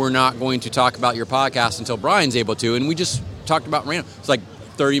 hey, we're not going to talk about your podcast until Brian's able to. And we just talked about random. It's like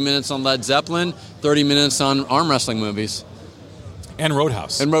 30 minutes on Led Zeppelin, 30 minutes on arm wrestling movies. And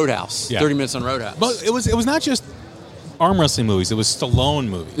Roadhouse. Yeah. 30 minutes on Roadhouse. But it was not just arm wrestling movies. It was Stallone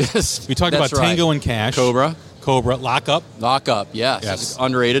movies. Yes. We talked about Tango and Cash. Cobra. Lock Up, yes. It's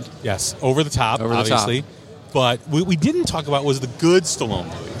underrated. Yes. Over the Top, obviously. But what we didn't talk about was the good Stallone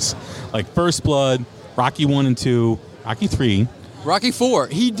movies. Like First Blood, Rocky 1 and 2, Rocky 3. Rocky 4.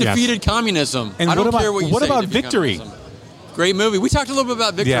 He defeated communism. And I don't care what you say. What about Victory? Communism. Great movie. We talked a little bit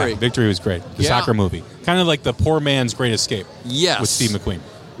about Victory. Yeah, Victory was great. The soccer movie. Kind of like the poor man's Great Escape. Yes. With Steve McQueen.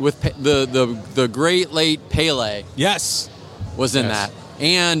 With the great late Pele. Yes. Was in that.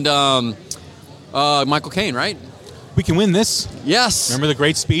 And Michael Caine, right? We can win this. Yes. Remember the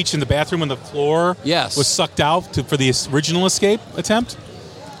great speech in the bathroom when the floor was sucked out for the original escape attempt?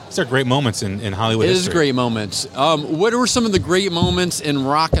 These are great moments in Hollywood history. It is great moments. What were some of the great moments in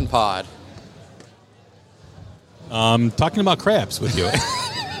Rockin' Pod? Talking about crabs with you.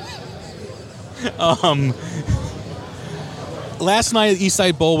 Last night at East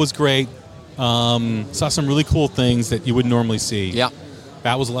Side Bowl was great. Saw some really cool things that you wouldn't normally see. Yeah.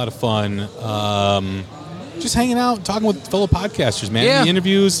 That was a lot of fun. Just hanging out, talking with fellow podcasters, man. Yeah. The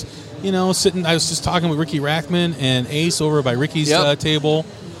interviews, sitting. I was just talking with Ricky Rackman and Ace over by Ricky's table,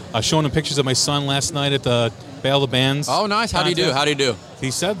 showing him pictures of my son last night at the Battle of the Bands. Oh, nice. How'd he do?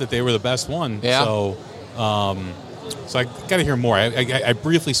 He said that they were the best one. Yeah. So I got to hear more. I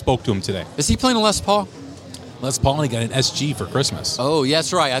briefly spoke to him today. Is he playing a Les Paul? Les Paul, and he got an SG for Christmas. Oh, yeah,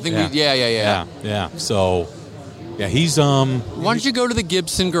 that's right. I think Yeah. Yeah. So, Yeah, he's Why don't you go to the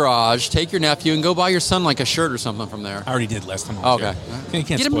Gibson garage, take your nephew, and go buy your son like a shirt or something from there? I already did last time. I was Okay. there. Can't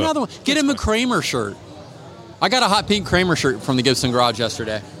Get him spoil. another one. Get him a Kramer shirt. I got a hot pink Kramer shirt from the Gibson garage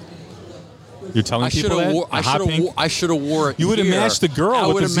yesterday. You're telling people that? I should have wore it. You would have here. matched the girl I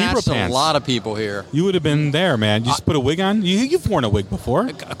with would the have zebra matched pants. a lot of people here. You would have been there, man. You just put a wig on? You've worn a wig before.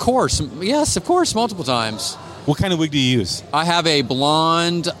 Of course. Yes, of course, multiple times. What kind of wig do you use? I have a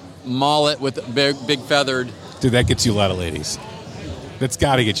blonde mullet with big feathered. Dude, that gets you a lot of ladies. That's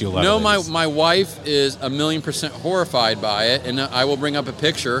got to get you a lot No, of ladies. my wife is 1,000,000% horrified by it, and I will bring up a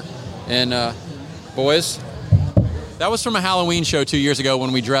picture. And boys, that was from a Halloween show 2 years ago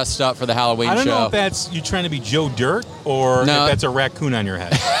when we dressed up for the Halloween show. I don't know if that's you trying to be Joe Dirt or No. if that's a raccoon on your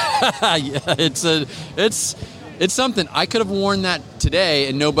head. Yeah, it's something. I could have worn that today,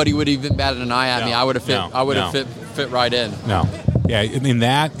 and nobody would even batted an eye at me. I would have fit. I would have fit right in. No. Yeah, I mean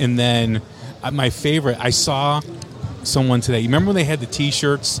that, and then my favorite, I saw someone today. You remember when they had the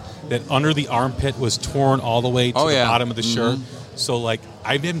T-shirts that under the armpit was torn all the way to the bottom of the shirt? So, like,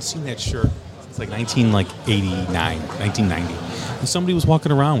 I haven't seen that shirt since, like, 1990. And somebody was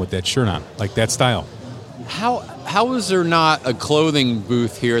walking around with that shirt on, like that style. How is there not a clothing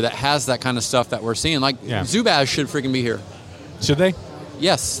booth here that has that kind of stuff that we're seeing? Like, Zubaz should freaking be here. Should they?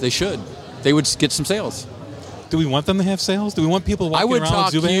 Yes, they should. They would get some sales. Do we want them to have sales? Do we want people walking I would around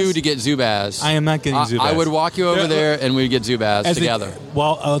talk with Zubaz? you to get Zubaz. I am not getting Zubaz. I would walk you over there and we'd get Zubaz together.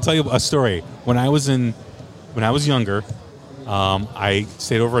 Well, I'll tell you a story. When I was younger, I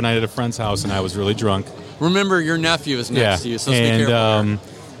stayed overnight at a friend's house and I was really drunk. Remember, your nephew is next to you, so be careful.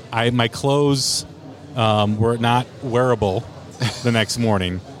 My clothes were not wearable the next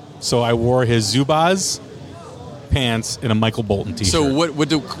morning, so I wore his Zubaz pants and a Michael Bolton T-shirt. So what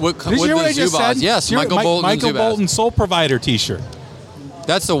Did you hear what I just said? Yes, Did you hear Michael Bolton. Michael Zubaz. Bolton Soul Provider T-shirt.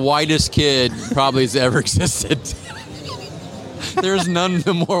 That's the whitest kid probably has ever existed. There's none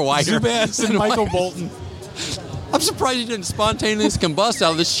more whiter Zubaz and Michael Bolton. I'm surprised he didn't spontaneously combust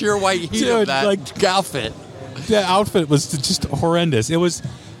out of the sheer white heat of that outfit. That outfit was just horrendous. It was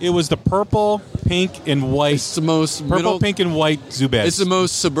the purple, pink, and white. It's the most pink, and white Zubaz. It's the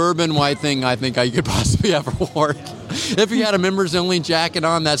most suburban white thing I think I could possibly ever wear. If you had a members only jacket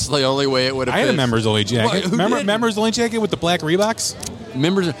on, that's the only way it would have. I had a members only jacket. Remember members only jacket with the black Reeboks?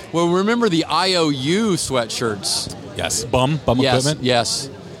 Remember the IOU sweatshirts? Yes. Bum equipment. Yes.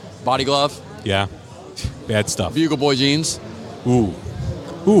 Body glove. Yeah. Bad stuff. Bugle Boy jeans. Ooh.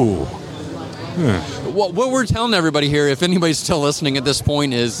 What we're telling everybody here, if anybody's still listening at this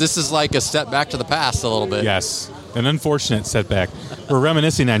point, is this is like a step back to the past a little bit. Yes. An unfortunate setback. We're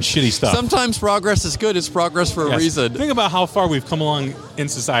reminiscing on shitty stuff. Sometimes progress is good. It's progress for a reason. Think about how far we've come along in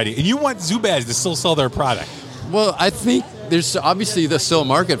society. And you want Zubaz to still sell their product. Well, I think there's still a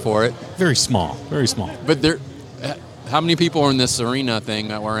market for it. Very small. Very small. But how many people are in this arena thing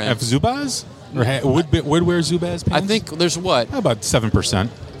that we're in? Have Zubaz? Or would wear Zubaz pants? I think there's what? About 7%.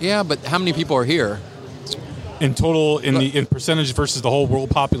 Yeah, but how many people are here? In total, in percentage versus the whole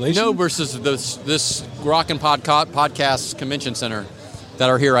world population? No, versus this Rockin' Podcast Convention Center that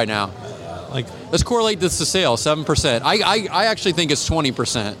are here right now. Let's correlate this to sales, 7%. I actually think it's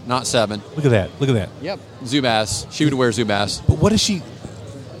 20%, not 7. Look at that. Yep. Zubaz. She would wear Zubaz. But what is she...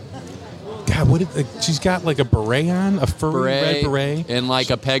 God, she's got like a beret on, a furry red beret. And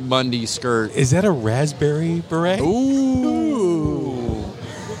like a Peg Bundy skirt. Is that a raspberry beret? Ooh.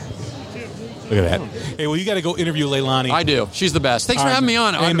 Look at that. Hey, well, you got to go interview Leilani. I do. She's the best. Thanks for having me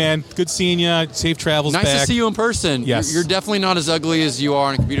on. Hey, man. Good seeing you. Safe travels back. Nice to see you in person. Yes. You're definitely not as ugly as you are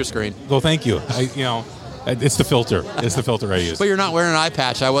on a computer screen. Well, thank you. It's the filter. It's the filter I use. But you're not wearing an eye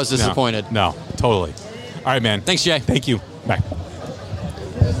patch. I was disappointed. No, totally. All right, man. Thanks, Jay. Thank you. Bye.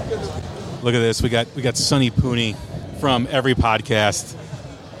 Look at this. We got Sonny Pooney from every podcast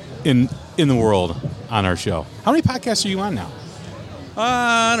in the world on our show. How many podcasts are you on now?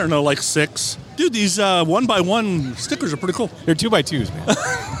 I don't know, like 6. Dude, these 1x1 stickers are pretty cool. They're 2x2s, man.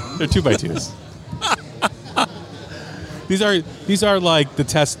 They're 2x2s. These are like the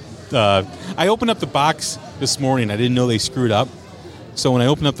test. I opened up the box this morning. I didn't know they screwed up. So when I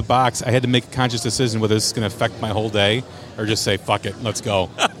opened up the box, I had to make a conscious decision whether this is going to affect my whole day or just say, fuck it, let's go.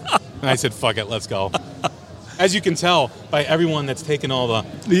 And I said, fuck it, let's go. As you can tell by everyone that's taken all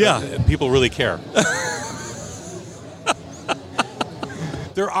the... people really care.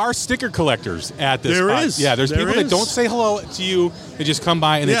 There are sticker collectors at this spot. There is. Yeah, there's There people that is. don't say hello to you. They just come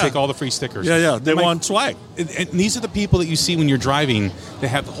by and they take all the free stickers. Yeah. They want swag. And these are the people that you see when you're driving. They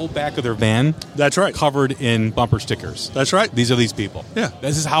have the whole back of their van. That's right. Covered in bumper stickers. That's right. These are these people. Yeah.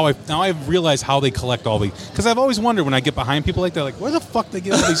 This is how I've realized how they collect all these. Because I've always wondered when I get behind people like that, like, where the fuck they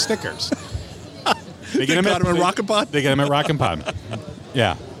get all these stickers? They got him at Rockin' Pod? They got him at Rockin' Pod.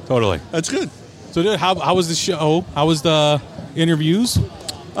 Yeah, totally. That's good. So, dude, how was the show? How was the interviews?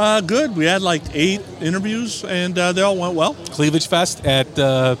 Good. We had like 8 interviews, and they all went well. Cleavage Fest at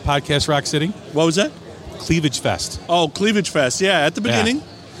Podcast Rock City. What was that? Cleavage Fest. Oh, Cleavage Fest. Yeah, at the beginning.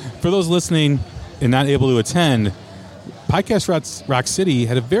 Yeah. For those listening and not able to attend, Podcast Rock City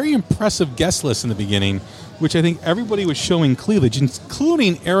had a very impressive guest list in the beginning, which I think everybody was showing cleavage,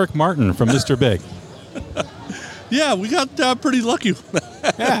 including Eric Martin from Mr. Big. Yeah, we got pretty lucky.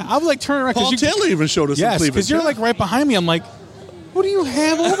 Yeah, I was like turning around. Paul Taylor even showed us some yes, cleavage. because you're like right behind me. I'm like, what do you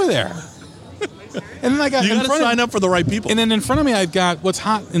have over there? And then I got you got to sign up for the right people. And then in front of me, I've got what's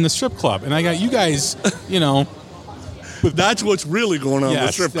hot in the strip club, and I got you guys. That's what's really going on in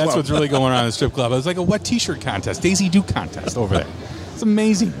the strip club. That's what's really going on in the strip club. It was like a wet T-shirt contest, Daisy Duke contest over there. It's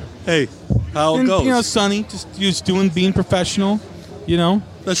amazing. Hey, how it goes? Sonny, just being professional.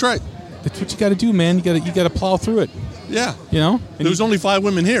 That's right. That's what you got to do, man. You got to plow through it. Yeah. And there was only 5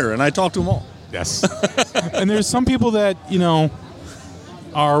 women here, and I talked to them all. Yes. And there's some people that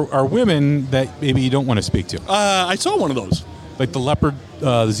are women that maybe you don't want to speak to. I saw one of those. Like the leopard,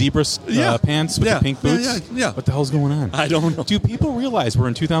 the zebra pants with the pink boots? Yeah. What the hell's going on? I don't know. Do people realize we're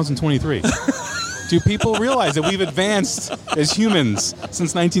in 2023? Do people realize that we've advanced as humans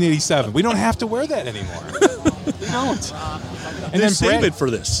since 1987? We don't have to wear that anymore. We don't. And then save it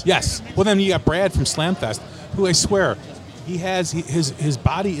for this. Yes. Well, then you got Brad from Slamfest, who I swear, his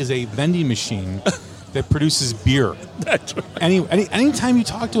body is a vending machine that produces beer. That's right. Anytime you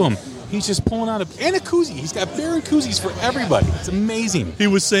talk to him, he's just pulling out and a koozie. He's got beer and koozies for everybody. It's amazing. He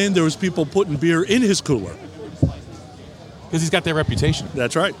was saying there was people putting beer in his cooler. Because he's got that reputation.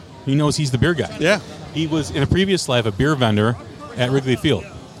 That's right. He knows he's the beer guy. Yeah. He was, in a previous life, a beer vendor at Wrigley Field.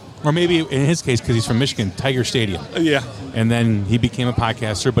 Or maybe, in his case, because he's from Michigan, Tiger Stadium. Yeah. And then he became a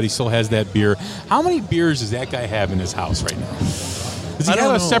podcaster, but he still has that beer. How many beers does that guy have in his house right now? Does he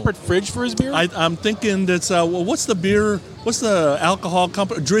have a separate fridge for his beer? I'm thinking that's, what's the beer, what's the alcohol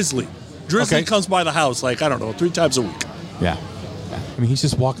company? Drizzly. Drizzly comes by the house, 3 times a week. Yeah. I mean, he's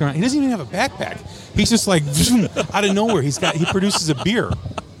just walking around. He doesn't even have a backpack. He's just like, out of nowhere, he produces a beer.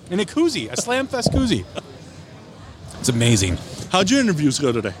 And a koozie, a Slamfest koozie. It's amazing. How'd your interviews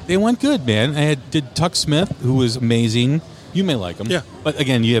go today? They went good, man. I did Tuck Smith, who was amazing. You may like him. Yeah. But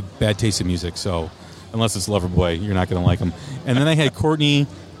again, you have bad taste in music, so unless it's Loverboy, you're not going to like him. And then I had Courtney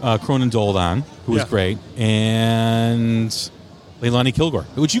Cronin-Dold on, who was great, and Leilani Kilgore,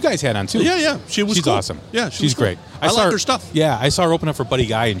 which you guys had on too. Yeah. She's cool. Awesome. Yeah, she's great. I like her stuff. Yeah, I saw her open up for Buddy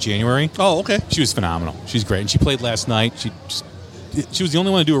Guy in January. Oh, okay. She was phenomenal. She's great, and she played last night. She was the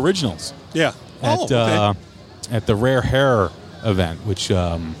only one to do originals. Yeah. At the Rare Hair event, which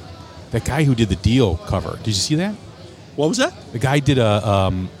that guy who did the Dio cover. Did you see that? What was that? The guy did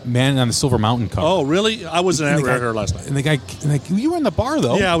a Man on the Silver Mountain cover. Oh, really? I wasn't at Rare Hair last night. And the guy, you were in the bar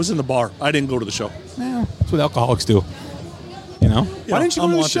though. Yeah, I was in the bar. I didn't go to the show. Yeah, that's what alcoholics do. Why didn't you go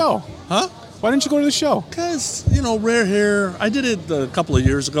to the show? Huh? Why didn't you go to the show? Because Rare Hair. I did it a couple of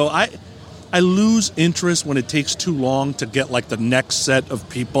years ago. I lose interest when it takes too long to get the next set of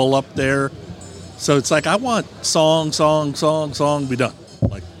people up there. So it's I want song, be done.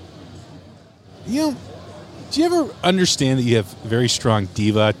 Do you ever understand that you have very strong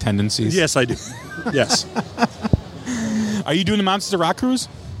diva tendencies? Yes, I do. Yes. Are you doing the Monsters of Rock cruise?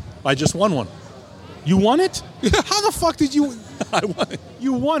 I just won one. You won it? How the fuck did you? I won it.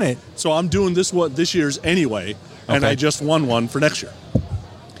 You won it. So I'm doing this year's anyway, and I just won one for next year.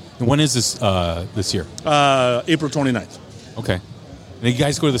 And when is this year? April 29th. Okay. And you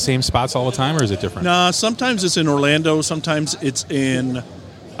guys go to the same spots all the time, or is it different? Nah, sometimes it's in Orlando. Sometimes it's in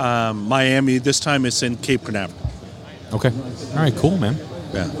Miami. This time it's in Cape Canaveral. Okay. All right, cool, man.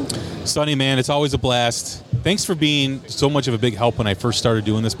 Yeah. Sonny, man, it's always a blast. Thanks for being so much of a big help when I first started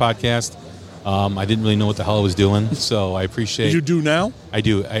doing this podcast. I didn't really know what the hell I was doing, so I appreciate. You do now? I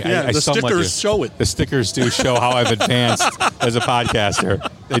do. The stickers show it. The stickers do show how I've advanced as a podcaster.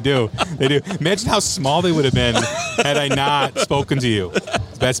 They do. Imagine how small they would have been had I not spoken to you.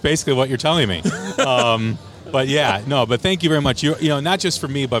 That's basically what you're telling me. But thank you very much. You not just for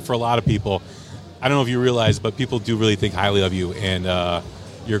me, but for a lot of people. I don't know if you realize, but people do really think highly of you, and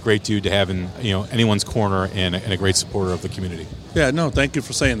you're a great dude to have in anyone's corner and a great supporter of the community. Yeah, no, thank you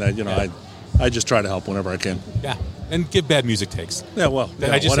for saying that. I just try to help whenever I can. Yeah, and give bad music takes. Yeah, well,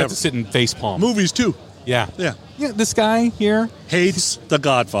 I just have to sit and face palm. Movies too. Yeah. Yeah. This guy here hates The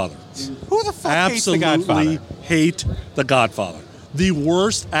Godfather. Who the fuck hates The Godfather? Absolutely hate The Godfather. The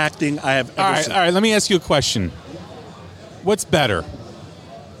worst acting I have ever seen. All right, let me ask you a question. What's better,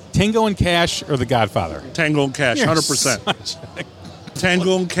 Tango and Cash or The Godfather? Tango and Cash, 100%.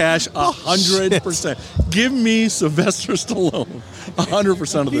 Tango and Cash 100%. Give me Sylvester Stallone 100% of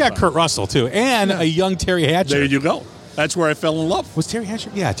the time. You got Kurt Russell, too, and a young Terry Hatcher. There you go. That's where I fell in love. Was Terry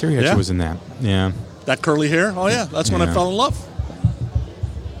Hatcher? Yeah, Terry Hatcher was in that. Yeah. That curly hair? Oh, yeah. That's when I fell in love.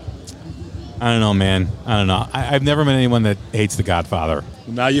 I don't know, man. I don't know. I've never met anyone that hates The Godfather.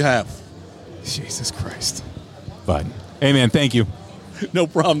 Now you have. Jesus Christ. But, hey, man, thank you. No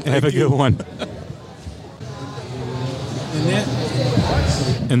problem. Have a good one.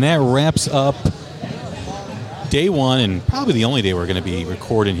 And that wraps up day one, and probably the only day we're going to be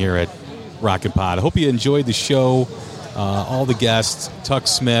recording here at Rockin' Pod. I hope you enjoyed the show. All the guests, Tuck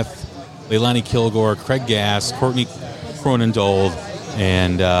Smith, Leilani Kilgore, Craig Gass, Courtney Cronendold,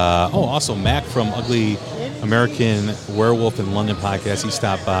 and also Mac from Ugly American Werewolf in London podcast. He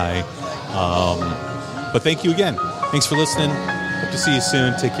stopped by. But thank you again. Thanks for listening. Hope to see you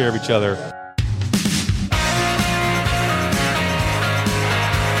soon. Take care of each other.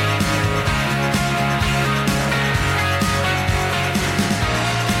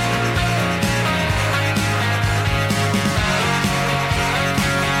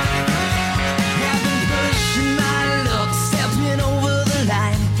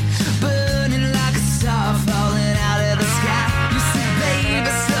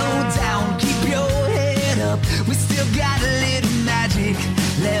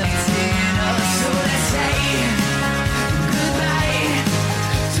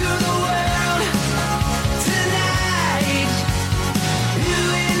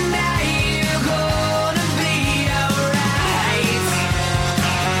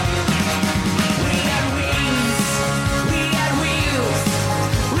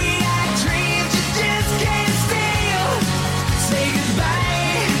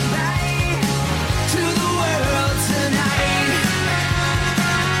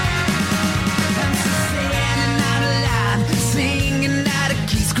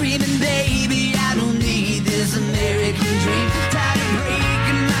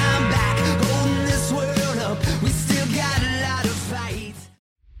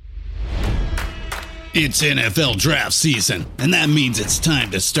 It's NFL draft season, and that means it's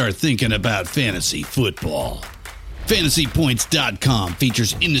time to start thinking about fantasy football. FantasyPoints.com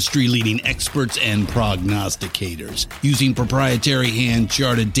features industry-leading experts and prognosticators using proprietary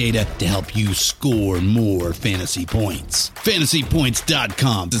hand-charted data to help you score more fantasy points.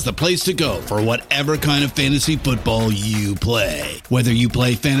 FantasyPoints.com is the place to go for whatever kind of fantasy football you play. Whether you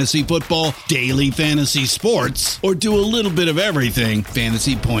play fantasy football, daily fantasy sports, or do a little bit of everything,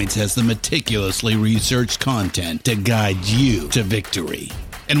 Fantasy Points has the meticulously researched content to guide you to victory.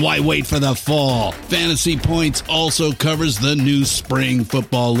 And why wait for the fall? Fantasy Points also covers the new spring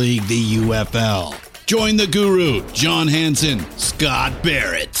football league, the UFL. Join the guru, John Hansen, Scott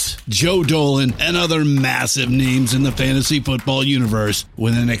Barrett, Joe Dolan, and other massive names in the fantasy football universe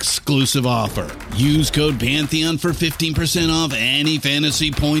with an exclusive offer. Use code Pantheon for 15% off any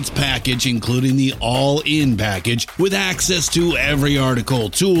Fantasy Points package, including the all-in package, with access to every article,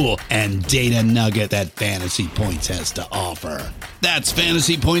 tool, and data nugget that Fantasy Points has to offer. That's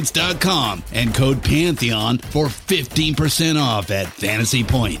FantasyPoints.com and code Pantheon for 15% off at Fantasy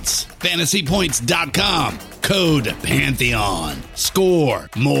Points. FantasyPoints.com, code Pantheon.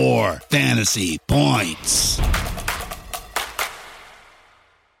 Score more fantasy points.